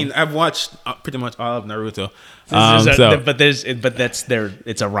Naruto. I've watched pretty much all of Naruto. But So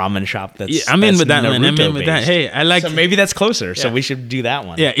it's a ramen shop that's. yeah, I'm in that's with that, man. I'm in Naruto with that. based. Hey, I like. So maybe that's closer. So Yeah. we should do that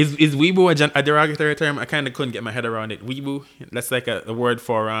one. Yeah, is weeaboo a derogatory term? I kind of couldn't get my head around it. Weeaboo, that's like a word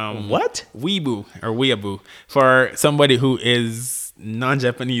for What? Weeaboo or weeaboo for somebody who is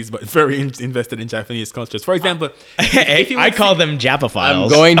non-Japanese but very invested in Japanese cultures. For example, if you I would call them Japophiles. I'm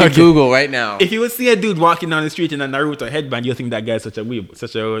going to Google right now. If you would see a dude walking down the street in a Naruto headband, you'll think that guy's such a weeaboo,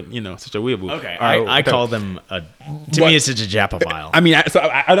 such a weeaboo. Okay, Or I call them to me it's such a Japophile. I mean,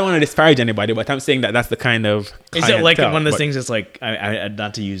 I don't want to disparage anybody, but I'm saying that that's the kind of. Is it like clientele, one of those but- things that's like I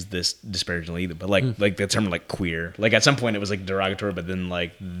not to use this disparagingly either, but like the term like queer. Like at some point it was like derogatory, but then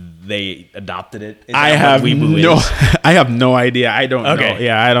like they adopted it. Is I that have what weeaboo no, is? I have no idea. I don't Okay. know.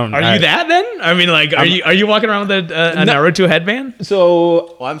 Yeah, I don't. Are you that then? I mean, like, are you walking around with a Naruto headband?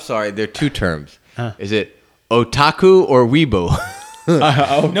 So Oh, I'm sorry. There are 2 terms. Is it otaku or weebo?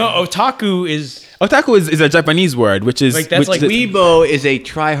 No, otaku is otaku is a Japanese word, which is Like, that's like Weebo is a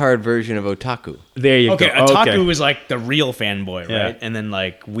try-hard version of otaku. There you okay. go. Otaku is like the real fanboy, Yeah. right? And then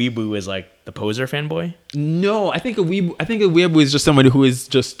like weeboo is like the poser fanboy. No, I think a weeaboo is just somebody who is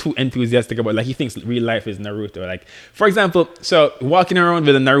just too enthusiastic about, like, he thinks real life is Naruto. Like, for example, so walking around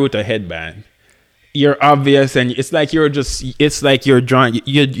with a Naruto headband, you're obvious, and it's like you're drawing.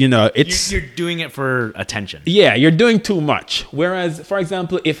 It's You're doing it for attention. yeah, you're doing too much. Whereas, for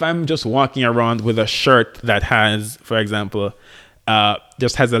example, if I'm just walking around with a shirt that has, for example,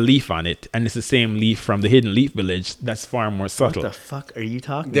 just has a leaf on it, and it's the same leaf from the Hidden Leaf Village. That's far more subtle. What the fuck are you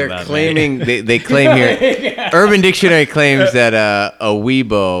talking They're about? claiming they claim here. Urban Dictionary claims that a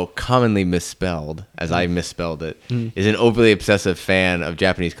weebo, commonly misspelled, as I misspelled it, is an overly obsessive fan of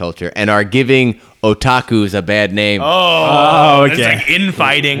Japanese culture and are giving otakus a bad name. Oh, okay. It's like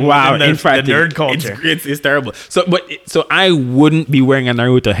infighting. Wow, within infighting. the nerd culture. It's terrible. So I wouldn't be wearing a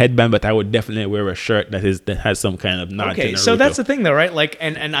Naruto headband, but I would definitely wear a shirt that has some kind of nod to Okay, Naruto. so that's the thing, though, right? Like,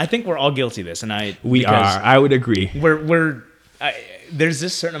 and I think we're all guilty of this, and we because are. I would agree. there's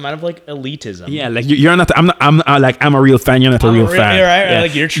this certain amount of like elitism. Yeah, like you're not. I'm a real fan. You're not a real fan. Right? Yeah.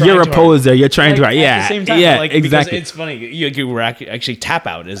 Like you're trying. You're a too poser. hard. You're trying to. Like, Yeah. At the same time, yeah. like, Exactly. Because it's funny. You were actually Tap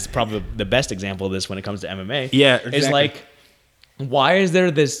Out is probably the best example of this when it comes to MMA. Yeah, Is exactly. like, why is there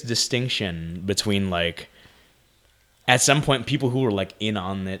this distinction between like, at some point, people who were like in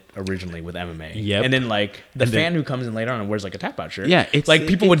on it originally with MMA, Yep. and then like the And then- fan who comes in later on and wears like a Tap Out shirt, Yeah, it's- like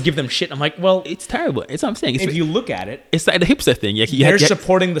people would give them shit. I'm like, well, It's terrible. It's what I'm saying. if you look at it, it's like the hipster thing. You they're have-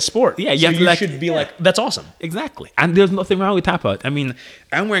 supporting the sport. Yeah, you so have to you like- should be yeah. like, that's awesome. Exactly. And there's nothing wrong with tap out. I mean,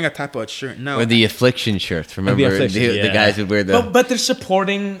 I'm wearing a tap out shirt now. Or the Affliction shirts. Remember Affliction, the yeah. guys who wear the. But they're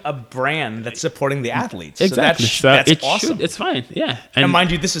supporting a brand that's supporting the athletes. exactly. So that's it awesome. It's fine. Yeah. And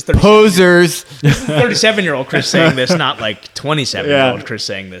mind you, this is Posers. 37-year-old Chris saying this, not like 27-year-old Yeah. Chris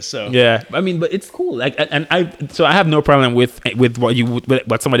saying this. So Yeah, I mean, but it's cool. Like, and I have no problem with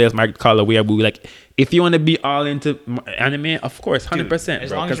what somebody else might call a weeaboo. Like, if you want to be all into anime, of course, 100%. as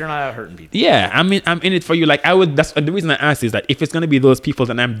bro, long 'cause- as you're not out hurting people. Yeah, I mean, I'm in it for you. Like, I would. That's the reason I asked is that if it's gonna be those people,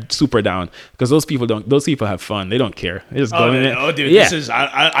 then I'm super down because those people don't. Those people have fun. They don't care. They just go in there. Dude, Yeah. this is.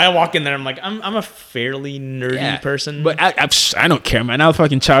 I walk in there. I'm like, I'm a fairly nerdy person, But I don't care, man. I'll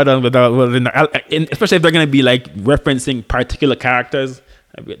fucking chow down without. Especially if they're gonna be like referencing particular characters.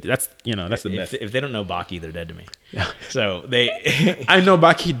 That's that's the best. if they don't know Baki, they're dead to me. So they. I know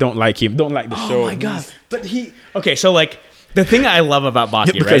Baki don't like him. Don't like the show. Oh my god! But he. Okay, so like the thing I love about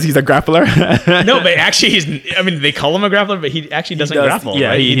Baki, because right? he's a grappler. No, but actually, he's. I mean, they call him a grappler, but he actually doesn't does- grapple. yeah,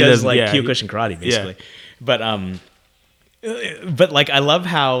 right? he does does, like yeah, Kyokushin karate, basically. But like, I love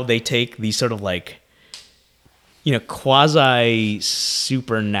how they take these sort of like, quasi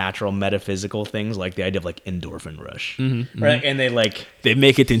supernatural metaphysical things, like the idea of like endorphin rush, right? And they like They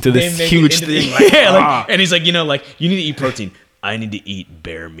make it into this make it huge into thing. the- Like, yeah, ah. and he's like, you need to eat protein. I need to eat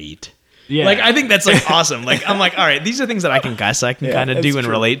bear meat. Yeah. Like, I think that's like awesome. Like, I'm like, all right, these are things that I can kind of that's do and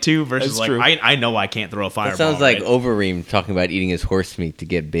true. relate to versus That's like, true. I know I can't throw a fireball. That sounds like right? Overeem talking about eating his horse meat to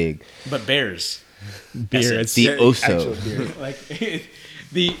get big. But bears. beer. It's The Oso.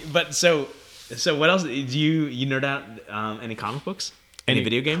 Like so what else do you nerd out any comic books? Any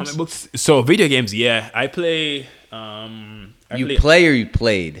video games? Comic books. So video games, yeah. I play. You play or you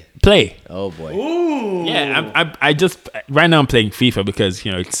played? Play. Oh boy. Ooh. Yeah, I just right now I'm playing FIFA because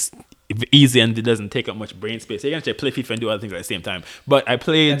it's easy and it doesn't take up much brain space. You can actually play FIFA and do other things at the same time. But I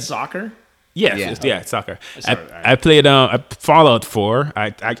played. And soccer? Yeah, Yeah. it's soccer. Sorry, all right. I played Fallout 4.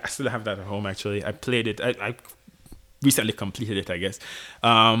 I still have that at home actually. I played it. I recently completed it, I guess.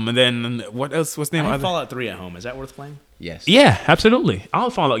 And then what else? What's the name? I of have the- Fallout 3 at home. Is that worth playing? Yes. Yeah, absolutely.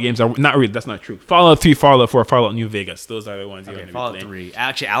 All Fallout games are not really. That's not true. Fallout 3, Fallout 4, Fallout New Vegas. Those are the ones you're Okay, gonna Fallout be playing. 3.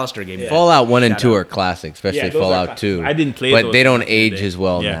 Actually, Alistair gave me that. Fallout 1 and Shout 2 out. are classics, especially Yeah, those are Fallout classics. 2. I didn't play but those they don't back in the age day. as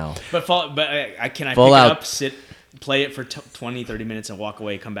well Yeah. now. But can I Fallout- pick it up, play it for 20, 30 minutes and walk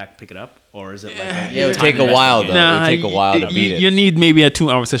away, come back, pick it up? Or is it like Yeah, it would time take a investment while, game? though. It would take a while to beat it. You need maybe a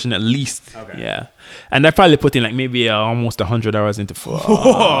 2-hour session at least. Okay. Yeah, and I probably put in like maybe almost 100 hours into.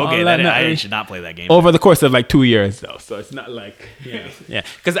 Oh, okay. I I should not play that game. over the course of like 2 years though, so it's not like yeah.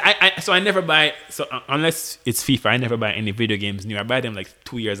 Because I never buy unless it's FIFA. I never buy any video games new. I buy them like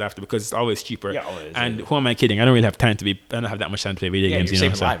 2 years after because it's always cheaper. Yeah, always, and yeah. who am I kidding? I don't really have time to be. I don't have that much time to play video Yeah, games. you're you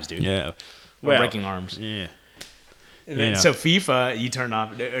know, saving lives, dude. Yeah, Or breaking arms. Yeah. And then, Yeah. So FIFA, you turn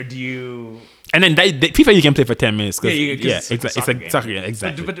off, or do you? And then FIFA you can play for 10 minutes. 'cause- It's it's soccer a game. soccer game,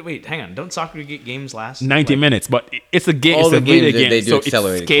 exactly. But wait, hang on. Don't soccer games last 90 like- minutes, but it's a game. All It's the a video games, game. they do so it's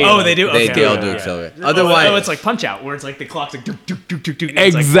accelerated. scaled. Oh, they do? They Okay. all do Yeah. accelerate. Oh, Otherwise, it's like Punch Out, where it's like the clock's like, dook, dook, dook, dook, dook, and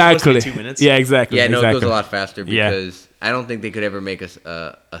it's like Exactly. supposed to be 2 minutes. Yeah, exactly. yeah, no, exactly. it goes a lot faster Yeah. because I don't think they could ever make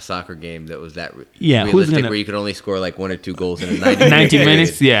a soccer game that was that Yeah, who's realistic gonna- where you could only score like 1 or 2 goals in a 90 90 period.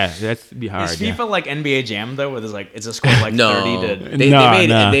 minutes. Yeah, that'd be hard. Is yeah. FIFA like NBA Jam though, where there's like it's a score of like No, 30 to? they No.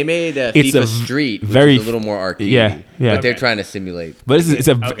 made It's FIFA a Street, which very is a little more arcade. yeah. But they're Okay. trying to simulate. But it's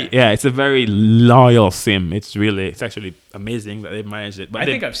a Okay. it's a very loyal sim. It's actually amazing that they've managed it. But I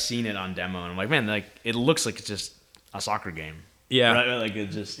think I've seen it on demo, and I'm like, man, like it looks like it's just a soccer game. Yeah. Right? Like it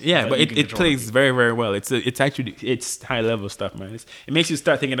just. Yeah, but you can it control plays very, very well. It's actually high level stuff, man. It makes you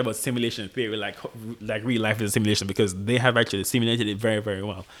start thinking about simulation theory, like real life is a simulation, because they have actually simulated it very, very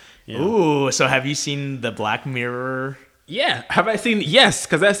well. You know? Ooh, so have you seen the Black Mirror? Yeah, have I seen? Yes,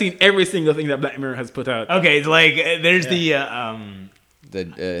 because I've seen every single thing that Black Mirror has put out. Okay, like there's the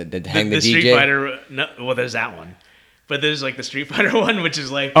hang the Street DJ. Fighter. No, well, there's that one, but there's like the Street Fighter one, which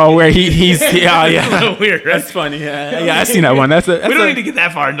is like Oh, where he's yeah, a yeah. little weird. Right? That's funny. Yeah, I've seen that one. That's We don't need to get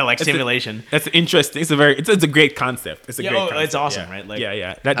that far into like simulation. That's interesting. It's a great concept. It's a great concept. It's awesome, Yeah. right? Like,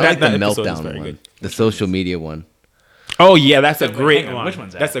 yeah. I like the episode is meltdown very one, good. the social media one. Oh yeah, that's a Wait, great hang on, one. which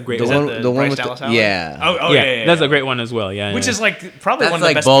one's that? That's a great The Is one. that one, the one Bryce with Dallas the, Howard? yeah. Oh, yeah. That's a great one as well. Yeah, Which yeah. is like probably That's one of the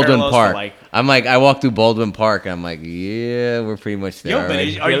like best Baldwin parallels Park. for like. I'm like, I walk through Baldwin Park, and I'm like, yeah, we're pretty much there. Yo, but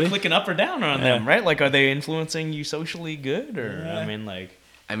already. are you Really? clicking up or down on them, right? Like, are they influencing you socially good, or I mean, like,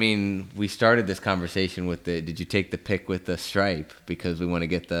 I mean, we started this conversation with did you take the pic with the stripe because we want to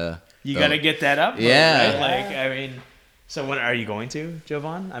get the. you got to get that up, Yeah. right? Like, I mean, so when are you going to,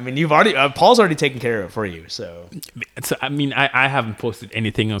 Jovan? I mean, you've already Paul's already taken care of it for you, so So, I mean, I haven't posted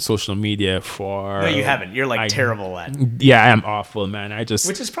anything on social media for. no, you haven't. You're like terrible at, Yeah, I am awful, man. I just.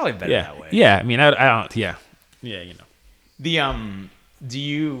 which is probably better yeah, that way. yeah. I mean, I don't. Yeah, you know. The do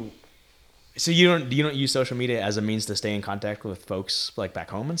you? So you don't use social media as a means to stay in contact with folks like back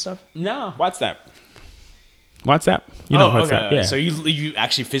home and stuff? No, WhatsApp. WhatsApp. You know WhatsApp. Okay. Yeah. So you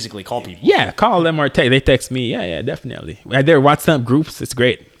actually physically call people? Yeah, call them or text. They text me. Yeah, definitely. There are WhatsApp groups. It's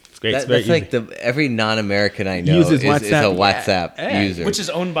great. It's great. It's very That's like easy. every non-American I know Uses is a WhatsApp. WhatsApp Yeah. user. Which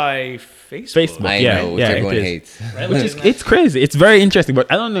is owned by Facebook. Facebook. I Yeah, know, which yeah, it everyone is. hates. Right? Which is it's crazy. It's very interesting,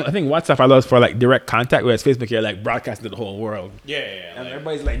 but I don't know. I think WhatsApp allows for like direct contact, whereas Facebook you're like broadcasting to the whole world. Yeah. And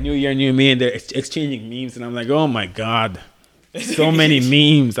everybody's like New Year, New Me, and they're exchanging memes, and I'm like, oh my god, so many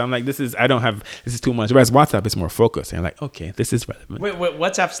memes. I'm like, this is too much. Whereas WhatsApp is more focused, and you're like, okay, this is relevant. Wait,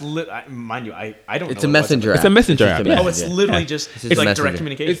 WhatsApp's mind you, I don't. It's know a what WhatsApp messenger. is. It's a messenger app. just a Yeah. Oh, it's messenger. literally Yeah. just It's it's just like messenger. direct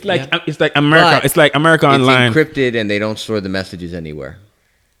communication. It's like Yeah. it's like America. But It's like America Online. It's encrypted and they don't store the messages anywhere.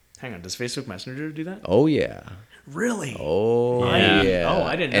 Hang on, does Facebook Messenger do that? Oh yeah. Really? Oh Yeah. yeah. Oh,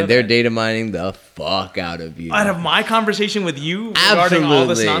 I didn't know And they're that. data mining the fuck out of you. Out of my conversation with you regarding all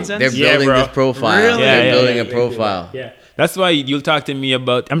this nonsense? They're Yeah, building bro. this profile. Really? They're Yeah, building yeah, a profile. Yeah, that's why you'll talk to me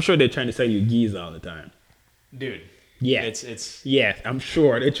about. I'm sure they're trying to sell you geese all the time. Dude. Yeah. It's Yeah, I'm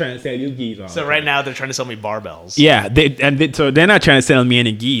sure they're trying to sell you geese all. so the right time. now they're trying to sell me barbells. Yeah, so they're not trying to sell me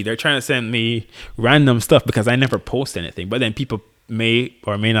any ghee. They're trying to send me random stuff because I never post anything. But then people may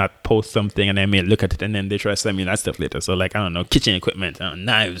or may not post something, and I may look at it, and then they try to send me that stuff later. So like I don't know, kitchen equipment,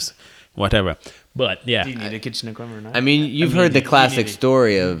 knives, whatever. But yeah, Do you need a kitchen equipment or not? I mean, you've mean, heard the you classic need-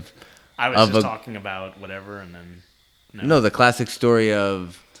 story of I was of just a- talking about whatever and then no, the classic story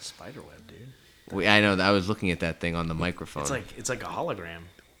of the spider web, dude. I know. I was looking at that thing on the microphone. It's like a hologram.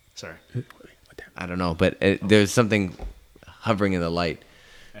 Sorry. I don't know, but there's something hovering in the light.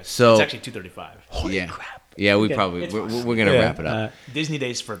 So It's actually 2:35. yeah, yeah, we probably we're gonna wrap it up. Disney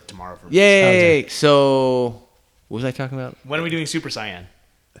days for tomorrow. For Yay! So what was I talking about? When are we doing Super Saiyan?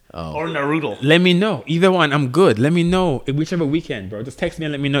 Oh. Or Naruto? let me know. Either one, I'm good. Let me know whichever weekend, bro. Just text me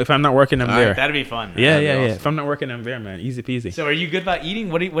and let me know if I'm not working. I'm All there. right, That'd be fun. Yeah, That'd be yeah, yeah. awesome. If I'm not working, I'm there, man. Easy peasy. So are you good about eating?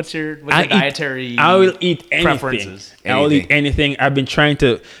 What's your I eat- dietary I will eat anything. preferences? I will eat Anything. anything. I've been trying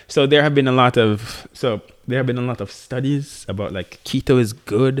to. So there have been a lot of. Studies about like keto is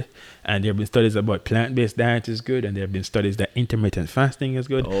good, and there have been studies about plant-based diet is good, and there have been studies that intermittent fasting is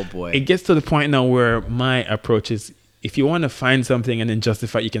good. Oh, boy. It gets to the point now where my approach is. If you want to find something and then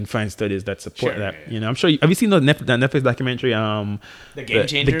justify, you can find studies that support Sure, that. yeah, yeah. You know, I'm sure. Have you seen that Netflix documentary? The Game The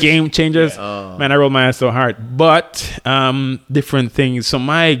Changers? Game Changers. Oh. Man, I rolled my ass so hard. But different things. So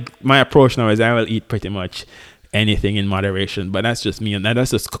my approach now is I will eat pretty much anything in moderation. But that's just me, and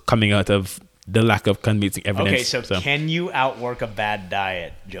that's just coming out of the lack of convincing evidence. Okay, so can you outwork a bad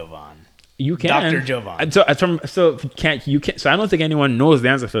diet, Jovan? you can, Dr. Jovan. And so can't you can. So I don't think anyone knows the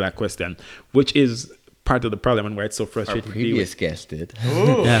answer to that question, which is part of the problem and why it's so Our frustrating. to deal previous with. guest did.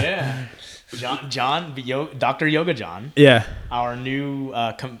 Ooh, Yeah. yeah. Dr. Yoga John, Yeah. our new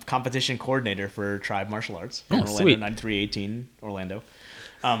competition coordinator for Tribe Martial Arts in Oh, Orlando, sweet. 9318 Orlando.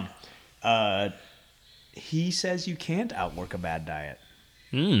 He says you can't outwork a bad diet.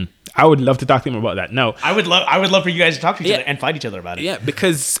 I would love to talk to him about that. No. I would love for you guys to talk to each Yeah. other and fight each other about it. Yeah,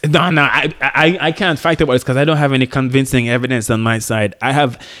 because I can't fight about this because I don't have any convincing evidence on my side.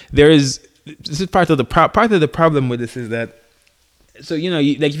 This is part of the problem with this is that, so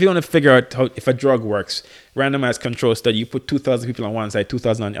like if you want to figure out if a drug works, randomized control study. You put 2,000 people on one side,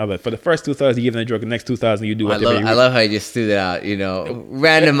 2,000 on the other. For the first 2,000, you give them the drug. The next 2,000, you do whatever. I love how you just threw that out.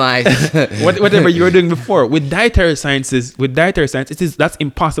 Randomized. Whatever you were doing before. With dietary science, that's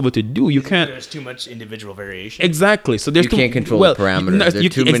impossible to do. You can't. There's too much individual variation. Exactly. So there's You can't control the parameters. There are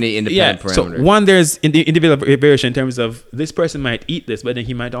too many independent parameters. So one, there's individual variation in terms of this person might eat this, but then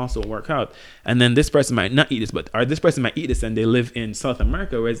he might also work out, and then this person might not eat this, or this person might eat this and they live in South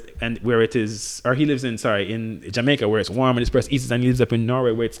America, or he lives in Jamaica where it's warm, and this person eats it and he lives up in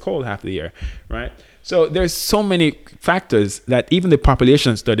Norway where it's cold half the year, right? So there's so many factors that even the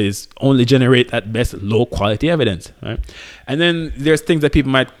population studies only generate at best low quality evidence, right? And then there's things that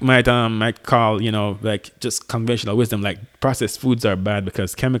people might call, like just conventional wisdom, like processed foods are bad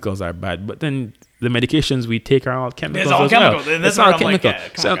because chemicals are bad. But then the medications we take are all chemicals. It's all as chemicals. Well. That's It's all what I'm like, chemical. yeah,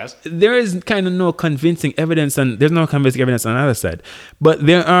 come so on, guys. there is kind of no convincing evidence, and there's no convincing evidence on the other side. But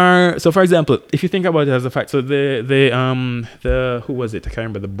there are. So for example, if you think about it as a fact, so the who was it? I can't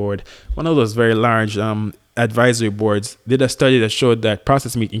remember the board. One of those very large advisory boards did a study that showed that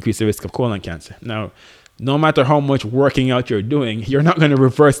processed meat increased the risk of colon cancer. Now, no matter how much working out you're doing, you're not going to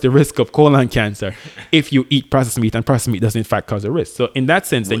reverse the risk of colon cancer if you eat processed meat, and processed meat doesn't in fact cause a risk. So in that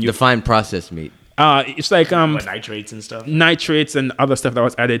sense, then you define processed meat. It's like Nitrates and stuff. Nitrates and other stuff that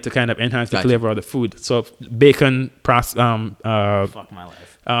was added to kind of enhance the Gotcha. flavor of the food. So bacon, Fuck my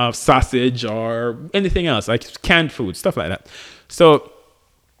life. sausage, or anything else like canned food, stuff like that. So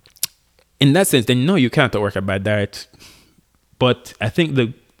in that sense, then no, you can't work a bad diet. But I think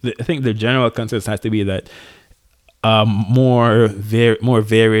the general consensus has to be that more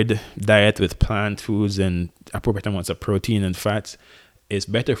varied diet with plant foods and appropriate amounts of protein and fats is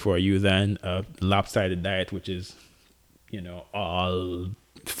better for you than a lopsided diet, which is, all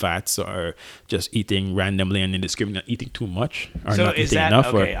fats, or just eating randomly and indiscriminately, eating too much or So not is eating that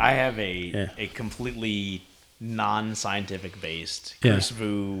enough. okay? Or, I have a completely non-scientific based Yeah. Chris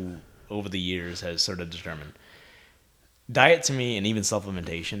Vu over the years has sort of determined diet to me, and even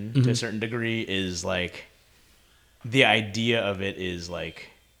supplementation to a certain degree, is like the idea of it is like,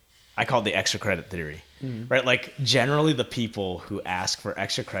 I call it the extra credit theory. Right, like generally the people who ask for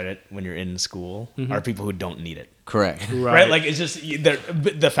extra credit when you're in school are people who don't need it. Correct. Right, like it's just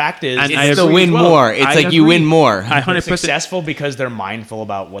the fact is, And it's I It's to agree win as well. more. It's I like you agree. win more. I 100% successful because they're mindful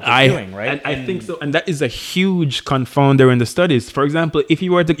about what they're doing, right? I think so, and that is a huge confounder in the studies. For example, if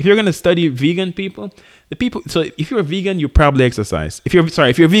you're going to study vegan people, so if you're a vegan, you probably exercise. If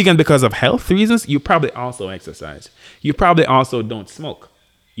you're vegan because of health reasons, you probably also exercise. You probably also don't smoke.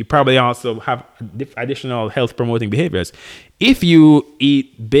 You probably also have additional health promoting behaviors. If you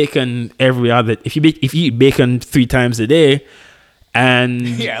eat bacon if you eat bacon 3 times a day, and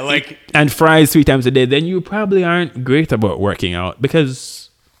and fries 3 times a day, then you probably aren't great about working out, because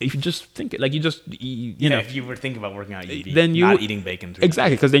if you just think it, like if you were thinking about working out, you'd be then you not eating bacon.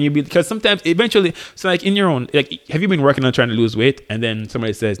 Exactly, because sometimes eventually, so like in your own, like, have you been working on trying to lose weight, and then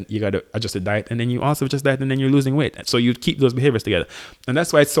somebody says you got to adjust the diet, and then you also adjust diet, and then you're losing weight, so you keep those behaviors together, and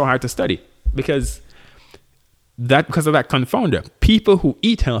that's why it's so hard to study, because of that confounder. People who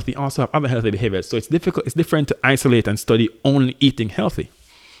eat healthy also have other healthy behaviors, so it's different to isolate and study only eating healthy,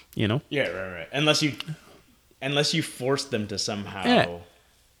 Yeah, right. Unless you force them to somehow. Yeah.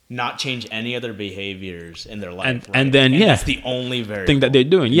 Not change any other behaviors in their life, and then that's the only variable thing that they're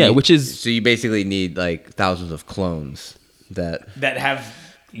doing, which is So you basically need like thousands of clones that have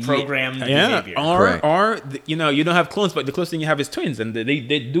programmed behavior. or you don't have clones, but the closest thing you have is twins, and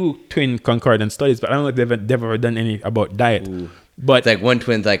they do twin concordant studies, but I don't know if they've ever done any about diet. But it's like one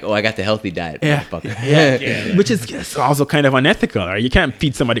twin's like, oh, I got the healthy diet, motherfucker. Yeah. which is also kind of unethical. Right? You can't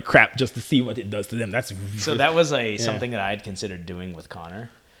feed somebody crap just to see what it does to them. That's So that was something that I had considered doing with Connor.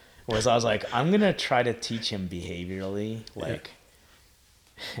 Whereas I was like, I'm going to try to teach him behaviorally, like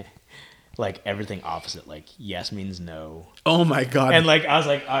everything opposite, like yes means no. Oh my God. And like, I was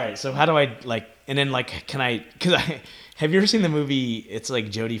like, all right, so how do I and then like, have you ever seen the movie? It's like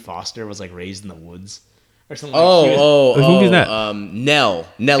Jodie Foster was like raised in the woods or something. Whose movie is that?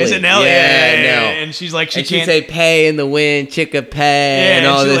 Nelly. Is it Nelly? Yeah, Nell. And she's like, she and can't she'd say pay in the wind, chicka pay, and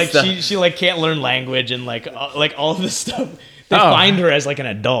all she, this like, stuff. She like can't learn language and like all this stuff. They find her as like an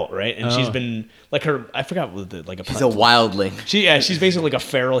adult, right? And she's been like I forgot what She's a wildling. She's basically like a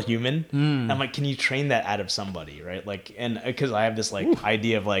feral human. I'm like, can you train that out of somebody, right? Like, and because I have this like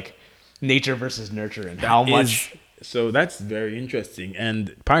idea of like nature versus nurture and how much. So that's very interesting,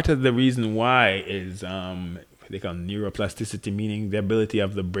 and part of the reason why is they call neuroplasticity, meaning the ability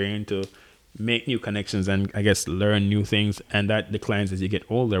of the brain to make new connections and I guess learn new things, and that declines as you get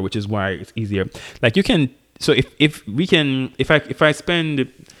older, which is why it's easier. Like you can. So if I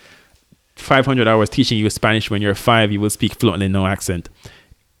spend 500 hours teaching you Spanish when you're 5, you will speak fluently, no accent.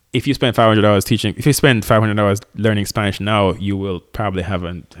 If you spend 500 hours teaching, if you spend 500 hours learning Spanish now, you will probably have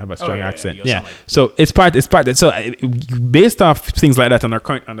a strong accent. you'll Yeah. sound like- So it's part. So based off things like that and our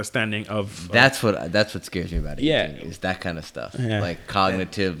current understanding of That's what scares me about aging. Yeah. Is that kind of stuff, Yeah. like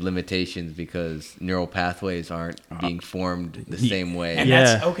cognitive limitations because neural pathways aren't being formed the same way. And Yeah,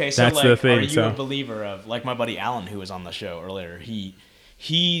 that's okay. So that's like, the thing, are you so- a believer of like my buddy Alan, who was on the show earlier?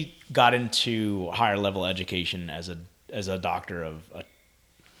 He got into higher level education as a doctor of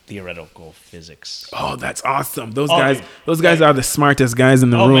theoretical physics. Oh, that's awesome. Those Oh, guys, dude. those guys are the smartest guys in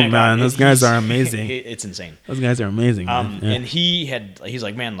the Oh, room, God. man. Those guys are He's- amazing. It's insane. Those guys are amazing. Man. Yeah. And he's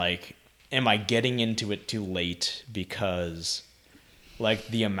like, man, like, am I getting into it too late because, like,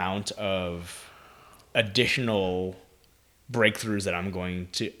 the amount of additional breakthroughs that I'm going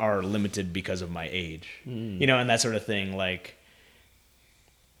to are limited because of my age, you know, and that sort of thing. Like,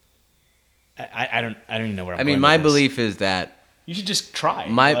 I don't even know where I'm. I mean, going my with this. belief is that You should just try.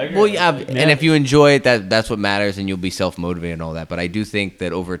 and if you enjoy it, that's what matters, and you'll be self motivated and all that. But I do think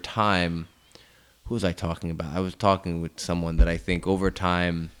that over time, who was I talking about? I was talking with someone that I think over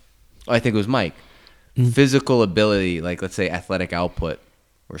time, I think it was Mike. Physical ability, like let's say athletic output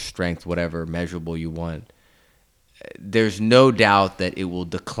or strength, whatever measurable you want. There's no doubt that it will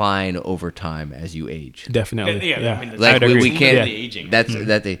decline over time as you age. Definitely. Yeah, I mean, Like I'd agree. we can't. literally aging. That's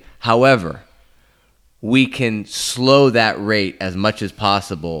however, we can slow that rate as much as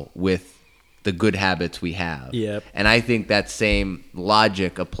possible with the good habits we have. Yep. And I think that same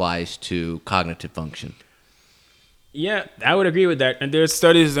logic applies to cognitive function. Yeah, I would agree with that. And there's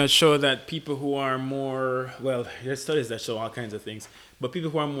studies that show that people who are more, well, there's studies that show all kinds of things, but people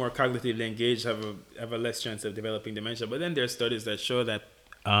who are more cognitively engaged have a less chance of developing dementia. But then there's studies that show that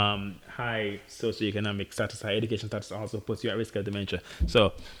high socioeconomic status, high education status also puts you at risk of dementia.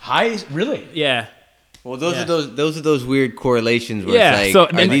 So, high, really? yeah. Well, those Yeah. are those weird correlations where Yeah, it's so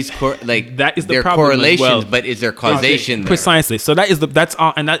like, are then- these like that is the they're problem as correlations, well. but is there causation there? Precisely. So that's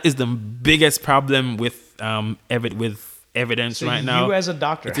all, and that is the biggest problem with evidence So right now. you as a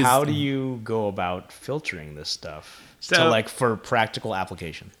doctor, It is- how do you go about filtering this stuff to So- like for practical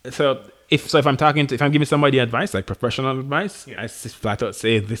application? So if I'm giving somebody advice, like professional advice, I just flat out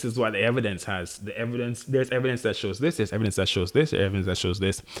say this is what the evidence has. There's evidence that shows this. There's evidence that shows this. There's evidence that shows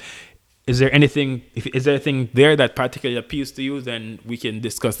this. Is there anything there that particularly appeals to you? Then we can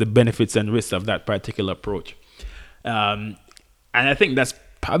discuss the benefits and risks of that particular approach. And I think that's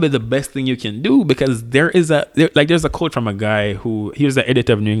probably the best thing you can do, because there's a quote from a guy he was the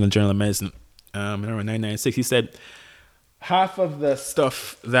editor of New England Journal of Medicine, around 1996. He said, half of the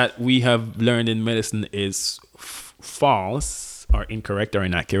stuff that we have learned in medicine is false or incorrect or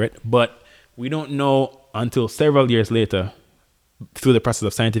inaccurate, but we don't know until several years later, through the process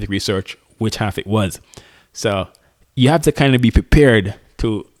of scientific research, which half it was. So you have to kind of be prepared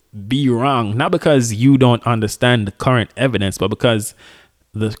to be wrong, not because you don't understand the current evidence, but because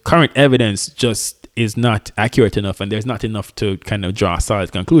the current evidence just is not accurate enough, and there's not enough to kind of draw a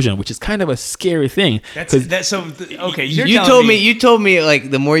solid conclusion, which is kind of a scary thing. Okay. You told me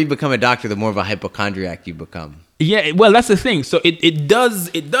like the more you become a doctor, the more of a hypochondriac you become. Yeah, well, that's the thing. So it does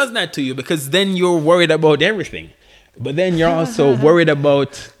that to you, because then you're worried about everything, but then you're also worried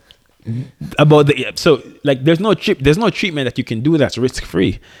about so like there's no treatment that you can do that's risk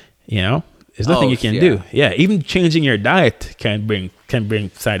free. You know, there's nothing you can do. Yeah, even changing your diet can bring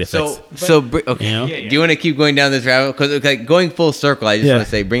side effects. Okay. You know? Yeah. Do you want to keep going down this rabbit? Because like, going full circle, I just Yeah. want to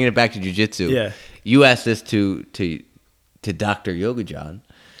say, bringing it back to jiu-jitsu. Yeah. You asked this to Dr. Yoga John.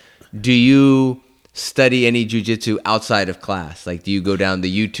 Do you study any jiu-jitsu outside of class? Like, do you go down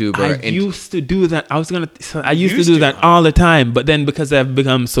the YouTube or I used to do that. I used to do that all the time, but then because I've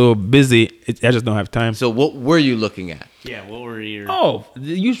become so busy, I just don't have time. So what were you looking at? Yeah. What were your? Oh,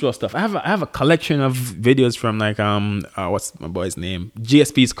 the usual stuff. I have a collection of videos from like what's my boy's name?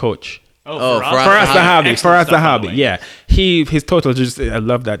 GSP's coach. Faraz Faraz Zahabi. Yeah, his total just I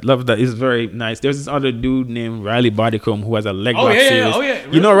love that. It's very nice. There's this other dude named Riley Bodycomb who has a leg lock series.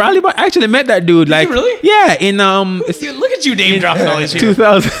 Really? You know Riley? I actually met that dude. Like, you really? Yeah, in Look at you, name dropping all these.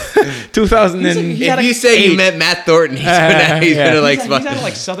 2000 and If you say you met Matt Thornton, he's gonna like. He's out of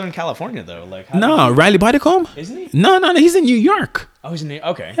like Southern California though. Like how no, Riley Bodycomb? Isn't he? No, he's in New York. Oh, he's in the,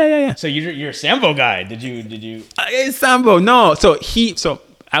 okay. Yeah. So you're a Sambo guy. Did you? It's Sambo. No, so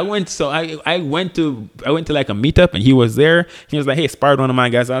I went to like a meetup and he was there. He was like, "Hey, spar with one of my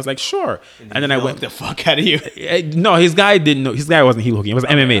guys." I was like, "Sure." And then I went the fuck out of you. No, his guy didn't know. His guy wasn't heel hooking. It was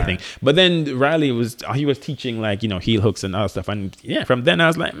an MMA thing. But then Riley was teaching like, heel hooks and other stuff. And yeah, from then I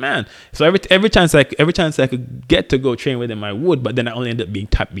was like, man. So every chance I could get to go train with him, I would. But then I only ended up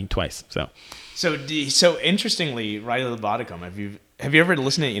being twice. So interestingly, Riley Laboticum, have you ever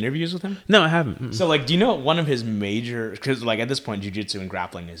listened to interviews with him? No, I haven't. So like, do you know what one of his major, because like at this point, jiu-jitsu and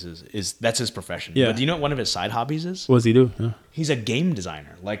grappling is that's his profession. Yeah. But do you know what one of his side hobbies is? What does he do? Yeah. He's a game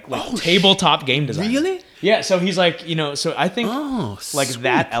designer, like tabletop game designer. Really? Yeah. So he's like, so I think like sweet.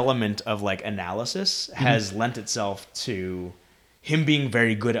 that element of like analysis has lent itself to him being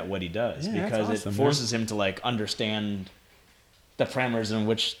very good at what he does, Yeah, because that's awesome, it forces him to like understand the parameters in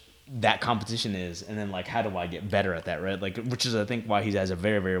which that competition is, and then like how do I get better at that, right? Like, which is I think why he has a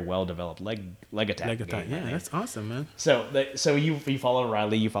very, very well developed leg attack. Like a time. game, I Yeah, think. that's awesome, man. So you follow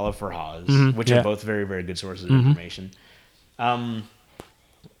Riley, you follow Farhaz, which yeah. are both very, very good sources of information.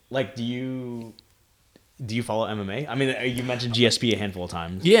 Like, do you follow MMA? I mean, you mentioned GSP a handful of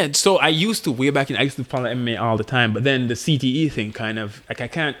times. Yeah, so I used to follow MMA all the time, but then the CTE thing kind of, like I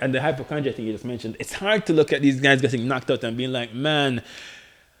can't, and the hypochondria thing you just mentioned, it's hard to look at these guys getting knocked out and being like, man,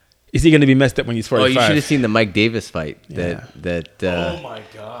 is he going to be messed up when he's 45? Oh, you should have seen the Mike Davis fight Oh my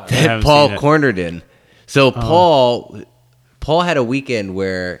god! I that haven't Paul seen it. cornered in. So Paul had a weekend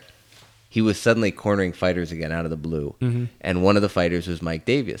where he was suddenly cornering fighters again out of the blue, and one of the fighters was Mike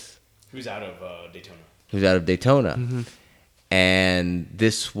Davis, Who's out of Daytona? who's out of Daytona. And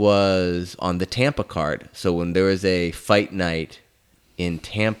this was on the Tampa card. So when there was a fight night in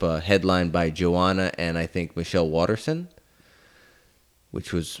Tampa, headlined by Joanna and I think Michelle Watterson,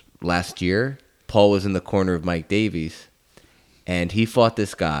 which was last year, Paul was in the corner of Mike Davies, and he fought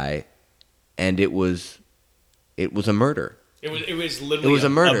this guy, and it was a murder. It was literally a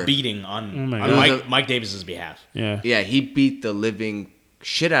murder. a beating on my on God. Mike Davis's behalf. Yeah. Yeah, he beat the living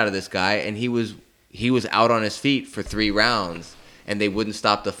shit out of this guy, and he was out on his feet for 3 rounds, and they wouldn't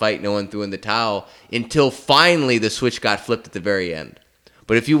stop the fight. No one threw in the towel until finally the switch got flipped at the very end.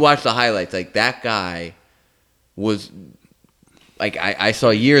 But if you watch the highlights, like that guy was like I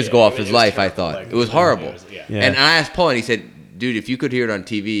saw years go off his life. I thought Like, it was horrible. yeah. Yeah. And I asked Paul, and he said, "Dude, if you could hear it on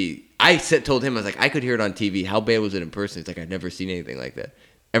TV," told him, I was like, "I could hear it on TV. How bad was it in person?" He's like, "I've never seen anything like that.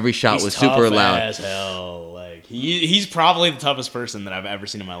 Every shot He's was super tough loud." as hell. Like he's probably the toughest person that I've ever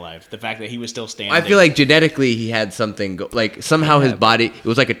seen in my life. The fact that he was still standing. I feel like genetically he had something like somehow his body, it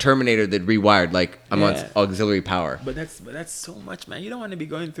was like a Terminator that rewired, like I'm on Yeah. auxiliary power. But that's so much, man. You don't want to be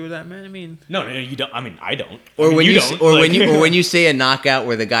going through that, man. I mean, no, you don't. I mean, I don't. Or I mean, when you don't. when you say a knockout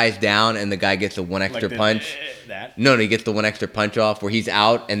where the guy's down and the guy gets the one extra punch. That. No, he gets the one extra punch off where he's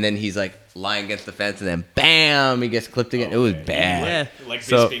out and then he's like lying against the fence and then bam, he gets clipped again. It was bad. Yeah. Like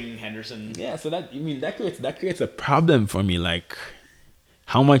So- Bisping, Henderson. yeah. So that creates a problem for me. Like,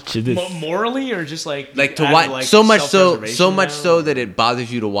 how much is this? Morally, or just like To out of, watch like, so much self-preservation now? that it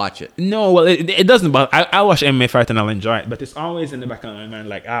bothers you to watch it. No, well, it doesn't. But I watch MMA fight and I'll enjoy it. But it's always in the back of my mind,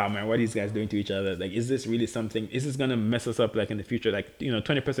 like, man, what are these guys doing to each other? Like, is this really something? Is this gonna mess us up? Like in the future, like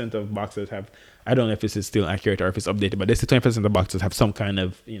 20% of boxers have. I don't know if this is still accurate or if it's updated, but they say 20% of boxers have some kind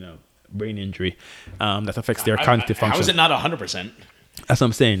of brain injury that affects their cognitive function. How is it not 100%? That's what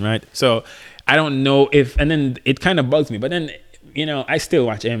I'm saying, right? So I don't know if, and then it kind of bugs me. But then I still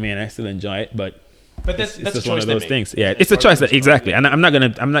watch MMA and I still enjoy it, but. But that's It's a just choice one of they those make. things. Yeah, As it's a far choice as that I'm exactly, concerned.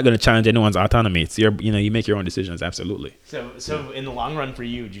 and I'm not gonna challenge anyone's autonomy. It's you make your own decisions. Absolutely. So in the long run for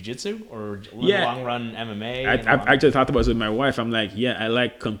you, jiu-jitsu, or in Yeah. the long run MMA? I've actually talked about this with my wife. I'm like, yeah, I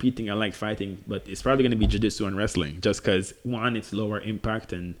like competing, I like fighting, but it's probably gonna be jiu-jitsu and wrestling, just because one, it's lower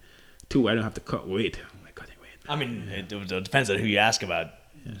impact, and two, I don't have to cut weight. I'm like cutting weight. I mean, it depends on who you ask about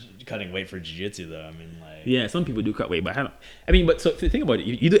cutting weight for jiu-jitsu, though. I mean, like, Yeah, some people do cut weight, but I don't. I mean, but so think about it.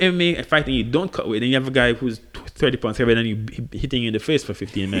 You do MMA fighting, you don't cut weight, then you have a guy who's 30 pounds heavier than you hitting you in the face for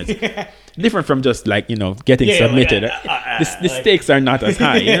 15 minutes. Different from just like getting Yeah, submitted. like, the stakes are not as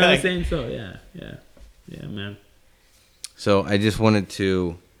high. You know what I'm like- saying? So yeah, man. So I just wanted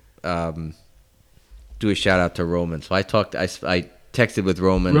to do a shout out to Roman. So I texted with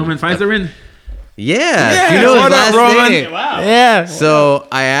Roman. Roman Pfizer in. Yeah, you know his what up, last Roman? name. wow. Yeah. So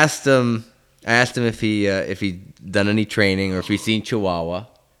I asked him if he done any training or if he's seen Chihuahua.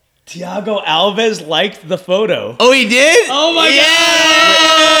 Thiago Alves liked the photo. Oh, he did? Oh my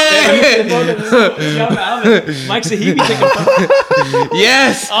God! Mike Sahibi taking photos.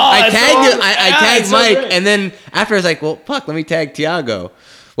 Yes. Oh, I that's tagged so him. I awesome. Yeah, tagged it's so Mike, great. and then after I was like, well, fuck, let me tag Tiago.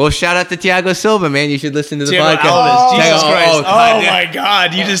 Well, shout out to Thiago Silva, man. You should listen to the Thiago podcast. Alves, Jesus Christ. Oh, God, my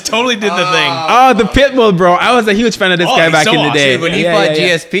God. You just totally did the thing. Oh, the Pitbull, bro. I was a huge fan of this guy he's back so in the day. Dude, when he fought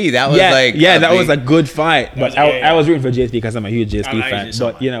GSP, that was like that was a big- good fight. But I was rooting for GSP because I'm a huge GSP I fan. usually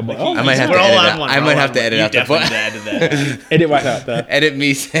so But you know, but I might have We're to all edit on out. one. I We're might all have on to one. edit You out the definitely fo- added that. edit right out there. edit me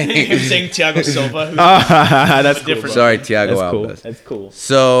Him saying. saying Thiago Silva. Who's That's cool. different. Sorry, Thiago That's cool. Alves. That's cool.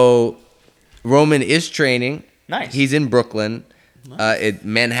 So, Roman is training. Nice. He's in Brooklyn.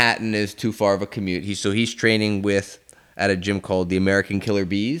 Manhattan is too far of a commute. He's training at a gym called the American Killer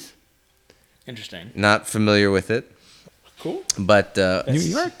Bees. Interesting. Not familiar with it, Cool. but New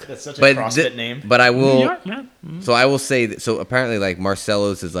York. That's such a but CrossFit name. But I New will. York, man. So I will say that. So apparently, like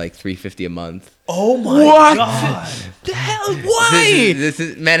Marcelo's is like $350 a month. Oh my What? God. The hell? This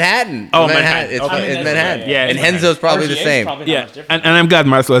is Manhattan. Oh, Manhattan. It's, Okay. I mean, it's that's Manhattan. right, yeah. And Yeah, it's Henzo's probably the RGA is same. probably not Yeah, much different. and I'm glad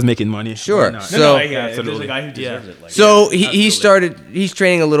Marcelo's making money. Sure. Why not? So- There's Absolutely. a guy who deserves Yeah. it. Like, So absolutely. he's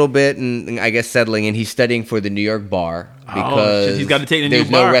training a little bit and I guess settling in. He's studying for the New York bar because shit, he's gotta take the new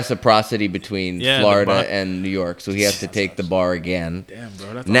there's no bar. reciprocity between Yeah, the Florida bar. and New York. So he has to take the bar again. Damn,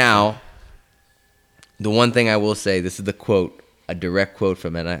 bro. That's Now, the one thing I will say, this is the quote, a direct quote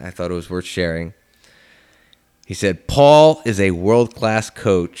from it. I thought it was worth sharing. He said, "Paul is a world-class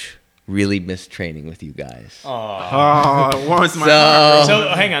coach. Really missed training with you guys." awesome. Oh, warms my heart. So, So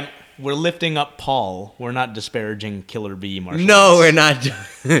hang on. We're lifting up Paul. We're not disparaging Killer Bee Marshall. no, we're not.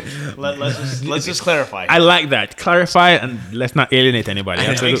 Let's just clarify. I like that. Clarify and let's not alienate anybody.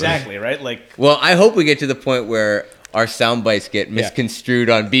 Absolutely. Exactly, right? Like, Well, I hope we get to the point where our sound bites get misconstrued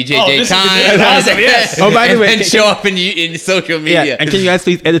on BJJ Oh, this is time. awesome, yes. Oh, by the way, and show up in social media. Yeah, and can you guys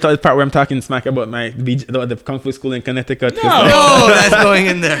please edit out the part where I'm talking smack about the Kung Fu school in Connecticut? No. No, that's going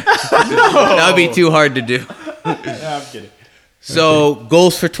in there. That would be too hard to do. I'm kidding. So,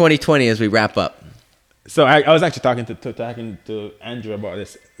 goals for 2020 as we wrap up. So I was actually talking to Andrew about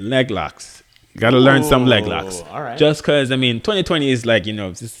this leg locks. You gotta learn some leg locks. all right. Just because, I mean, 2020 is like, you know,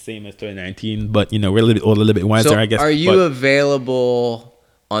 it's just the same as 2019, but, you know, we're a little bit older, a little bit wiser, So, I guess. are you but, available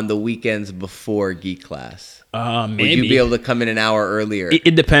on the weekends before geek class? maybe. Would you be able to come in an hour earlier?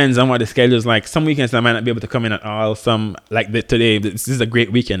 It depends on what the schedule is like. Some weekends I might not be able to come in at all. Some, like today, this is a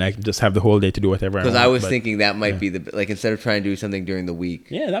great weekend. I can just have the whole day to do whatever I want. Because I was but- thinking that might be the, like, instead of trying to do something during the week.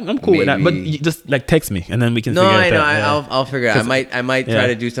 Yeah, I'm cool with that. But Maybe- you just, like, text me, and then we can No, figure I it know. out. Yeah. I'll figure it out. I might try Yeah.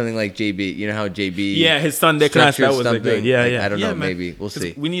 to do something like JB. You know how JB. Yeah, his Sunday class, that structures was like good. something, Yeah, like, yeah. I don't Yeah, know. man. Maybe we'll 'Cause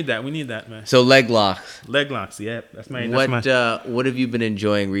see. We need that, man. So leg locks. Leg locks, yeah. That's my. What have you been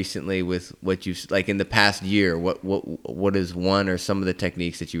enjoying recently with what you like in the past year? What is one or some of the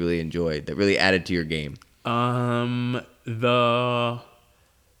techniques that you really enjoyed that really added to your game? The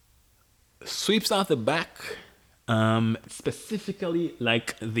sweeps out the back, specifically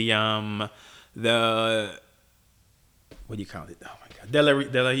like the what do you call it? Oh my god, De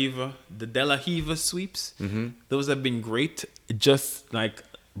La Riva sweeps. Mm-hmm. Those have been great. Just like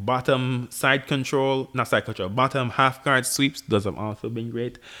bottom side control, not side control, bottom half guard sweeps. Those have also been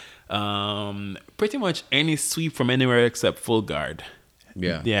great. Pretty much any sweep from anywhere except full guard.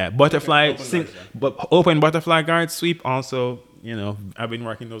 Yeah. Butterfly, open butterfly guard sweep. Also, you know, I've been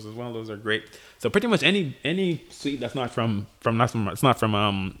working those as well. Those are great. So pretty much any sweep that's not from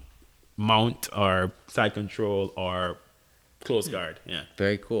mount or side control or close guard. Yeah.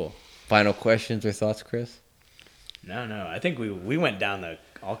 Very cool. Final questions or thoughts, Chris? No. I think we went down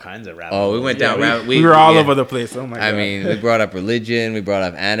all kinds of rabbit Oh, we holes. went down. We were all over the place. Oh my god. I mean, we brought up religion, we brought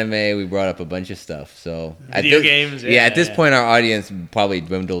up anime, we brought up a bunch of stuff. So Video games, Yeah, at this yeah. point, our audience probably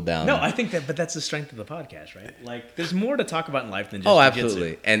dwindled down. No, I think but that's the strength of the podcast, right? Like, there's more to talk about in life than just Oh, jiu-jitsu.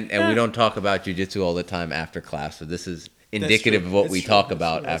 absolutely. And we don't talk about jujitsu all the time after class. So this is indicative true. of what That's we true. talk That's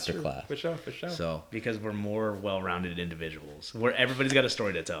about true. That's after true. class. For sure. So Because we're more well-rounded individuals. Where everybody's got a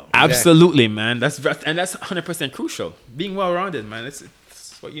story to tell. Absolutely, man. That's 100% crucial. Being well-rounded, man. It's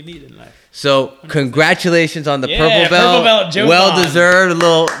what you need in life. So congratulations on the Yeah, purple belt. purple belt, Joe well Bond. deserved. A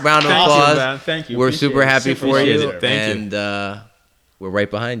little round of Thank you, applause. man. Thank you. We're Appreciate super it. happy Super for you. appreciate it. Thank you. And we're right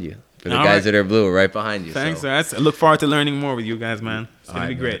behind you. For the All guys right. that are blue, we're right behind you. Thanks, so. man. I look forward to learning more with you guys, man. It's gonna All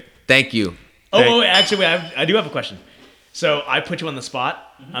be right, man. great. Thank you. Actually, I do have a question. So I put you on the spot.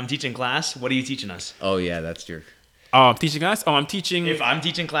 I'm teaching class. What are you teaching us? Oh yeah, that's your. Oh, I'm teaching us. Oh, I'm teaching. If I'm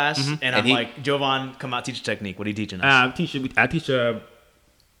teaching class and And I'm he- like, Jovan, come out, teach a technique. What are you teaching us? I teach a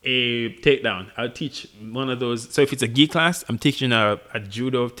takedown. I'll teach one of those. So if it's a gi class, I'm teaching a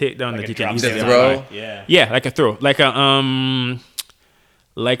judo takedown Like that a you can drop easily The step. throw? apply. Yeah. Yeah, like a throw, like a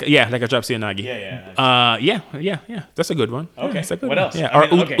like a drop Seoinage. Yeah. That's a good one. Okay. That's a good What one. else? Yeah. I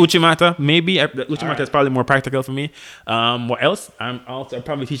Or mean, okay. Uchimata, maybe. Uchimata right. is probably more practical for me. What else? I'm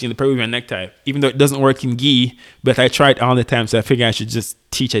probably teaching the Peruvian necktie, even though it doesn't work in gi, but I try it all the time, so I figure I should just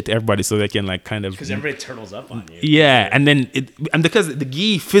teach it to everybody so they can like kind of. Because everybody turtles up on you. Yeah, and then because the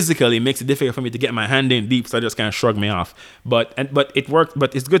gi physically makes it difficult for me to get my hand in deep, so I just kind of shrug me off. But it worked.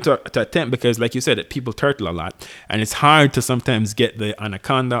 But it's good to attempt because, like you said, that people turtle a lot, and it's hard to sometimes get the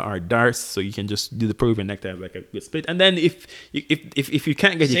anaconda or darts. So you can just do the Peruvian necktie like a good split, and then if you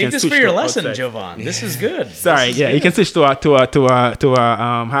can't get, you Save can this switch for your to lesson, outside. Jovan. This is good. Sorry, This is yeah, good. you can switch to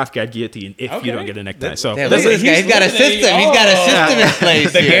a half guard guillotine if you don't Okay. get a necktie. So Damn, look at this guy. He's got a system. He's got a system in place.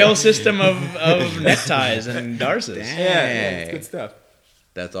 The here. Gale system of neckties and darces. yeah, it's good stuff.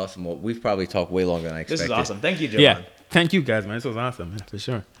 That's awesome. Well, we've probably talked way longer than I This expected. is awesome. Thank you, Jovan. Yeah, thank you guys, man. This was awesome, man, for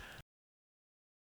sure.